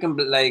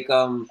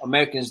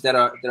Americans that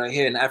are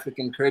here and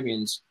African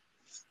Caribbeans,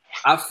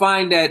 I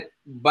find that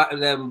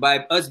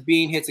by us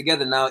being here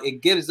together now,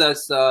 it gives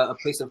us a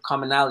place of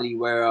commonality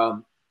where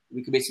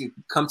we can basically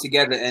come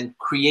together and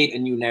create a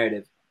new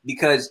narrative.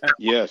 Because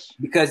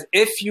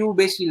if you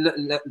basically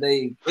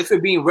if we're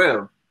being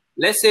real,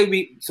 let's say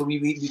we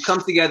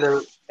come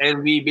together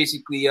and we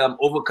basically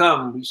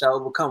overcome. We shall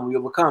overcome. We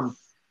overcome.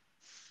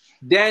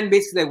 Then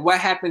basically, what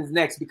happens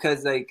next?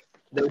 Because there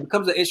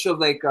becomes an issue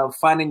of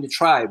finding the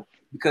tribe.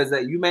 Because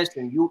you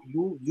mentioned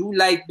you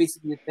like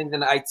basically things in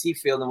the IT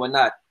field and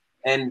whatnot,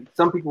 and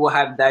some people will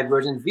have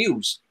divergent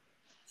views.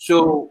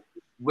 So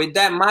with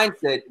that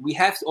mindset, we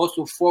have to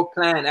also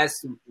foreplan as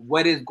to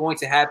what is going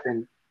to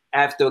happen.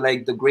 After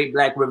the Great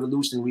Black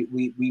Revolution,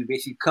 we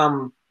basically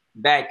come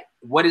back.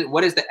 What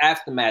is the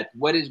aftermath?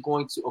 What is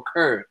going to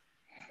occur?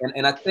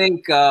 And I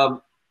think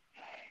for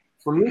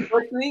me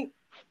personally,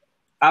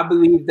 I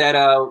believe that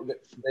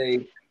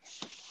the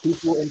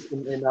people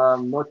in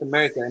North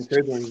America and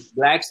Caribbean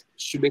Blacks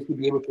should basically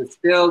be able to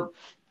still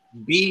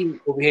be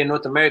over here in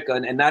North America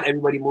and not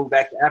everybody move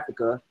back to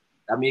Africa.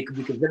 I mean,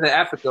 we could visit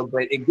Africa,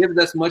 but it gives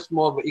us much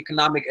more of an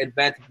economic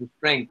advantage and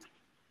strength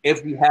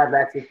if we have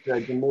access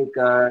to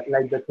Jamaica,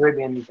 like the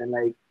Caribbean,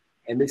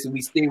 and basically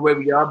we stay where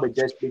we are, but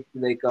just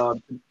basically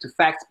to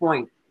Fact's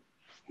point,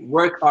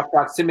 work our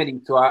proximity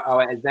to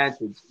our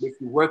advantage.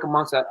 Basically work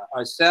amongst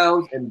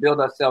ourselves and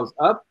build ourselves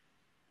up,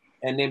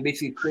 and then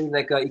basically create an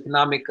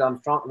economic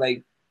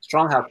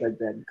stronghouse like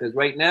that. Because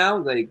right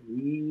now,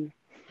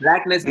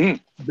 blackness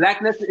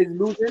is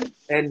losing,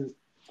 and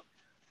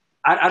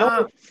I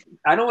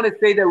don't want to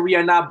say that we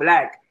are not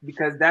Black,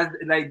 because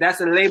that's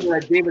a label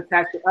that they've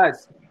attached to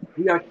us.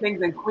 We are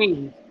kings and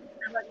queens.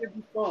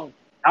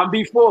 I'm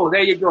B4.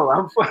 There you go.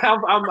 I'm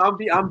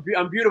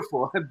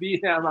beautiful. I'm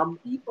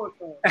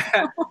beautiful.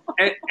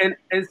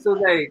 and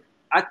so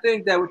I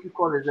think that what you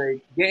call is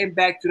getting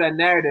back to that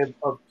narrative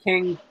of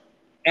kings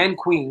and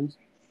queens.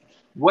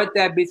 What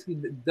that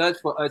basically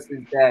does for us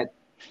is that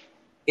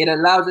it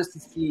allows us to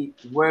see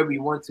where we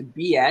want to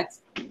be at,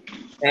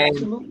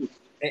 and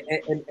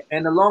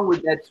along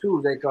with that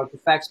too, to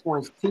Fact's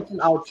points, teaching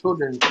our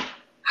children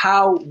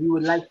how we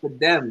would like for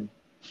them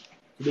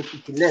to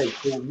live.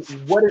 So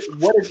what is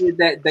it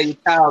that your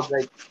child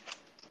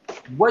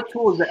what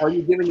tools are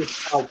you giving your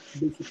child to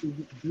basically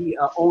be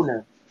an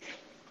owner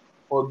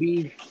or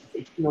be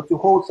to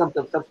hold some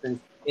substance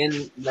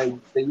in the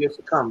years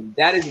to come?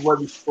 That is what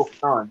we focus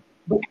on.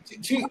 But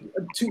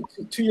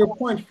to your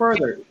point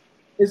further,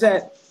 is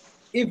that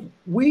if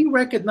we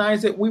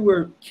recognize that we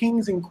were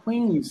kings and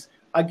queens,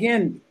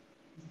 again,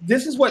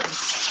 this is what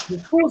the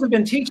schools have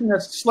been teaching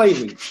us: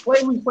 slavery.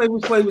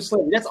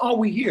 That's all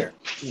we hear.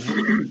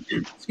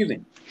 Excuse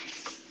me.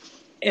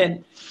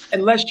 And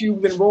unless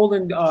you've enrolled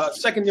in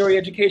secondary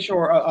education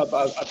or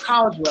a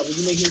college level,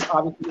 you may hear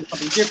obviously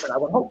something different. I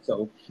would hope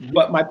so.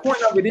 But my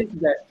point of it is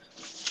that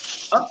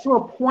up to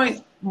a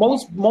point,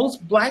 most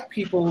Black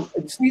people,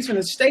 at least in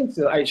the States,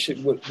 I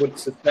would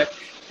suspect,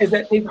 is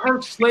that they've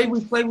heard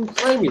slavery.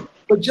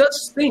 But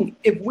just think,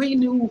 if we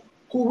knew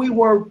who we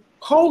were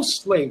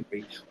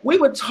post-slavery, we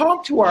would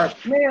talk to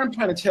I'm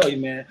trying to tell you,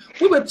 man,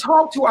 we would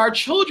talk to our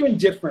children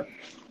differently.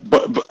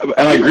 But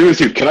and I agree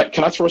with you.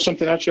 Can I throw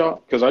something at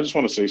y'all? Because I just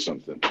want to say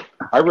something.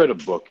 I read a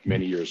book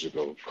many years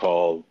ago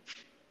called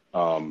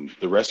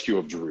The Rescue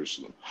of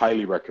Jerusalem.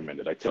 Highly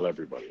recommended. I tell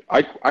everybody.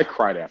 I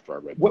cried after I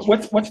read this.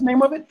 What's the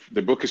name of it?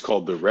 The book is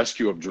called The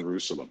Rescue of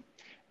Jerusalem.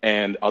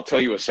 And I'll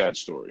tell you a sad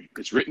story.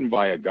 It's written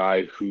by a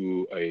guy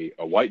who, a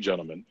white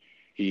gentleman.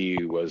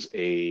 He was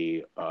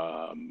a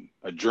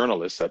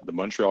journalist at the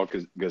Montreal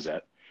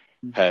Gazette,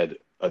 had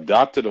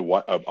adopted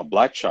a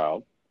black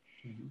child,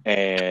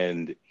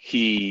 and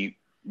he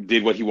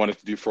did what he wanted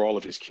to do for all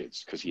of his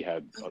kids, because he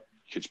had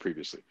kids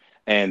previously.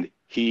 And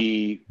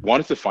he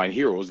wanted to find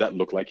heroes that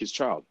looked like his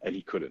child, and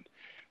he couldn't.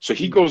 So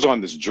he goes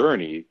on this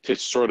journey to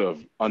sort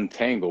of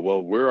untangle,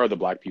 well, where are the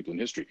black people in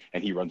history?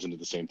 And he runs into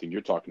the same thing you're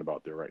talking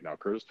about there right now,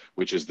 Curtis,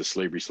 which is the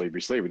slavery.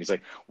 And he's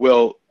like,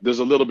 well, there's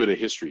a little bit of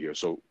history here.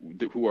 So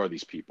who are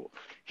these people?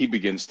 He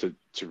begins to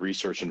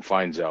research and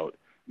finds out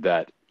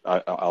that,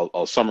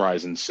 I'll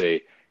summarize and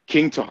say,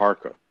 King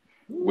Taharka,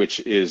 which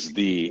is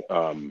a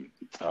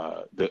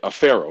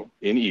pharaoh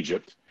in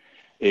Egypt,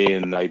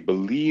 in, I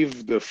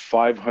believe, the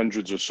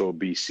 500s or so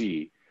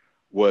BC,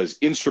 was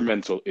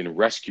instrumental in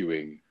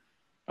rescuing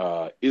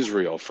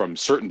Israel from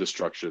certain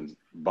destruction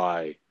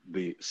by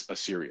the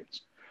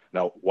Assyrians.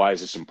 Now, why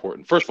is this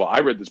important? First of all,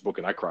 I read this book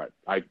and I cried.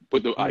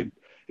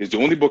 It's the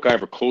only book I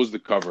ever closed the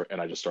cover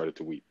and I just started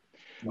to weep,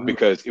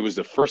 because it was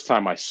the first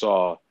time I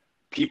saw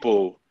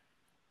people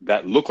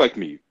that look like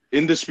me,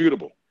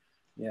 indisputable,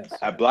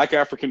 black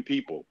African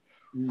people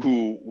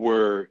who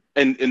were,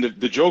 and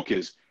the joke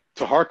is,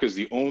 Taharka is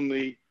the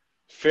only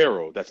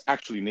pharaoh that's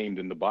actually named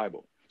in the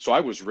Bible. So I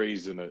was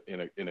raised in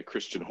a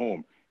Christian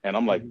home, and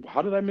I'm like,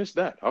 how did I miss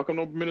that? How come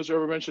no minister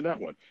ever mentioned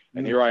that one?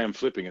 And here I am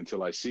flipping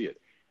until I see it,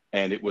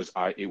 and it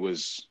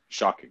was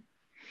shocking.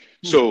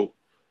 So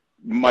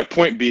my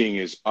point being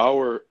is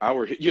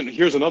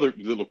here's another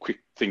little quick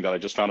thing that I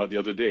just found out the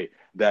other day,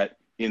 that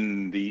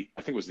in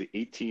I think it was the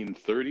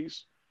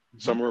 1830s,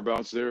 somewhere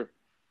about there,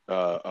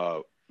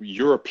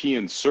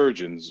 European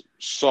surgeons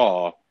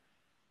saw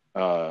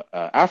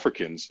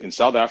Africans in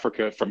South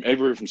Africa, from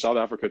South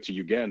Africa to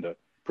Uganda,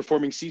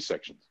 performing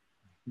C-sections.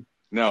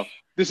 Now,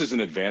 this is an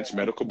advanced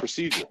medical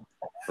procedure,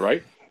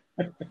 right?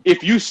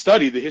 If you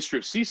study the history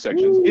of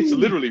C-sections, it's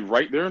literally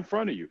right there in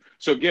front of you.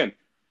 So again,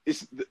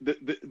 it's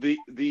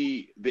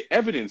the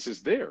evidence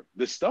is there,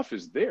 the stuff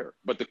is there.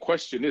 But the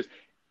question is,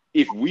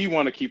 if we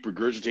want to keep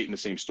regurgitating the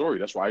same story,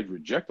 that's why I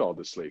reject all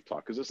this slave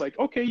talk, because it's like,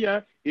 okay,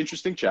 yeah,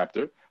 interesting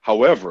chapter.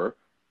 However,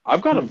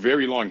 I've got a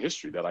very long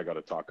history that I got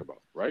to talk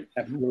about, right?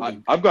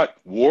 I've got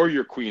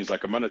warrior queens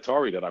like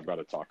Amanatari that I've got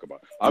to talk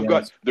about. I've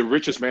got the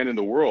richest man in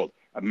the world,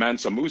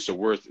 Mansa Musa,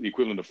 worth the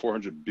equivalent of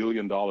 $400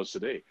 billion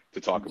today, to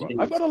talk about.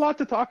 I've got a lot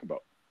to talk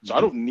about. So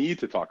I don't need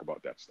to talk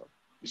about that stuff.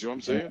 You see what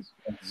I'm saying?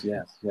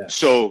 Yes.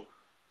 So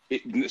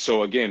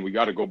again, we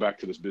got to go back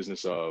to this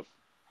business of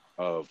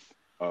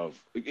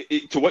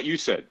to what you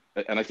said,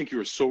 and I think you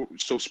were so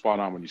spot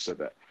on when you said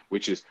that,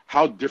 which is,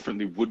 how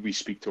differently would we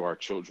speak to our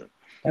children?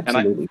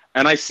 Absolutely.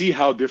 And I see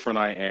how different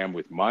I am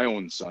with my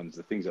own sons,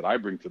 the things that I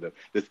bring to them.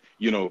 That,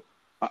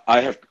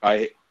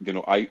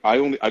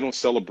 I don't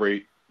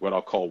celebrate what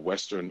I'll call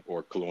Western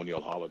or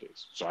colonial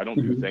holidays. So I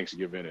don't do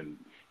Thanksgiving and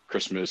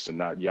Christmas and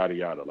not yada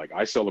yada. Like,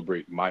 I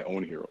celebrate my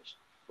own heroes,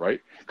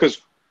 right?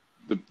 Because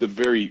the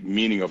very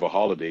meaning of a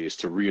holiday is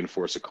to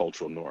reinforce a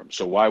cultural norm.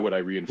 So why would I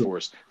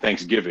reinforce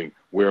Thanksgiving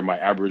where my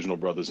Aboriginal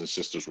brothers and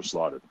sisters were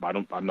slaughtered? I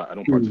don't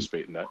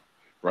participate in that,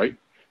 right?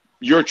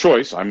 Your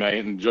choice. I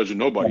ain't judging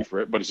nobody for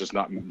it, but that's just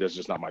not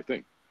my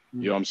thing.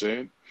 You know what I'm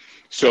saying?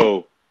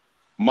 So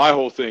my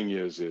whole thing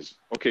is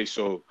okay,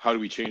 so how do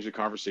we change the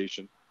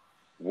conversation?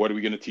 What are we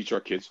going to teach our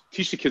kids?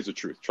 Teach the kids the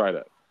truth. Try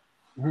that.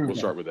 We'll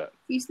start with that.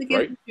 Teach the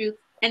kids the truth.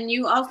 And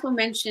you also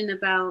mentioned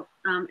about,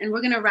 and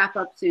we're going to wrap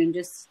up soon,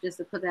 just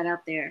to put that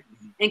out there,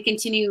 and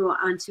continue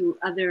on to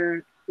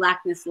other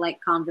Blackness-like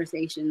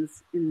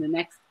conversations in the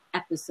next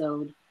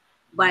episode.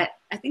 But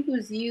I think it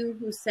was you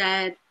who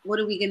said, what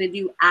are we going to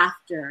do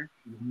after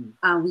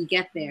we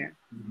get there?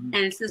 And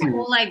it's this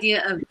whole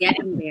idea of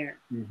getting there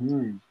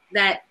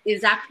that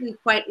is actually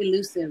quite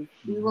elusive.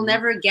 We will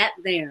never get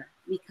there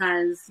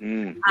because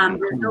there's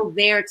no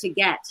there to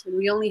get. And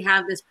we only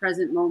have this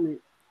present moment.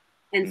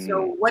 And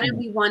so what do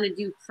we want to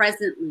do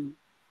presently,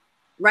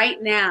 right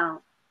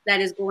now,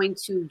 that is going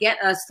to get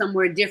us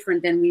somewhere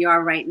different than we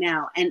are right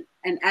now? And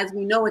as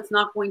we know, it's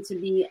not going to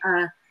be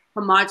a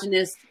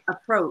homogenous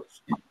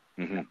approach.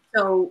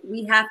 So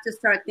we have to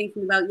start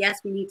thinking about, yes,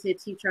 we need to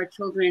teach our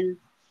children,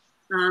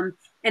 and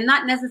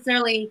not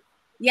necessarily,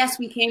 yes,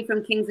 we came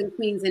from kings and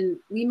queens, and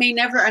we may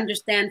never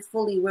understand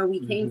fully where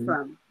we came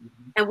from.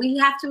 And we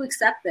have to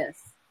accept this.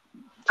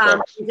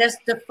 Just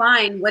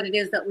define what it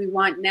is that we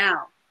want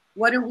now.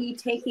 What are we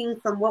taking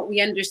from what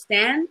we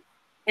understand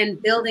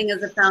and building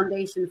as a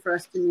foundation for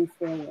us to move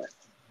forward?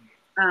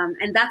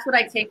 And that's what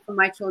I take from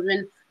my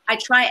children. I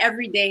try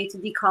every day to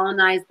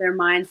decolonize their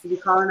minds, to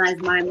decolonize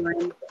my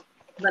mind.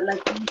 But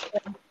like you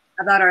said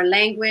about our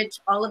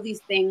language, all of these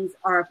things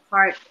are a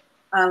part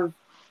of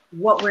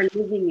what we're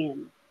living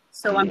in.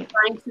 So I'm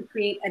trying to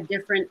create a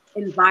different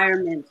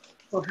environment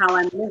for how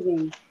I'm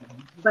living,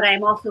 but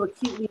I'm also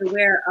acutely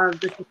aware of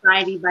the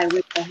society by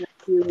which I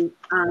have to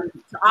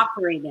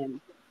operate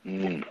in.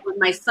 When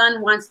my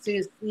son wants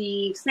to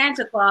see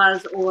Santa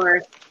Claus,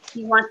 or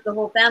he wants the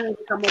whole family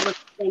to come over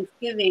for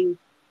Thanksgiving,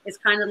 it's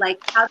kind of like,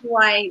 how do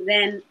I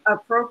then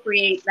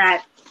appropriate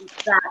that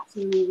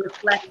to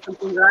reflect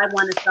something that I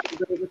want to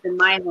celebrate within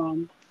my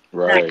home?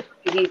 Right.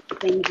 That the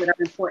things that are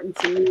important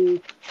to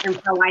me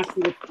and how I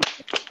see it.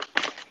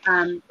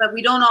 But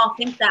we don't all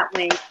think that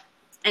way.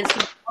 And so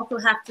we also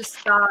have to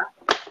stop.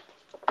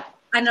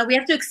 I know we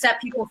have to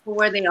accept people for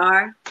where they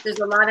are. There's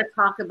a lot of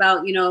talk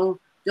about,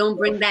 don't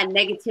bring that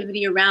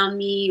negativity around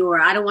me, or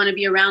I don't want to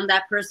be around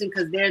that person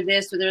because they're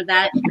this or they're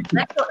that.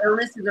 Mental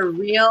illness is a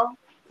real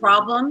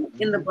problem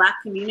in the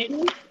Black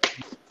community,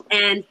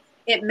 and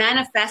it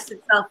manifests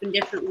itself in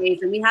different ways.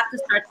 And we have to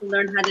start to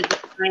learn how to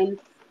define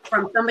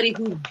from somebody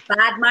who's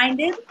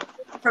bad-minded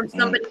from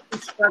somebody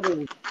who's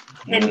struggling.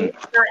 And we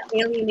not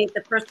alienate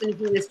the person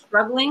who is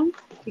struggling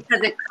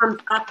because it comes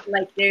up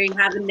like they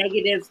have a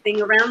negative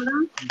thing around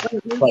them,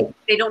 when really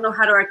they don't know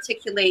how to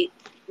articulate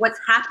what's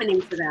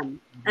happening to them.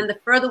 And the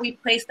further we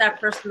place that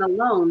person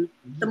alone,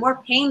 the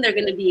more pain they're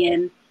going to be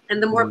in,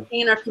 and the more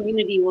pain our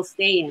community will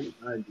stay in.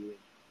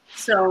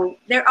 So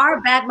there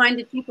are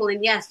bad-minded people,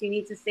 and yes, you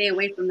need to stay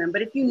away from them.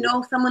 But if you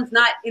know someone's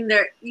not in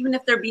their, even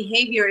if their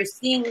behavior is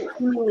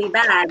seemingly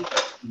bad,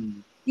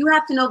 you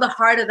have to know the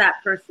heart of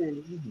that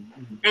person,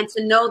 and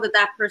to know that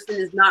that person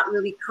is not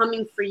really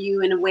coming for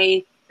you in a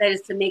way that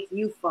is to make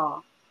you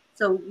fall.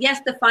 So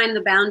yes, define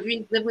the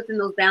boundaries, live within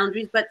those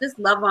boundaries, but just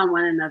love on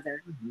one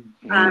another.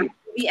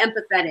 Be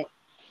empathetic.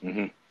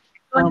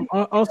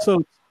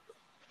 Also,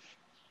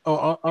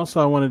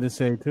 I wanted to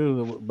say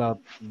too about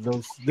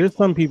those. There's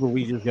some people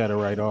we just got to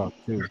write off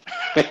too.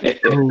 That's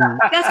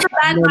the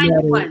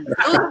bad-minded ones.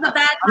 Those are the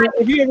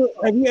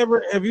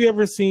bad-minded. Have you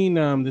ever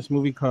seen this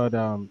movie called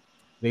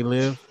They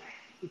Live?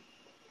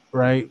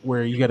 Right,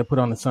 where you got to put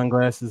on the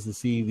sunglasses to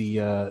see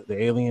the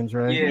aliens,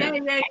 right?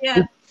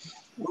 Yeah.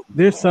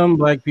 There's some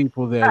Black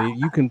people that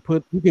you can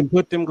put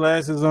them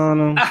glasses on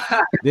them,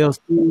 they'll see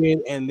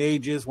it and they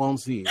just won't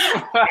see it.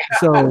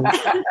 So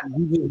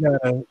you just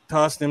gotta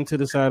toss them to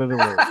the side of the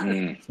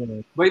road.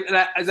 So, but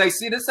as I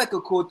see, this is like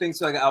a cool thing.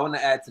 So I want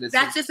to add to this.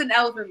 That's just an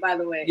elephant, by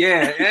the way.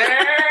 Yeah.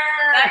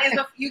 That is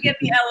you get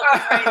the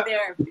elephant right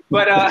there.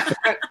 But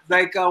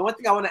one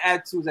thing I want to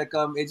add too is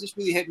it just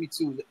really hit me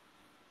too.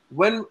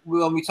 When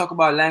we talk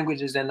about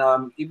languages and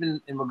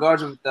even in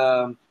regards of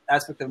the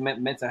aspect of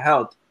mental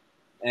health,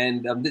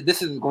 and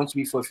this is going to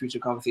be for a future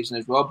conversation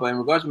as well, but in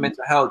regards to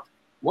mental health,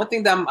 one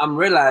thing that I'm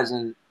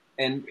realizing,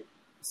 and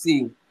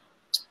see,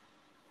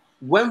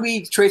 when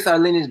we trace our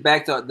lineage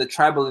back to the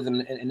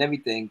tribalism and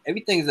everything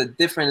is a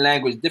different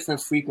language, different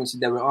frequency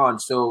that we're on.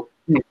 So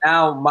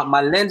now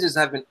my lenses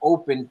have been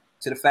opened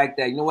to the fact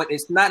that,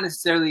 it's not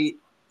necessarily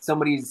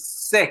somebody's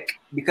sick,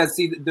 because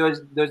see,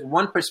 there's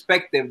one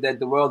perspective that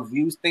the world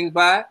views things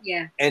by,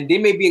 and they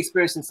may be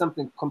experiencing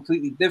something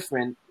completely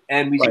different,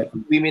 and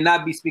we may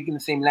not be speaking the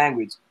same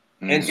language.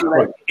 And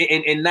so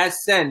in that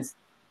sense,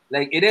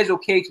 it is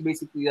okay to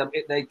basically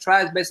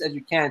try as best as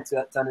you can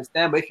to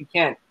understand, but if you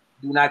can't,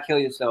 do not kill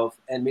yourself,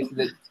 and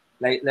basically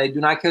do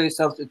not kill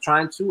yourself to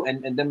trying to,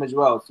 and them as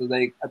well. So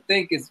I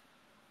think it's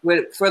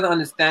with further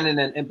understanding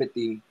and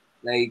empathy,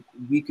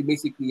 we could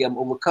basically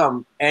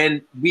overcome,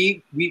 and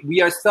we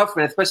are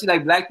suffering, especially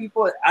Black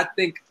people. I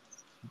think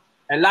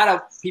a lot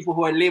of people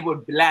who are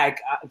labeled Black,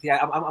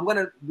 I'm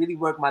gonna really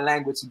work my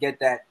language to get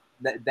that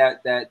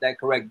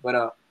correct.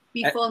 But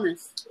be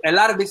fullness. A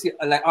lot of basically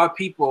our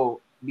people,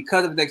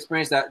 because of the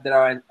experience that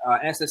our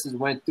ancestors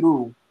went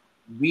through,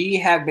 we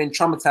have been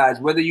traumatized,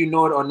 whether you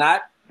know it or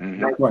not.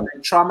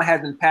 Trauma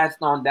has been passed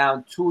on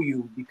down to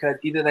you because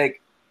either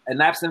an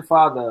absent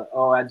father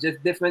or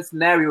just different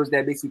scenarios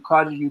that basically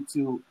causes you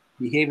to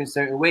behave in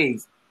certain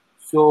ways.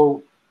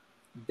 So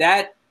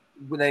that,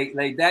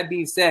 that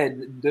being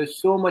said, there's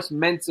so much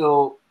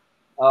mental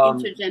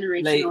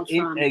intergenerational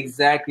trauma.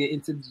 Exactly,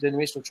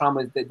 intergenerational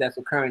trauma that's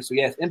occurring. So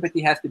yes,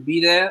 empathy has to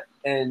be there,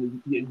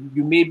 and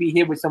you may be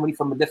here with somebody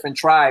from a different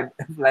tribe,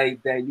 that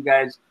you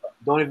guys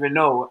don't even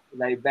know,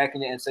 back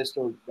in your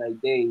ancestral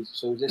days.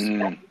 So just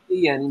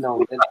empathy, and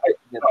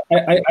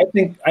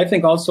I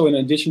think also, in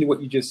addition to what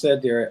you just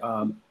said there,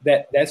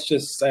 that's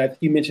just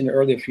you mentioned it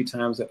earlier a few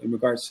times in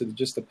regards to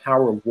just the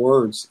power of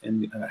words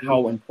and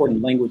how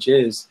important language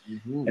is,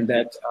 and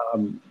that.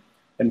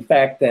 In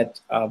fact, that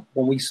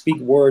when we speak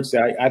words,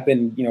 I've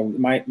been,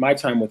 my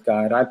time with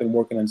God, I've been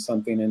working on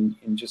something and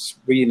just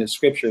reading the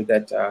scripture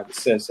that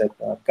says that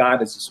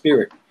God is a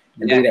spirit,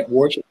 and they that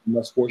worship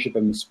must worship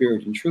him in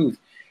spirit and truth.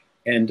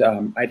 And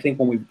I think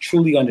when we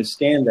truly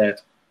understand that,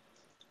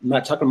 I'm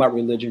not talking about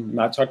religion, I'm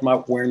not talking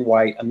about wearing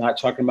white, I'm not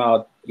talking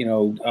about,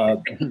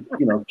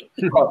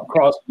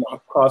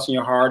 crossing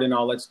your heart and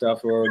all that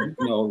stuff, or,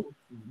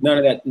 none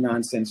of that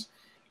nonsense.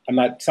 I'm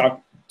not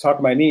talking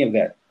about any of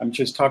that. I'm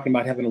just talking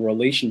about having a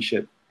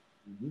relationship.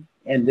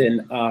 And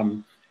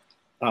then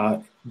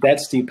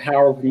that's the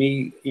power of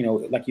me,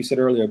 like you said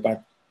earlier,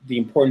 about the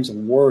importance of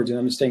words and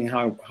understanding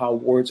how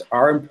words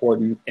are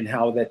important and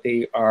how that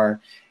they are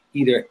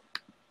either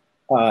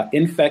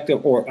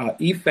effective or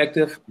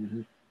effective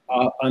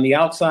on the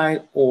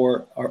outside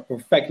or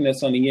affecting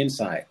us on the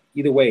inside.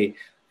 Either way,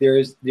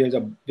 there's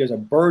a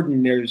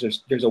burden,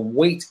 there's a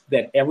weight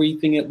that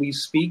everything that we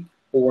speak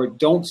or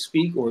don't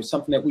speak or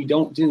something that we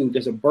don't do,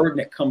 there's a burden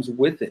that comes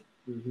with it.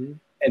 Mm-hmm.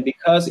 And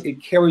because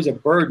it carries a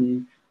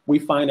burden, we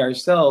find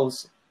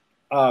ourselves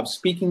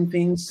speaking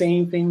things,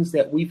 saying things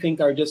that we think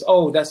are just,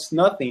 oh, that's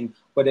nothing.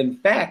 But in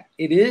fact,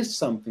 it is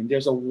something.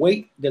 There's a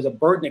weight, there's a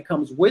burden that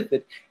comes with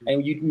it.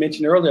 And you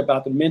mentioned earlier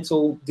about the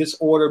mental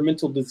disorder,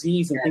 mental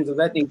disease, and things of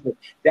that nature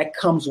that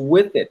comes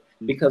with it.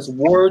 Because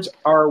words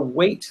are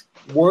weight.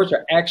 Words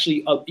are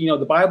actually,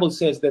 the Bible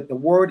says that the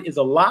word is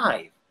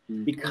alive.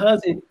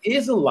 Because it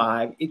is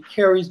alive, it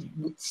carries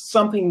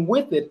something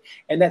with it.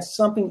 And that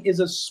something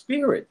is a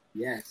spirit.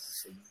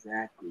 Yes,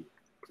 exactly.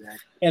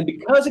 And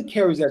because it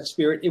carries that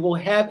spirit, it will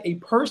have a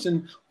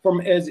person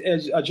from, as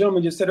a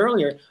gentleman just said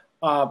earlier,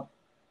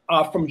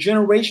 from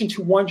generation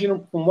to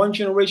from one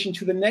generation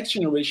to the next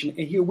generation.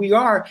 And here we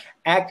are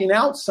acting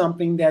out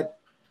something that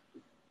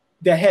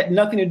had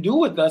nothing to do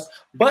with us,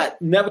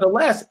 but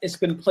nevertheless, it's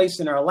been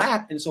placed in our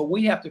lap. And so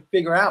we have to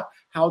figure out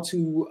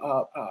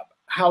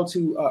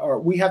or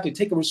we have to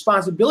take a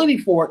responsibility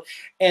for it.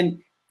 And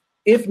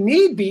if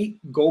need be,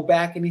 go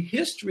back in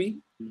history,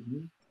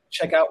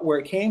 check out where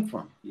it came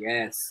from.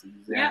 Yes,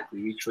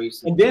 exactly.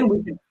 Retrace it. And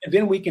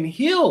then we can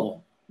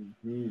heal.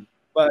 Mm-hmm.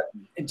 But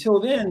until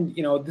then,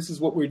 this is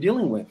what we're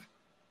dealing with.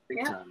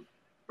 Big time.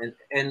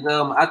 And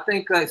I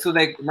think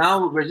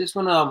now we're just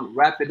gonna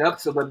wrap it up.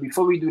 So, but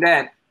before we do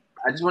that,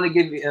 I just want to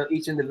give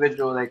each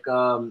individual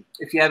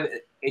if you have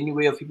any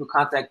way of people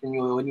contacting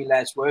you or any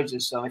last words,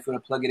 just if you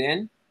want to plug it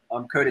in.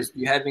 Curtis, do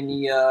you have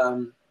any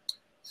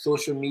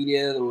social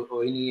media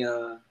or any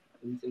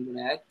anything you want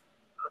to add?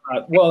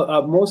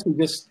 Mostly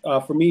just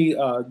for me,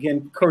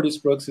 again, Curtis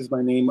Brooks is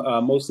my name.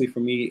 Mostly for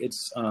me,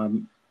 it's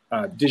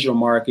digital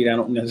marketing. I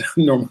don't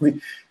normally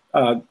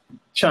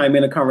chime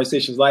in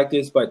conversations like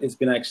this, but it's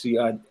been actually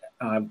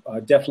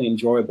definitely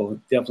enjoyable.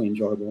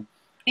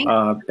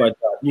 But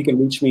you can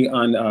reach me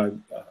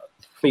on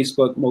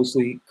Facebook,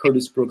 mostly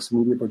Curtis Brooks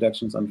Media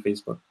Productions on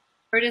Facebook.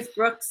 Curtis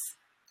Brooks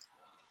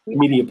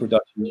Media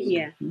Productions.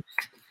 Media.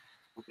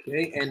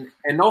 Okay,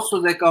 and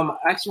also I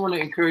actually want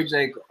to encourage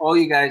all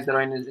you guys that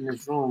are in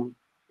this room,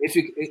 if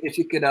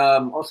you could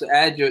also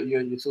add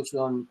your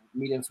social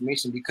media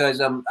information, because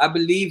I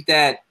believe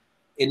that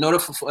in order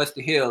for us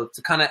to heal,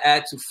 to kind of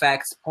add to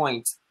Fact's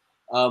point,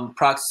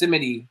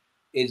 proximity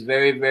is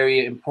very,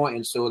 very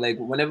important. So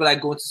whenever I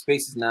go into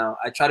spaces now,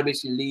 I try to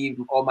basically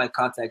leave all my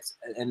contacts,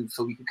 and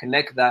so we can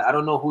connect that. I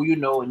don't know who you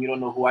know, and you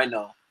don't know who I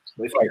know.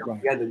 But if we come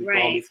together, we can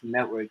all basically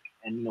network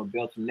and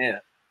build from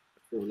there.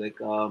 So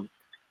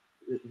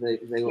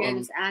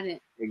just add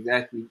it.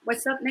 Exactly.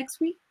 What's up next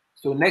week?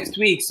 So next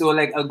week,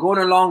 going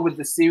along with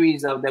the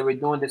series that we're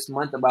doing this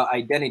month about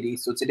identity.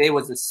 So today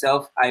was the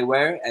self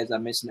eyewear, as I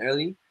mentioned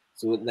earlier.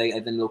 So and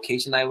then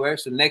location eyewear.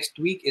 So next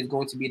week is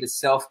going to be the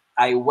self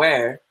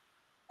eyewear,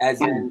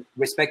 as in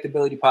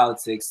respectability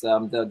politics.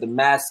 The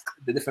mask,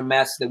 the different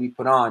masks that we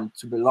put on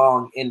to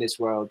belong in this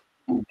world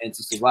and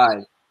to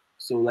survive.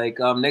 So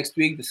next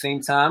week, the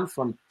same time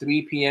from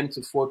 3 p.m.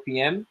 to 4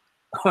 p.m.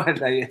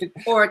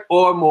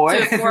 or more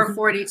to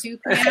 4:42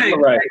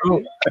 p.m. Right.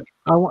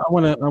 I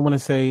want to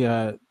say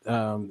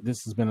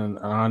this has been an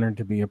honor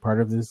to be a part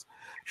of this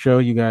show.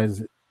 You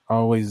guys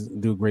always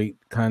do great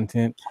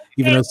content,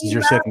 even though this is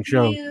your second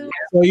show.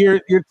 So you're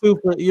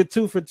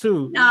two for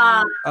two.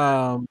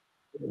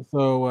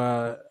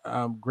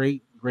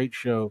 Great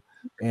show,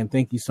 and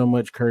thank you so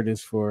much,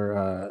 Curtis,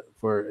 for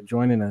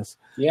joining us.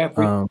 Yeah,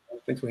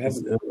 thanks for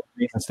having me.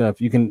 And stuff.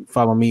 You can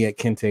follow me at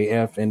Kente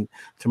F, and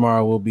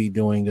tomorrow we'll be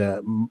doing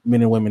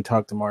Men and Women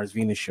Talk to Mars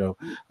Venus show.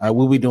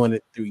 We'll be doing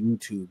it through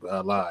YouTube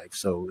live.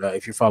 So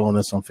if you're following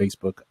us on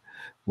Facebook,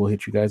 we'll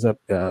hit you guys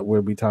up.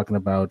 We'll be talking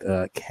about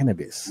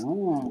cannabis.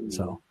 Ooh.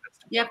 So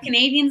you have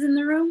Canadians in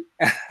the room?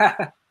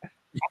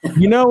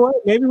 You know what?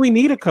 Maybe we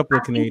need a couple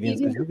of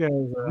Canadians. You guys,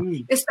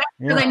 especially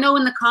because I know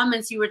in the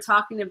comments you were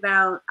talking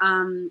about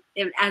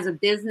it as a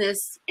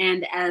business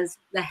and as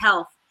the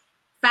health.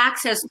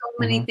 Facts has so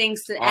many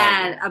things to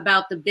add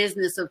about the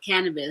business of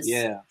cannabis.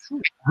 Yeah.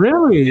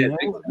 Really? Yeah.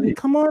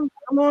 Come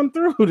on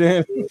through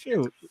then.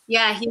 Shoot.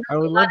 Yeah, he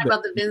knows a lot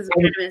about the business of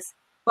cannabis.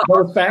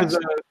 But Facts.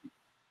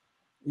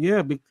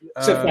 Yeah.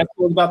 So Facts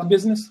was about the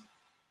business?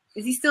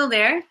 Is he still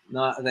there?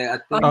 No, I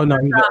think. Oh no,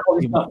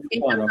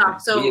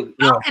 So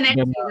I'll connect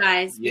you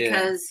guys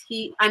because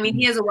he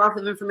has a wealth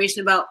of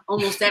information about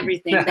almost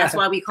everything. That's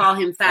why we call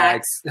him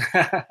Facts.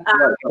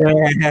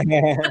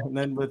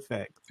 Nothing but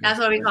facts. That's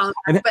why we call him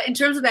Facts. But in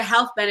terms of the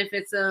health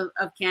benefits of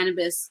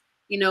cannabis,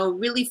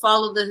 really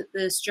follow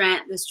the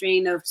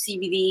strain of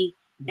CBD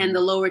and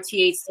the lower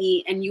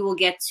THC, and you will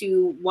get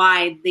to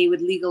why they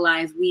would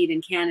legalize weed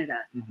in Canada,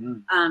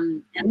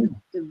 and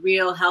the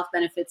real health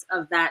benefits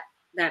of that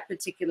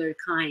particular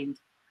kind.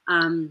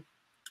 And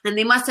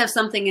they must have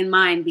something in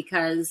mind,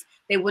 because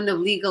they wouldn't have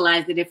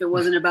legalized it if it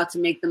wasn't about to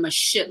make them a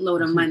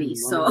shitload of money.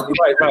 So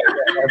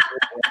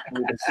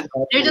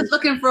they're just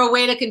looking for a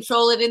way to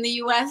control it in the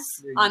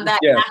U.S. on that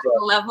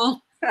national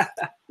level.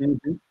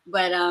 Mm-hmm.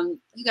 But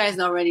you guys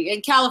already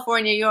in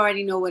California, you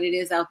already know what it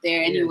is out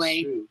there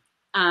anyway.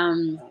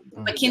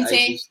 But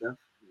Kinte, the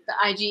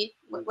IG,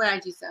 what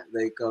IG stuff?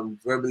 Like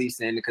verbally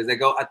saying it, because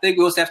I think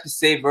we also have to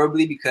say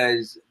verbally,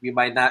 because we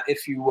might not,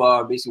 if you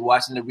are basically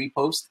watching the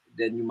repost,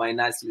 then you might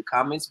not see the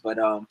comments. But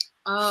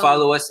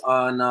follow us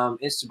on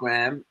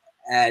Instagram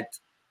at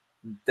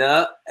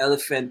The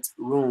Elephant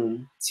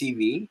Room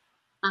TV.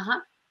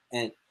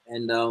 And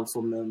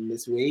from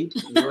Miss Wade,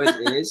 yours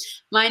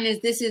is? Mine is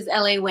This Is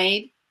LA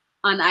Wade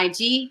on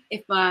IG.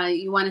 If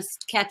you want to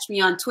catch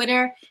me on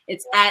Twitter,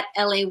 it's at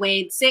LA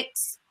Wade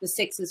 6. The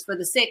 6 is for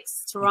the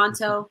 6,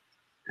 Toronto.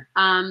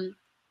 And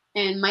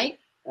Mike?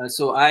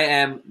 So I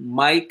am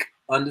Mike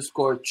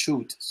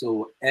 _Truth.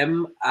 So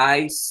MIC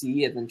as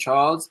in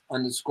Charles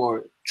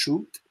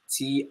 _Truth,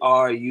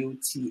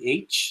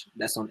 TRUTH.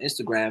 That's on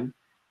Instagram.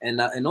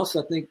 And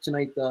also I think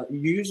tonight you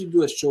usually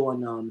do a show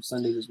on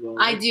Sundays as well.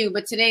 Right? I do,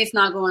 but today it's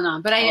not going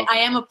on. But I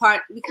am a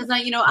part, because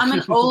I'm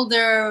an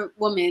older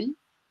woman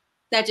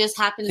that just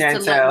happens to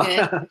look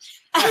good.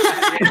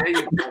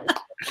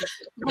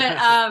 But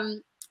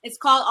it's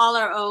called All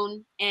Our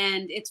Own,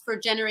 and it's for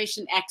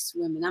Generation X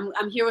women.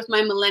 I'm here with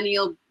my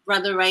millennial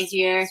brother right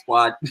here.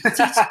 Squad.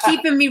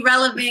 Keeping me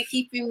relevant,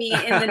 keeping me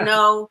in the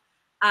know.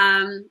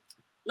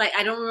 Like,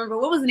 I don't remember,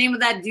 what was the name of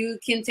that dude,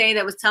 Kinte,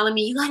 that was telling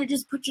me, you got to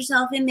just put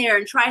yourself in there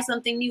and try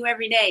something new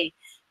every day.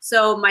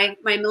 So my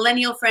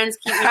millennial friends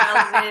keep me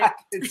relevant.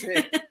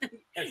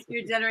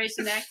 Your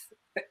Generation X.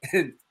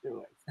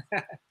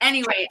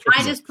 Anyway,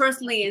 I just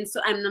personally, and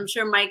I'm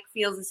sure Mike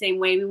feels the same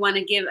way, we want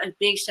to give a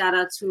big shout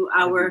out to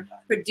our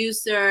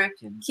producer,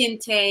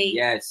 Kinte.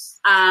 Yes.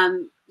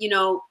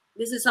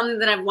 This is something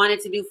that I've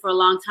wanted to do for a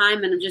long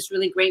time, and I'm just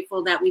really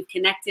grateful that we've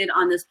connected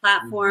on this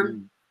platform.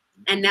 Mm-hmm.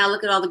 And now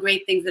look at all the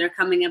great things that are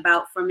coming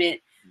about from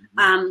it.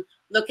 Mm-hmm.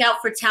 Look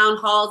out for town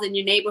halls in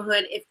your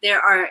neighborhood. If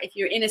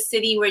you're in a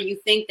city where you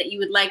think that you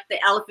would like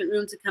the Elephant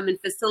Room to come and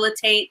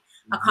facilitate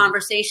a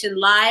conversation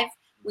live,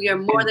 we are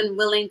more than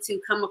willing to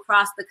come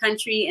across the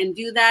country and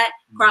do that,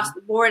 cross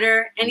the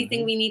border,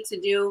 anything we need to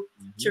do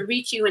to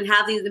reach you and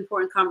have these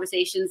important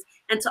conversations,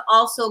 and to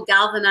also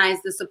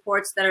galvanize the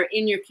supports that are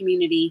in your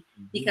community,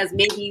 because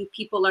maybe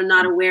people are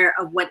not aware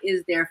of what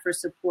is there for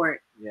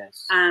support.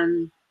 Yes.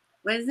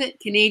 What is it?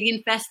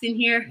 Canadian Fest in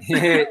here?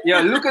 Yo,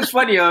 Luke is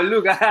funny. Yo,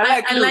 Luke.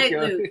 I like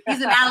Luke. He's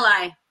an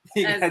ally,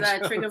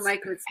 as Trigger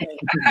Mike would say.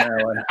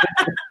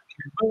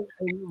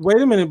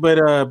 Wait a minute, but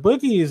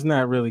Boogie is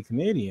not really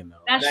Canadian, though.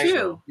 That's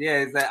true. Yeah,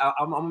 it's like,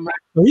 I'm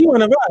He's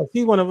one of us.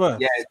 He's one of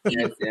us. Yes.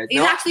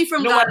 He's actually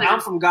from Ghana. I'm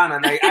from Ghana.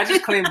 Like, I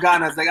just claim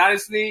Ghana. It's like,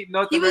 honestly,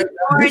 he was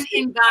born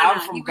in Ghana. I'm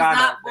from he was Ghana.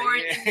 not born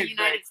in the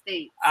United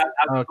States.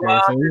 Okay,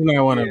 so he's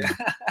not one of us.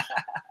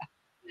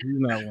 He's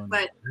not one.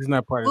 But he's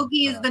not part of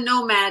Boogie is the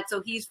nomad,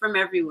 so he's from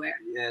everywhere.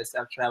 Yes,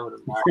 I've traveled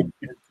a lot.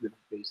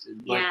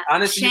 But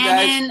honestly,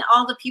 Shannon, guys,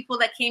 all the people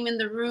that came in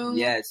the room.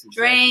 Yes, exactly.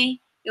 Dre,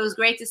 it was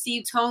great to see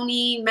you,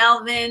 Tony,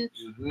 Melvin.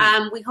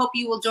 We hope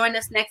you will join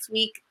us next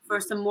week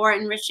for some more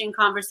enriching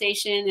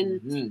conversation.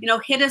 And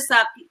hit us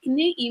up. Can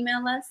they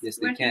email us? Yes,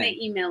 Where they can. They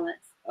email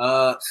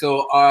us?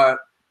 So our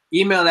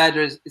email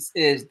address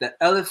is the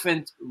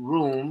Elephant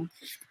Room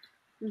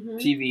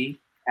TV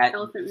at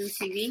Elephant Room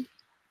TV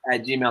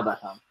at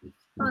gmail.com.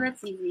 Oh,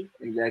 that's easy.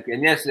 Exactly.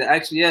 And yes,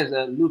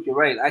 Luke, you're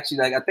right.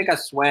 Actually, I think I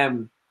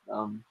swam.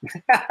 I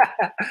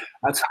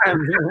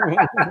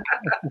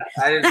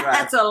didn't drive.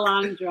 That's a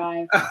long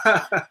drive.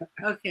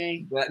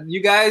 Okay. But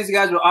you guys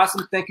were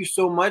awesome. Thank you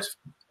so much.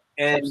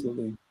 And,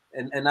 Absolutely.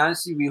 And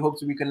honestly, we hope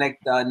to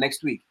reconnect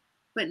next week.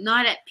 But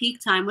not at peak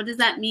time. What does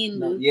that mean,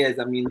 Luke? Yes,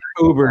 I mean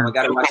Uber. I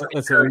gotta watch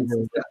It's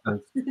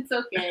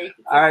okay.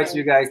 All right,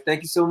 you guys.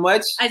 Thank you so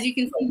much. As you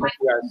can see, my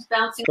is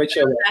bouncing back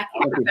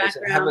in the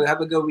background. Have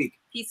a good week.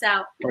 Peace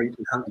out.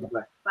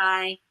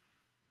 Bye.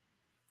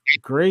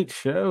 Great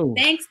show.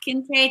 Thanks,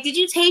 Kinte. Did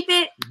you tape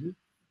it?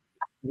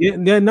 Yeah.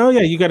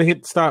 You got to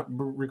hit stop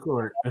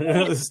record.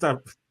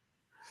 Stop.